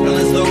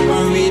 gonna stop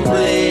and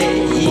replay.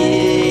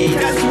 Yeah.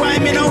 That's why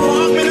me no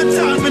walk, me no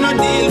talk, me no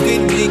deal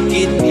with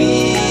wicked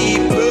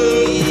people.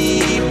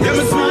 Them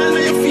a smile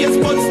on your face,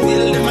 but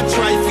still them a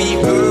try to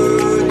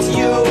hurt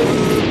you.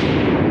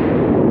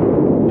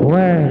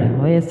 Word,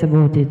 what's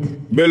about it?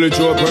 Belly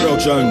Joe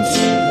Productions.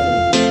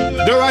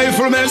 The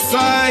Rifle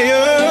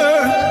Messiah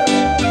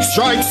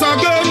strikes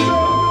again.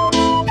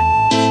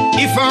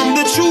 If I'm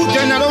the truth,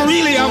 then I don't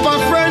really have a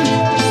friend.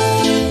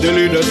 The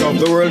leaders of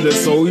the world are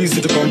so easy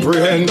to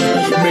comprehend.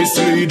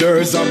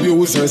 Misleaders,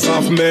 abusers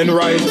of men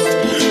rights.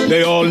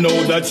 They all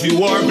know that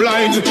you are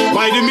blind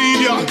by the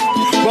media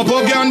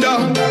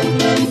propaganda.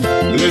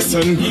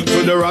 Listen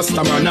to the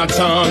Rastaman a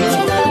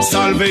chant.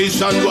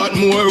 Salvation, what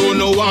more who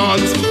no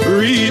want?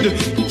 Read,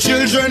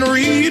 children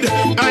read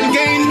and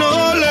gain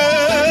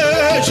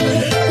knowledge.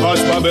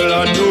 Cause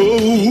Babylon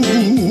knows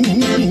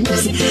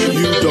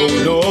you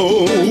don't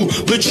know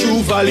the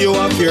true value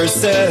of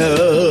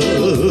yourself.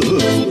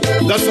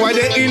 That's why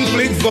they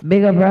inflict.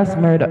 Big up Brass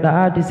Murder, the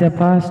artist I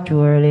passed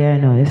through earlier,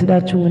 you know. You see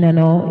that tune, you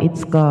know?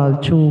 It's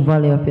called True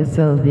Value of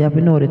Yourself. You have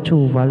to know the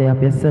true value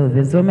of yourself.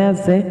 You see what I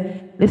say?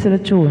 Listen to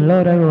the tune,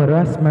 Lord of Road,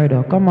 Brass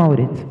Murder. Come out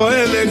with it.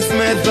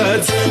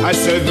 Methods, I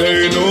said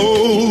they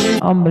know.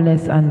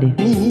 Humbleness, Andy.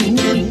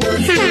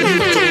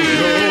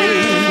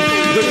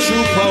 The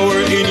true power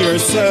in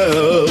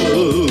yourself.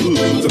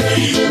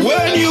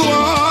 When you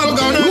all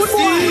gonna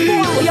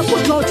see. When you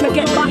put out, you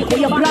get back with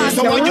your blast.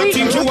 So when you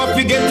think you have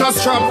to get a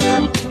strap,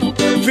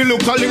 if you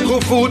look a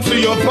little food for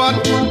your pot,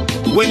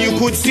 when you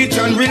could sit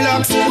and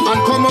relax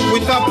and come up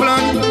with a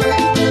plan.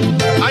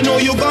 I know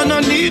you're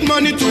gonna need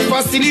money to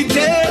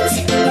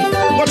facilitate,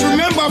 but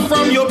remember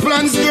from your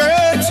plans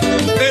great.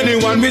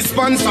 Anyone will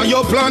sponsor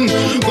your plan.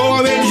 Go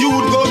ahead,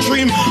 you'd go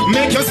dream,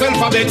 make yourself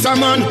a better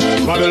man.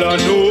 Babylon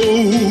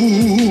knows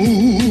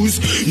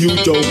you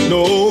don't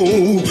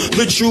know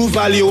the true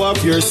value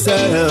of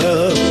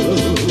yourself.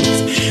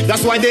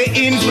 That's why they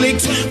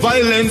inflict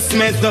violence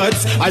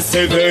methods. I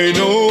say they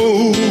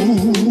know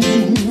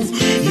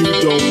you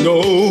don't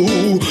know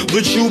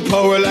the true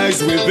power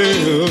lies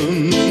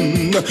within.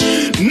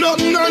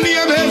 Nothing on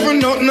name heaven,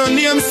 nothing on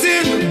name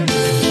sin.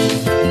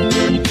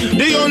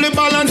 The only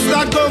balance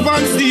that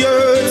governs the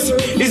earth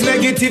is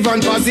negative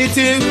and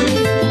positive.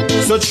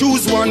 So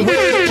choose one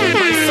way,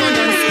 my son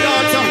and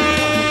daughter,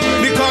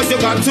 because you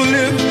got to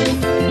live.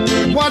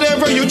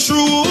 Whatever you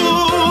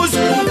choose,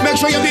 make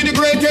sure you be the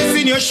greatest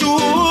in your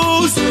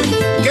shoes.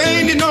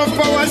 Gain enough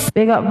power.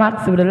 Big up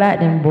Max with the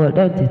lightning bolt,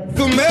 don't it?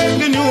 To make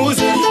the news,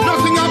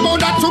 nothing about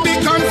that to be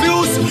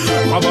confused.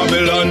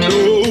 Babylon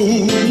knows.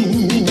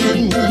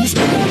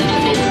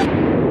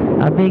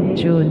 A big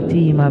June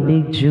team, a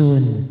big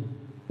June.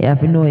 You have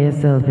to know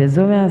yourself. You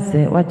zoom and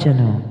say, what you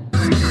know?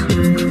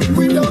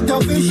 Without a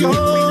vision,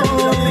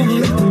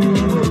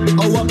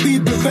 our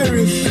people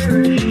perish.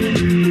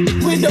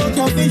 Without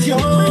a vision,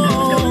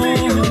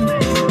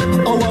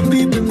 our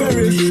people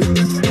perish.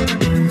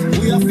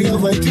 We have to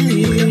have a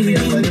dream.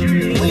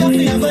 We have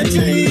to have a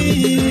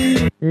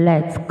dream.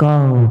 Let's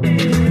go.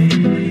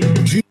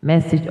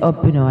 Message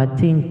up, you know, a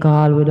thing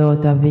called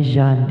without a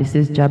vision. This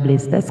is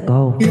Jobless. Let's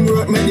go. You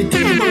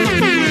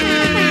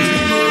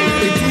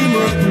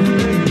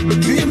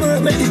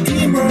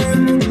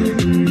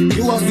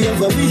have to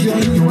have a vision.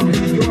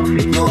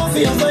 You have to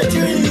have a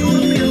dream.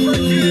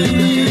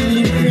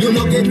 You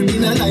don't get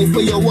in a life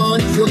what you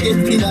want. You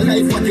get in a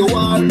life what you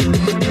want.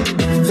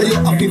 So you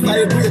have to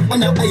vibrate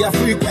on a higher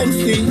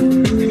frequency.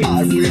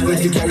 Our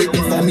frequency carry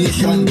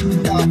information.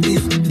 That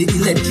is the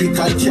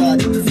electrical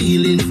charge.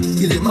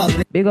 Feelings is a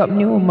magnet. Big up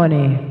New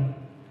Money.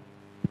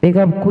 Big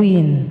up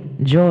Queen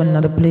Joan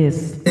at the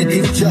place.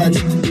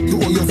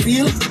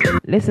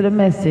 Listen to the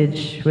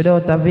message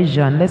without a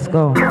vision. Let's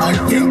go. I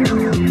think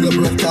you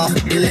broke off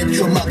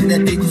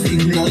electromagnetic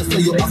signals, so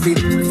you have to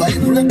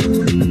vibrate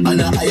on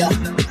a higher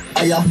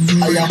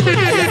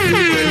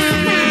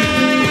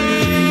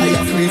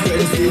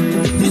frequency.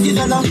 This is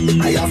a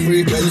higher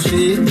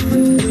frequency.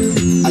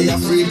 Higher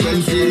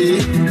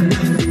frequency.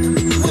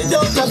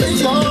 Without a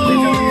vision,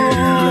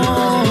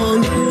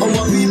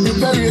 our people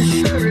perish.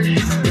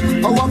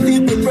 Our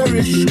people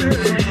perish.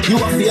 You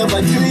have to have a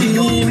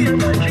dream.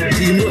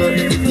 Teamwork,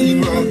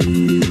 teamwork.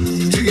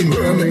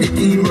 Dreamwork,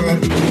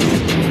 teamwork.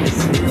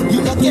 You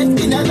don't get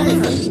in a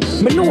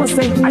life. Me know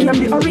say I am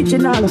the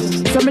original,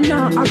 so me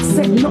not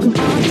accept nothing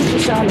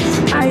artificial.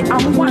 I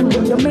am one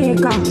with the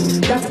maker.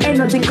 That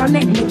energy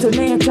connect me to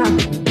nature.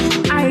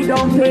 I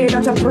don't pay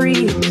that a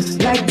free.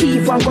 Like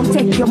thief, I'm gonna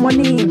take your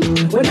money.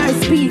 When I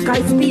speak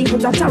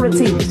with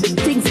authority.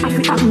 Things have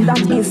to happen,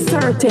 that is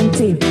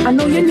certainty. I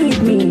know you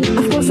need me,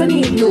 of course I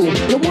need you.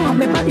 You want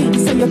me body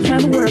so you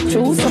can work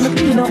through. So me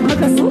clean up my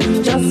vessel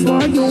just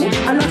for you.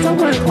 A lot of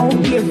work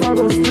out here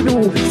for us to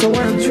do. So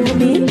work through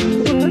me,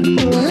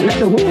 let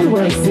the whole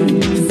world see.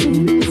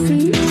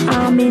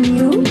 I'm in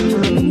you,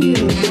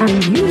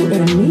 and you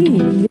in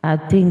me. I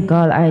think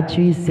call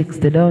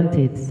I360, don't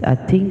it? I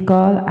think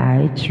call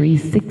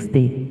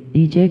I360.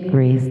 DJ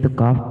Grace, the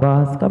golf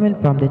boss, coming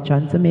from the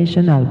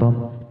Transformation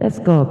album. Let's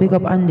go, big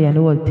up Andy and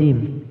the whole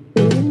team.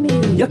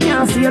 You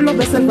can't see you love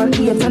yourself and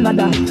hate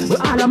another. We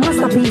all a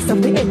masterpiece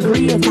of the head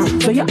creator.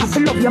 So you have to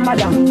love your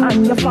mother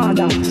and your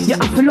father. You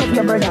have to love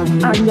your brother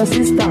and your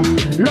sister.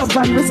 Love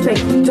and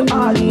respect to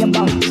all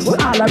neighbor. We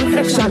all a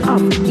reflection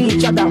of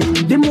each other.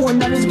 The more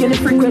knowledge get the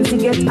frequency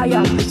get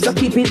higher. So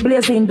keep it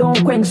blazing,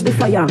 don't quench the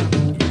fire.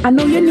 I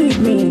know you need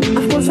me,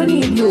 of course I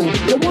need you.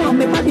 You want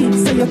me body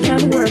so you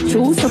can work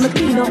through. So me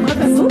clean up my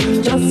vessel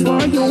just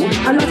for you.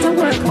 A lot of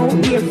work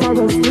out here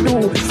for us to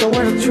do. So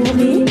work through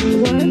me,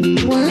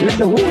 let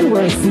the whole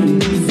world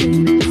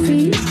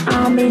see.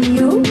 I'm in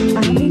you,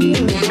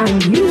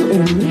 and you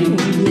in me.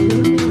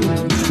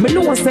 Me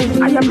know say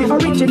I am the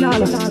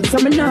original, so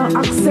me not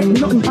accept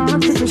nothing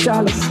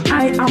artificial.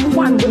 I am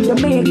one with the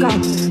maker.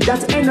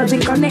 That energy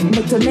connect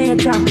me to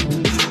nature.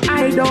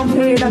 I don't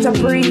pay that a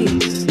free.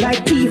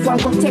 Like thief, I'm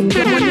gonna take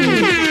your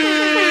money.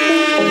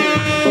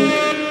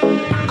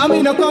 I'm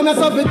in a corner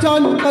of a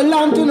ton, a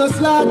lamb to no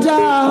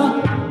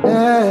slaughter.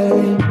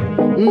 Hey.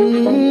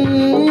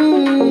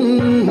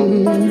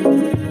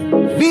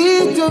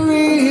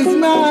 Victory is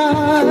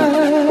mine.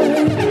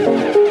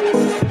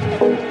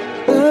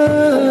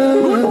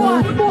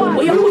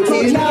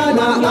 In a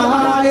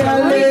higher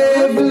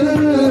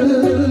level,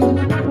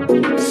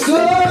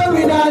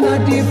 soaring on a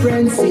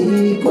different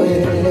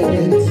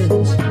sequence.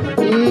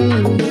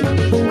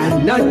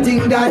 And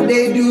nothing that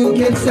they do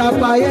can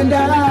stop I and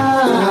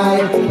I.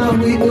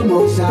 I'm with the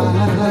Most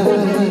High.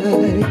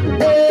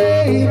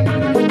 Hey,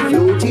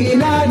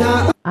 floating on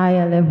a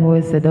higher level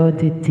is the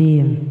dirty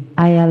team.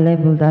 Higher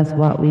level, that's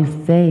what we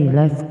say.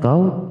 Let's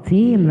go,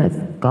 team, let's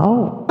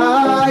go.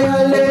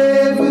 higher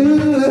level,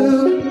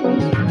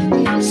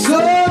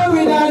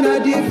 soaring on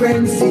a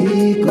different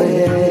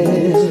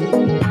sequence.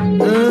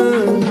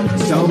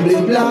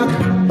 Stumbling block,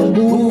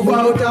 move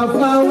out of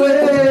my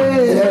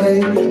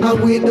way.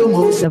 I'm with the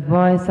Most. The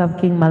voice of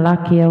King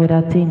Malachi with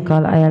a thing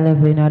called higher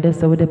level. You know, this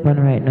is what we're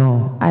depend right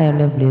now. Higher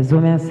level is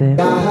what I say. Good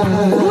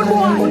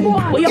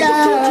boy. You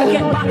have to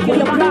get back to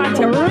your plant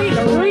to read.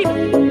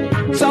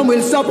 Some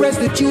will suppress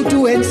the truth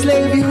to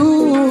enslave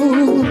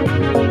you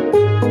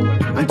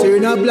and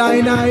turn a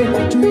blind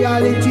eye to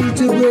reality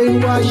to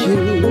brainwash you.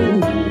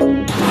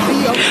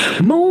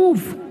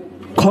 Move.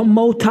 Come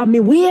out of me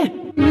way.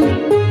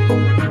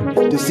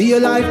 To see your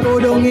life go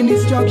down in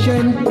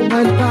destruction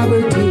and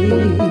poverty.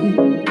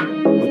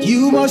 But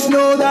you must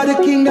know that the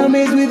kingdom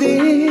is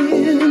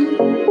within.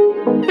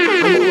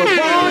 And you were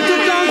born to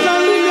conquer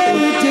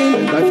everything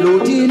by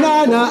floating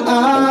on a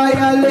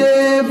higher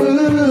level.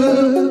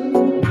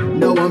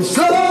 Now I'm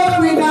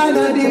soaring on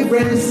a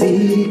different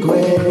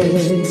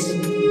sequence.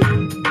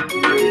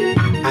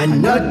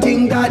 And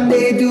nothing that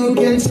they do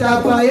can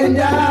stop I and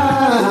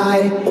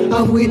I.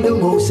 I'm with the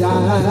Most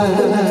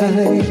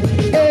High.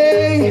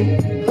 Hey,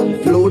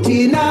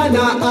 floating on a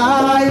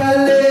higher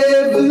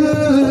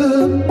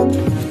level.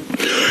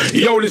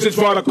 Yo, this is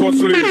Father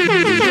Cusley. Proudly.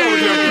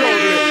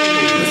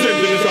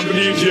 Presenting this on the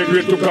DJ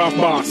Great took off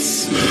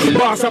boss.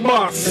 Boss a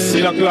boss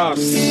in a class.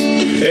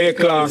 A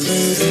class.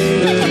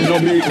 No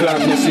B class.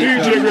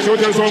 DJ Great will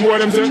tell some boy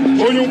them say,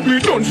 oh you be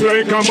done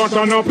like a bat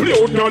and a play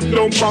out and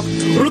dump back.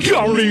 You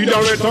can't read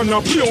a red and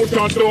a play out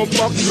and dump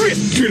back. Great.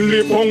 Kill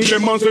the pong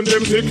them and send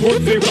them 6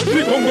 foot thing.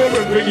 They come go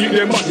when we eat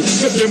them back.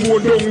 Let them go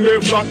down the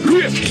flat.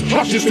 Great.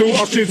 Ashes to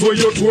ashes where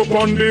you throw up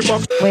on the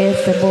back.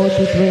 Waste about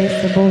it,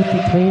 waste about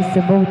it, waste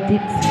about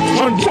it.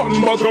 And one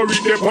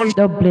margarita on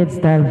the blade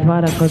style,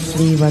 Father could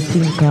sleeve a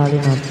thing calling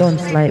a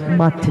dunce like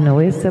bat, you know,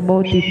 waste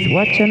about it.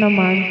 Watch you know,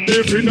 man.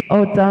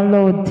 Out and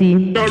loud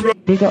team.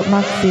 Big up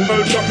Maxi.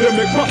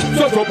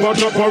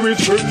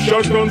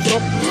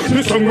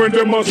 The song when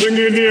them are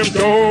singing him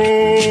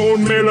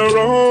down, mail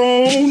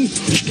around.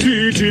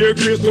 DJ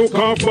Grace took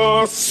off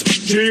boss.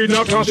 She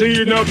not class.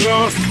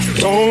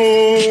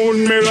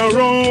 Down, mail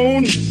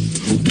around.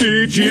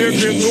 DJ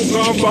Grace took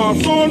off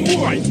boss. On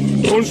boy.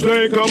 Don't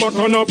like a bat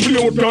and a play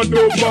out a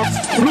dope box.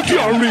 Look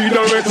can't read a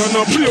red and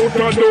a play out a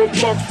dope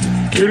box.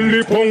 Kill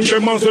the pong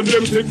them and send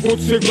them 6 foot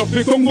 6 up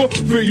the Congo.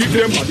 We eat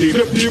them body,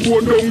 left the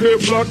bone down the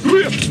flat.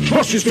 Great.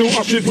 Ashes to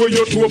ashes where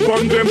you throw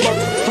upon them back.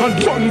 And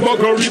one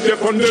margarita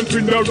upon them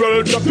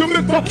funeral drop. You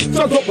make pop,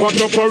 start up and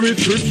up a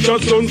retreat,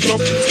 just don't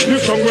stop.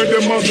 This song where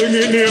them are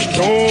singing it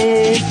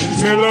down,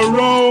 smell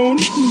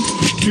around.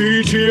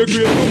 DJ Grace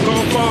look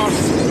how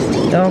fast.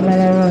 Don't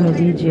matter around the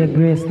DJ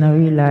Grace in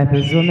real life.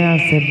 It's when I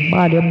say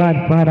bad, you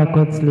bad, Father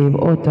Cusley,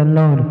 out and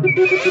loud.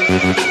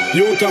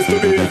 You have to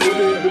be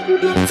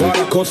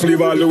Father Cusley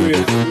all the way.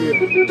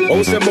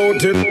 How's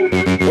about it?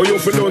 Oh, you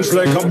fit dance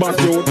like a bat,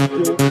 yo.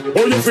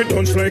 Oh, you fit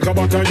dance like a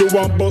bat and you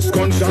want bus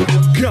gunshot.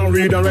 Can't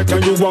read and write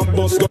and you want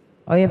bus gun.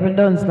 Oh, you fit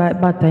dance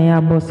like bat and you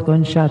want bus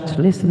gunshot.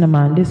 Listen,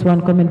 man, this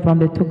one coming from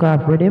the Took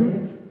Off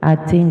Rhythm. I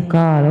think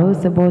call.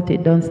 How's about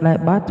it? Dance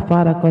like bat.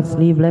 Father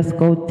Cusley, let's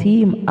go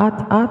team.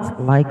 At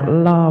like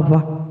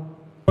lava.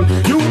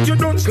 You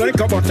dance like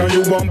a bat and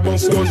you want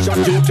bus gunshot.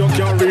 You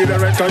can't read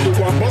and write and you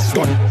want bus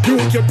gun. You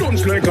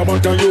dance like a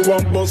bat and you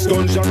want bus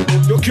gunshot.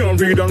 You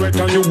can't read and write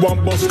and you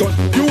want bus gun.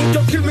 You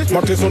kill me,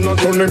 Matty son and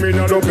turn them in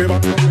a dopey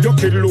back. You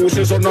kill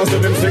Lucy son and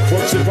send them 6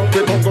 foot 6 up.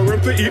 They come go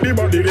rip to eat the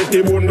body, they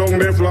keep one down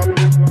the flat.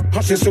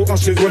 Ashes to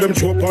ashes with them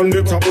choke on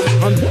the top.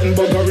 And one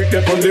bugger with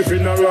them on the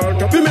funeral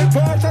top. We make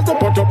parts as a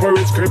pot up or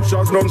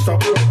scriptures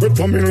non-stop. With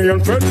family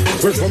and friends,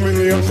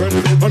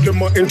 and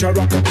them are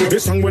interact.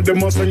 This song with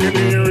them are singing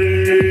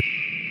here.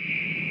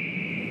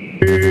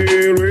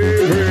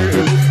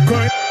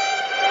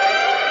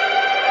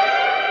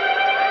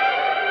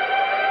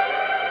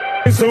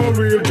 It's so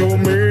real to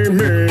me.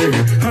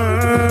 I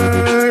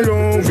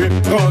love it,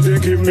 cause they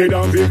give me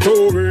that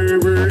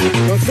victory.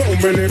 And so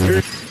many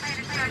people.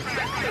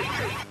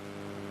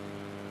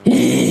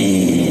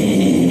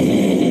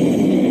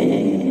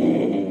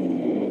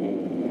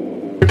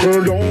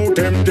 People don't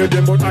tempt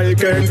them, but I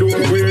can do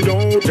it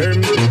without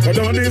him. But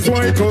that is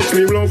why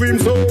Cusley love him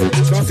so.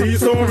 Cause he's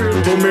so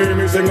real to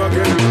me sing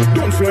again.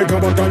 Don't like a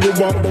bat and you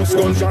want bus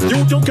gunshot.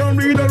 You can't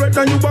read and write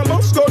and you want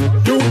bus gun.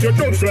 You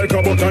don't like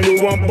a bat and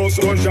you want bus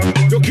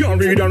gunshot. You can't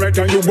read and write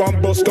and you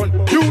want bus gun.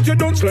 You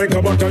don't like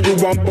a bat and you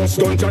want bus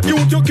gunshot.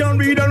 You can't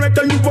read and write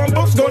and you want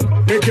bus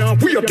gun. They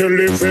can't wait till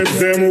they feds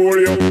them hold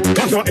you.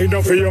 Cause I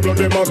ain't for your blood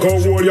them a go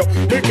hold you.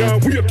 They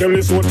can't wait till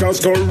the soldiers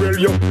corral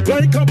you.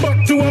 Like a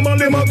bat to a man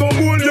them a go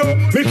hold you.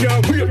 Me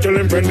can't wait till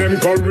them friend them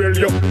corral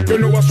you. You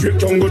know a straight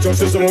tongue go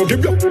just as them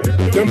give you.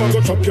 Them a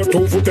go chop your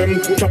toe for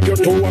them, chop your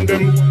toe on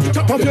them.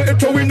 Chop off your head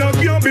toe in a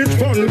garbage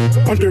fun.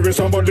 And there is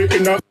somebody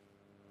in a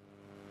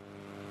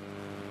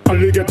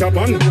alligator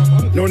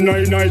band. No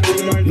night,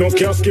 no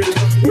casket.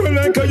 Well,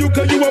 like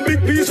you a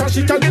big piece of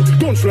shit again.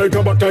 Guns like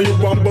a butter, you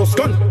one bus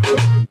gun.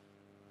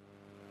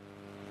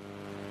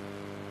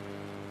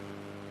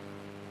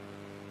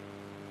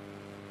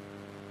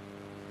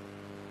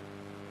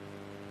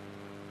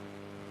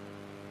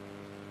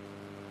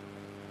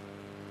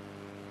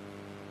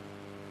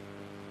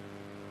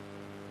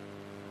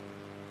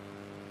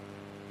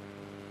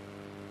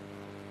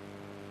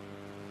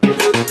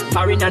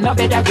 Foreign and no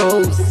better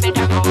goes.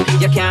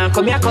 You can't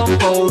come here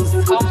compose.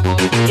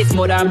 It's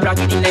more than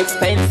bragging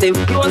inexpensive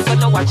clothes, so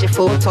no watch your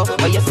photo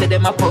or you see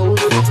them a pose.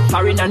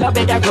 Foreign and no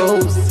better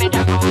goes.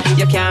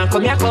 You can't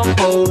come here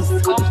compose.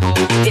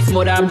 It's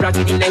more than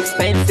bragging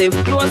inexpensive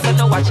clothes, so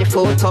no watch your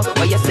photo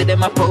or you see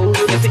them a pose.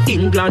 You see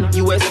England,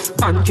 US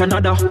and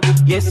Canada.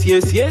 Yes,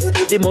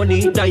 the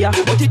money dire,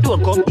 but it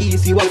don't come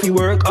easy. What we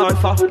work hard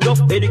for.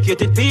 Enough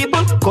educated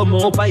people come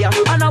over here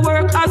and I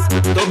work as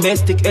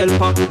domestic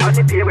helper. And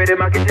the pay where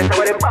them a get just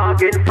what them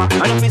bargain for.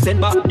 And if we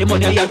send back the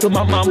money here to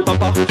my mom and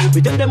papa,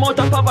 we take them out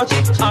of poverty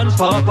and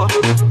papa.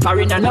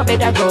 Foreign and no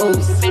better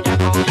goes.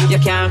 You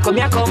can't come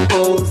here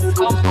compose.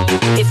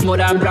 It's more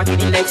than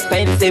bragging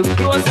inexpensive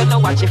clothes, so no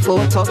watch your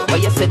photo or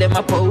you see them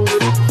a pose.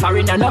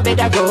 Foreign and no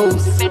better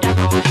goes.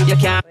 You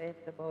can't.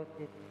 It's about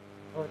it.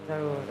 Out the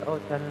road,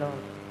 out and low.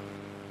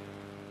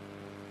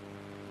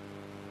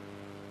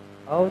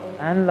 Out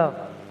and low.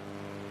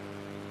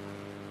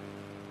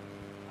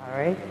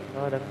 Alright,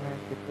 Lord of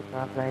Mercy took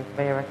off like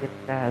fire rocket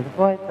style. The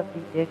voice of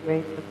DJ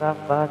Grace took off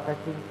bass, I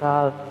think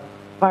called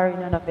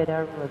Foreign and a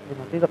better roads, you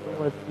know. Big up the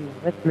whole team.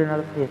 Let's learn all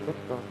the place, let's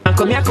go.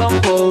 Come here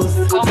compose.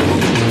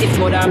 It's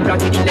more than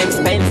bragging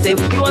inexpensive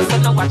clothes, so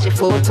no watch your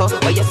photo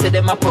or you see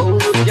them a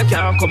pose. You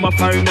can't come a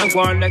foreign and go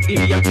on like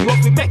idiot. You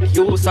have to make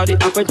use of the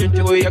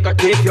opportunity where you got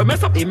take. You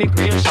mess up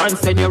immigration,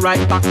 send you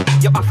right back.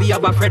 You have to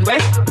have a friend where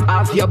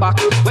have your back.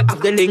 We have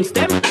the links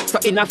them, so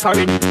in a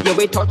foreign you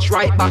will touch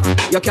right back.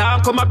 You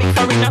can't come a big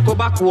foreign and go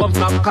back home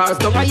flap cars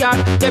down a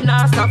yard. Them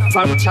not stop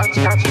from chat.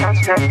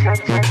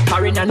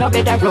 Foreign and no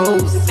better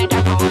rose.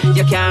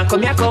 You can't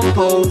come here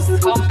compose.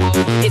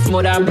 It's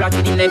more than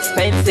bragging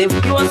inexpensive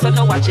clothes, so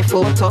no watch your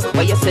photo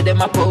or you see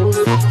them a pose.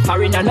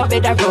 Foreign and no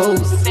better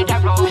rose.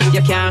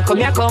 You can't come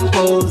here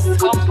compose.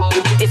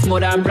 It's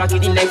more than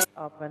bragging inexpensive.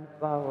 Up and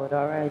forward,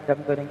 alright,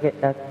 I'm gonna get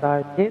that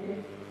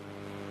started.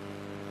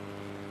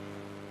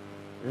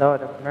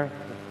 Lord of Mercy.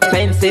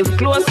 Expensive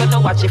clothes, so no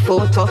watch your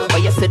photo or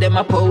you see them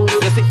a pose.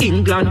 You see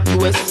England,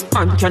 US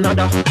and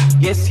Canada.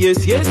 Yes,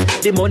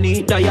 the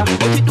money dire,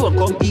 but it don't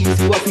come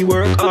easy. What we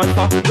work hard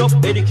for.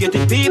 Enough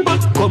educated people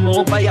come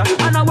over here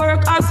and I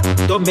work as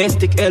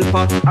domestic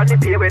helper. And the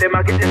pay where them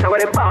a get just what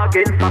them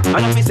bargain for.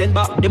 And if we send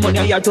back the money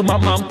here to my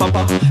mom and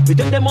papa, we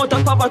take them out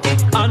of poverty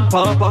and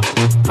papa.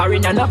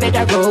 Foreign and no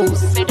better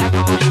goes.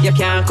 You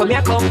can't come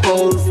here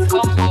compose.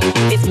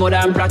 It's more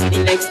than bragging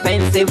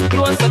inexpensive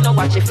clothes, so no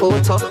watch your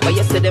photo or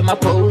you see them a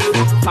pose.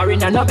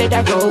 Foreign and no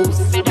better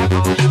goes.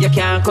 You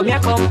can't come here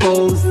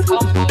compose.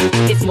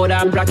 It's more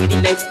than bragging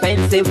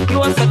inexpensive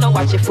clothes, so no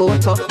watch your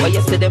photo or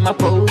you see them a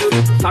pose.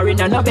 Foreign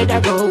and no better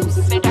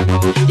goes.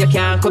 You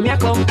can't come here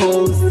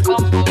compose.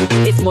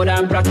 It's more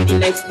than bragging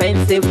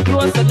inexpensive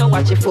clothes, so no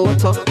watch your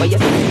photo or you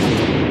see.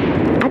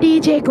 A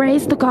DJ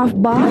Grace took off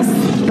boss,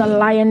 the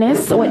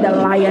lioness with the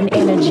lion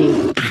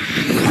energy.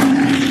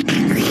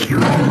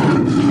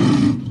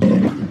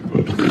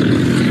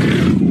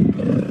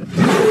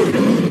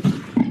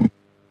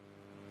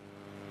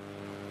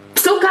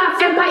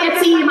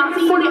 Empire team,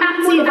 fully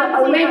active,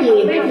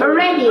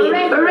 ready.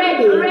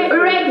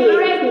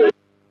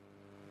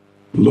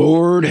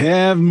 Lord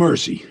have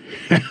mercy.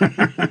 Pick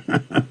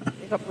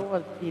up the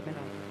whole team, you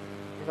know.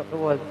 Pick up the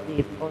whole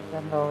team, out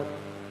and out.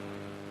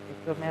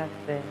 It's what I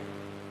say.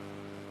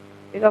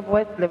 Pick up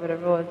Wesley with the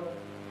road.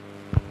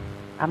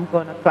 I'm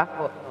gonna clock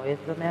out now,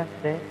 it's what I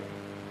say.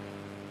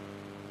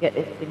 Get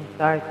this thing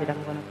started,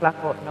 I'm gonna clock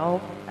out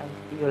now and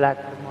see you like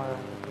tomorrow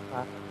with the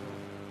clock.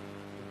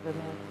 It's what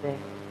I say.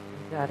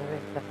 Enjoy the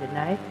rest of the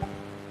night.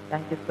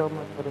 Thank you so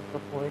much for the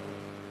support.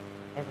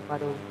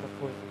 Everybody who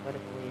supports,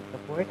 whatever way you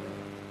support.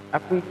 I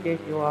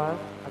appreciate you all.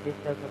 Have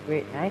yourself a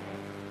great night.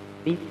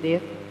 Be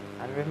safe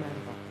and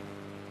remember.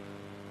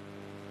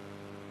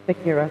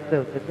 Take care of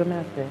yourself. That's what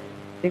I say.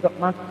 Big up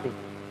Maxi.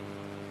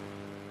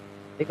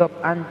 Big up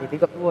Andy.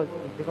 Big up the whole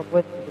team. Big up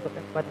Wesley. Big up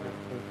everybody in the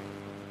place.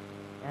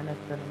 You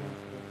understand what I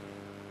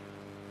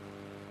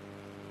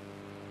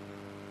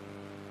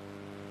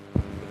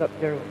say? Big up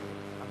Jerome.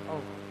 I'm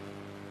out.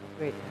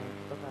 Great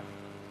night. Bye-bye.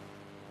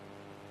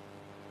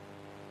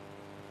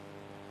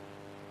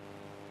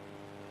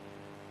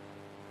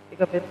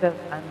 Pick up yourself,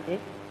 Andy.